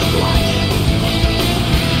 Just watch.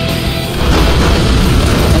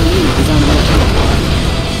 A unit is under attack.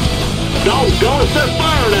 Doggone it, they're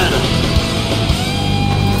firing at us.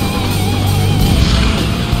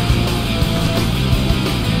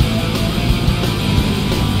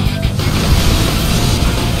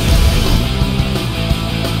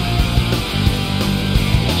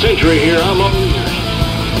 Sentry here, I'm on yours.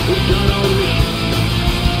 We've done our mission.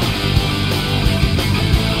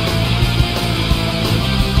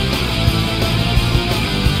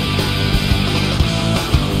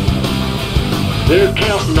 They're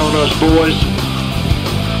counting on us, boys.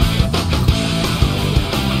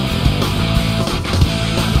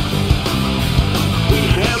 We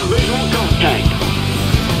have visual contact.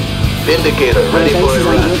 Vindicator ready for a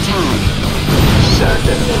run.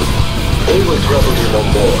 Certainly. They will trouble you no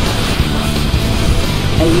more.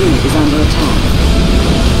 A unit is under attack.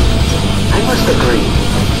 I must agree.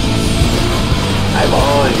 I'm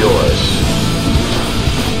all yours.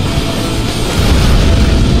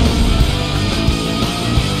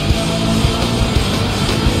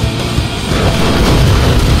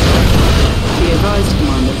 Be advised,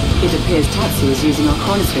 Commander. It appears Tatsu is using our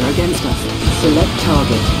chronosphere against us. Select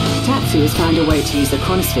target. Tatsu has found a way to use the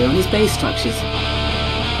chronosphere on his base structures.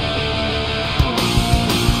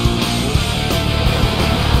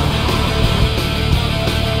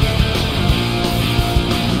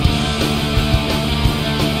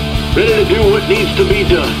 Ready to do what needs to be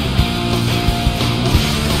done.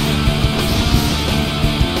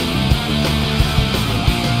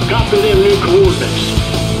 Copy them new coordinates.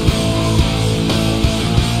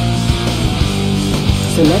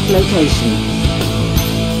 Select location.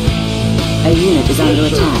 A unit is under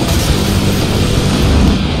attack.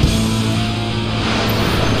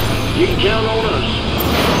 You can count on us.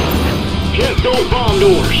 Check those bomb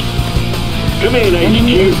doors. Come in, HQ.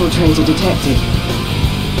 Enemy infiltrator detected.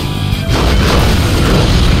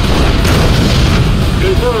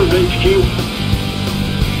 Confirmed, HQ.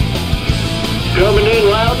 Coming in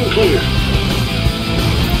loud and clear.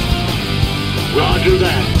 Roger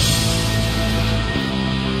that.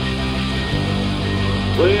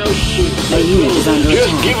 Well, shoot. A unit is under Just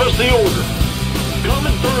attack. give us the order.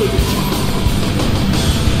 Coming through.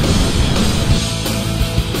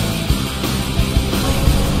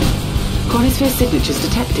 Chronosphere signatures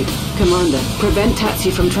detected. Commander, prevent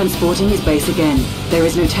Tatsu from transporting his base again. There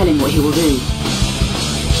is no telling what he will do.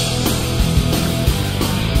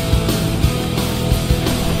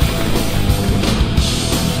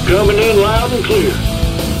 Coming in loud and clear.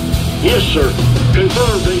 Yes, sir.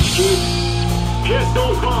 Confirmed, HQ. Check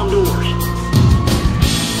those bomb doors.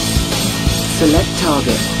 Select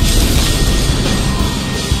target.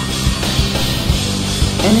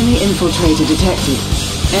 Enemy infiltrator detected.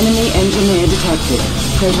 Enemy engineer detected.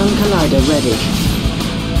 Proton collider ready.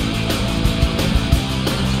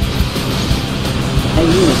 A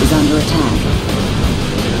unit is under attack.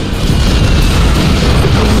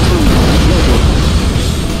 Supreme combat ready.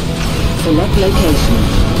 Select location.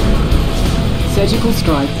 Surgical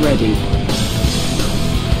strike ready.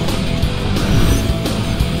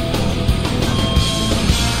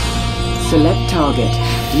 Select target.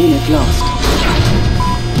 Unit lost.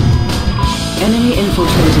 Enemy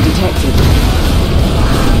infiltrator detected.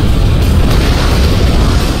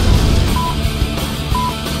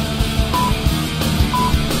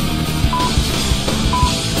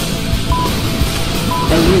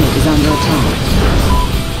 A unit is under attack.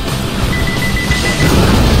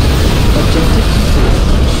 Objective complete.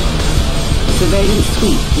 Surveillance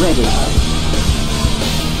sweep ready.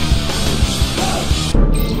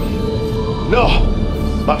 No!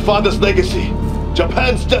 My father's legacy.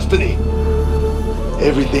 Japan's destiny.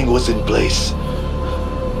 Everything was in place.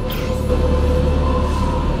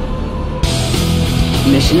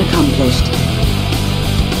 Mission accomplished.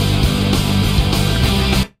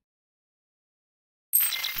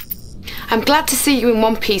 I'm glad to see you in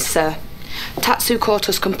one piece, sir. Tatsu caught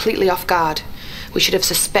us completely off guard. We should have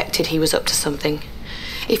suspected he was up to something.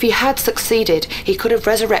 If he had succeeded, he could have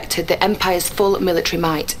resurrected the Empire's full military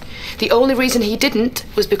might. The only reason he didn't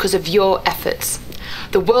was because of your efforts.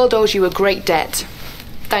 The world owes you a great debt.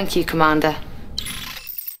 Thank you, Commander.